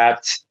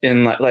wrapped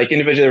in like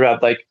individually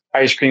wrapped like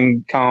ice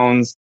cream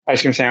cones,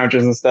 ice cream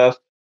sandwiches and stuff.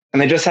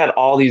 And they just had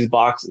all these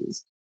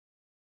boxes.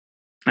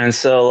 And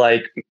so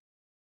like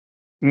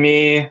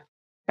me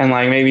and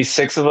like maybe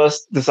 6 of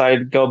us decided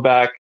to go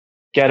back,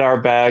 get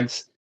our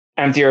bags,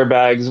 empty our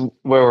bags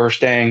where we're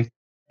staying,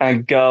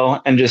 and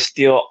go and just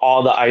steal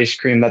all the ice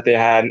cream that they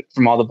had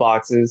from all the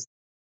boxes.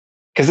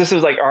 Because this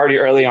was like already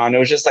early on. It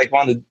was just like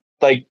one of the,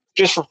 like,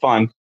 just for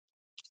fun.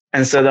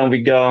 And so then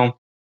we go,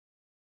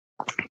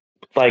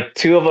 like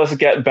 2 of us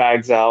get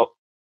bags out.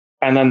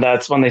 And then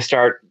that's when they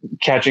start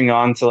catching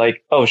on to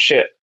like, oh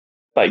shit,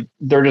 like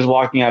they're just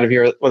walking out of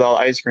here with all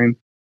the ice cream.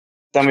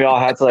 Then we all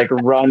had to like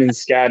run and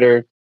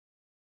scatter.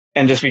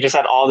 And we just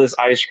had all this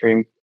ice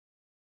cream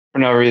for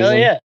no reason. Oh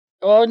yeah.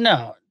 Well,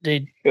 no,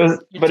 dude. You're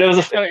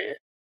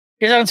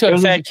talking to a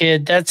fat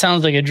kid. That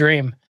sounds like a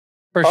dream.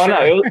 For sure.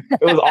 No,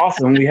 it was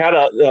awesome. We had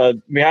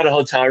a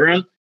hotel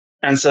room,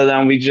 and so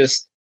then we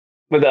just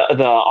with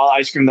the all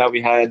ice cream that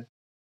we had,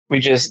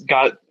 we just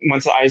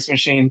went to the ice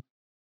machine,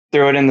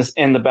 threw it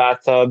in the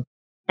bathtub,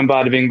 and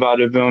bada bing,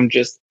 bada boom,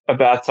 just a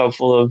bathtub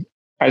full of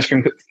ice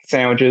cream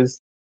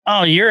sandwiches.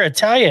 Oh, you're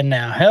Italian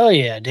now. Hell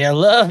yeah, dude. I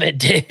love it,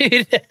 dude.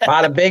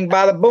 Bada bing,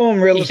 bada boom.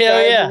 Real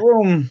estate in the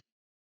room.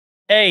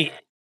 Hey,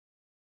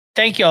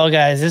 thank you all,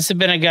 guys. This has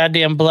been a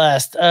goddamn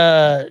blast.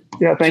 Yeah,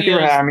 thank you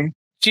for having me.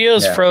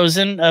 Geo's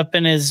frozen up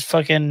in his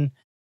fucking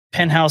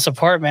penthouse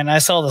apartment. I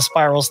saw the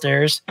spiral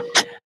stairs.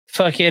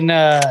 Fucking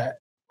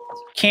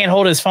can't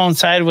hold his phone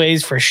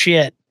sideways for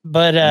shit.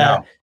 But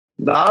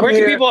where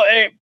can people?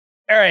 Hey,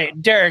 all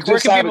right, Derek. Where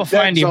can people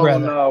find you,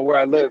 brother? Where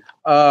I live.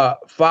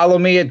 Follow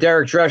me at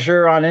Derek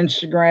Drescher on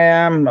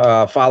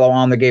Instagram. Follow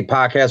On the Gate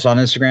Podcast on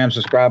Instagram.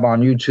 Subscribe on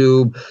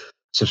YouTube.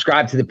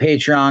 Subscribe to the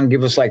Patreon.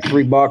 Give us like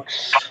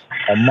 $3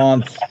 a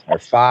month or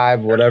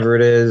 $5, whatever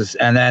it is,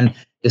 and then.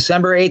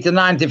 December 8th and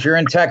 9th, if you're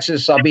in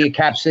Texas, I'll be at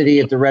Cap City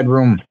at the Red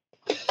Room.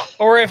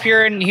 Or if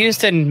you're in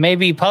Houston,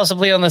 maybe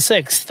possibly on the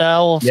 6th,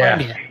 I'll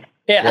find you.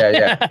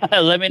 Yeah.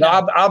 Let me know.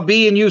 No, I'll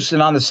be in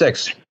Houston on the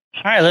 6th.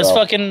 All right,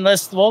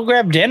 we'll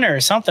grab dinner or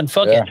something.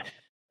 Fuck it.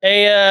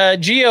 Hey,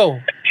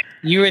 Geo,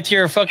 you with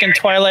your fucking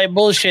Twilight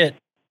bullshit.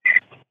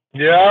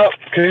 Yeah.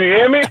 Can you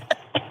hear me?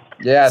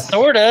 Yes.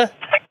 Sorta.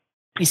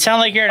 You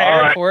sound like you're in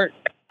an airport.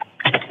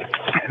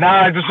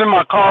 Nah, I'm just in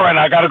my car and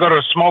I gotta go to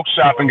a smoke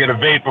shop and get a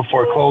vape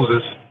before it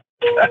closes.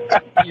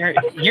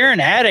 You're an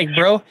addict,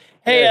 bro.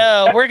 Hey,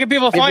 where can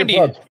people find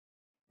you?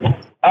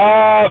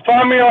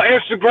 Find me on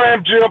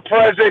Instagram, Geo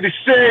Perez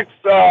 86.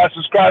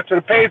 Subscribe to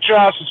the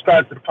Patreon,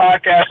 subscribe to the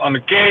podcast On the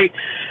Gate.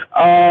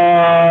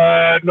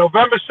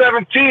 November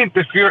 17th,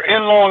 if you're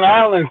in Long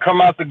Island,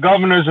 come out to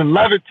Governor's in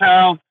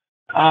Levittown.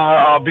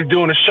 I'll be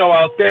doing a show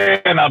out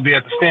there, and I'll be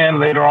at the stand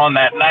later on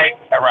that night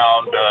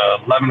around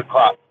 11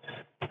 o'clock.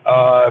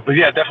 But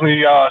yeah,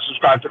 definitely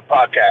subscribe to the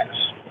podcast.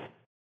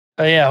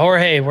 Oh yeah,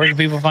 Jorge, where can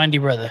people find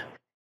you, brother?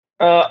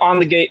 On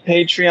the Gate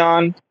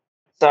Patreon,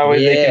 so that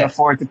way they can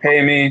afford to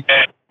pay me.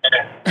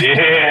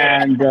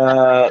 Yeah. And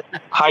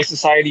High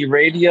Society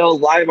Radio,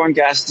 live on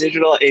Gas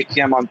Digital, 8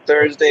 p.m. on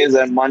Thursdays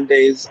and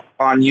Mondays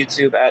on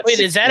YouTube at Wait,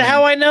 is that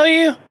how I know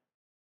you?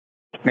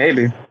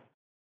 Maybe.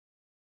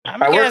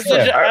 I'm a Gas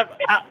Digital.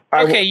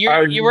 Okay,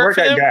 you work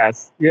for at them?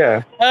 Gas.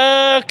 Yeah.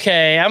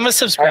 Okay, I'm a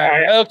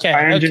subscriber.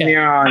 I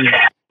engineer on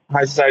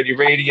High Society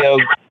Radio,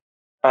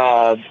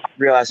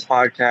 Real Ass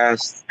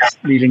Podcast,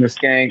 Meeting the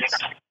Skanks.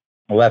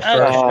 Left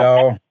First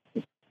Show.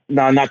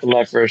 No, not the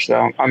Left First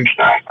Show.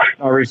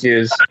 I'll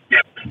refuse.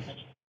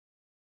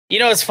 You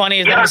know what's funny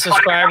is I'm a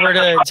subscriber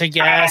to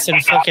Gas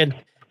and fucking,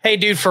 hey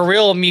dude, for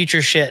real, mute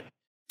your shit.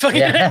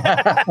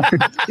 Yeah.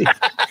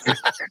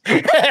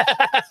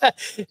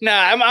 No,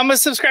 I'm a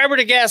subscriber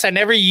to Gas. I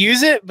never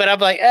use it, but I'm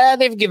like,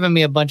 they've given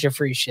me a bunch of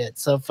free shit,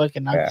 so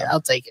fucking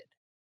I'll take it.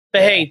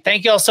 But hey,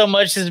 thank y'all so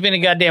much. This has been a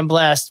goddamn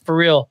blast, for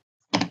real.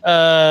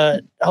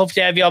 Hope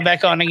to have y'all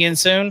back on again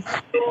soon.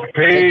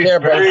 Take care,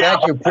 bro.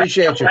 Thank you.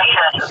 Appreciate you.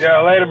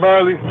 Yeah, later,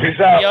 Burley. Peace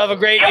out. Y'all have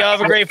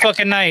a great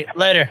fucking night.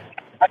 Later.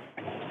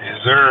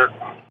 Yes, sir.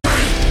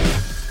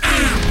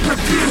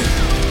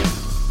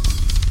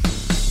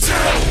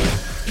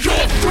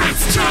 Your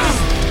friends tell.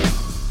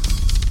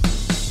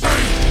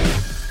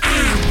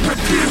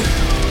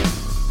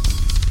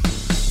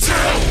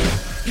 Tell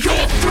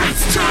your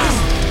friends tell.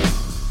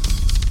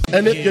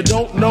 And if you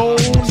don't know,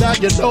 now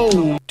you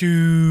know.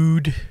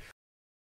 Dude.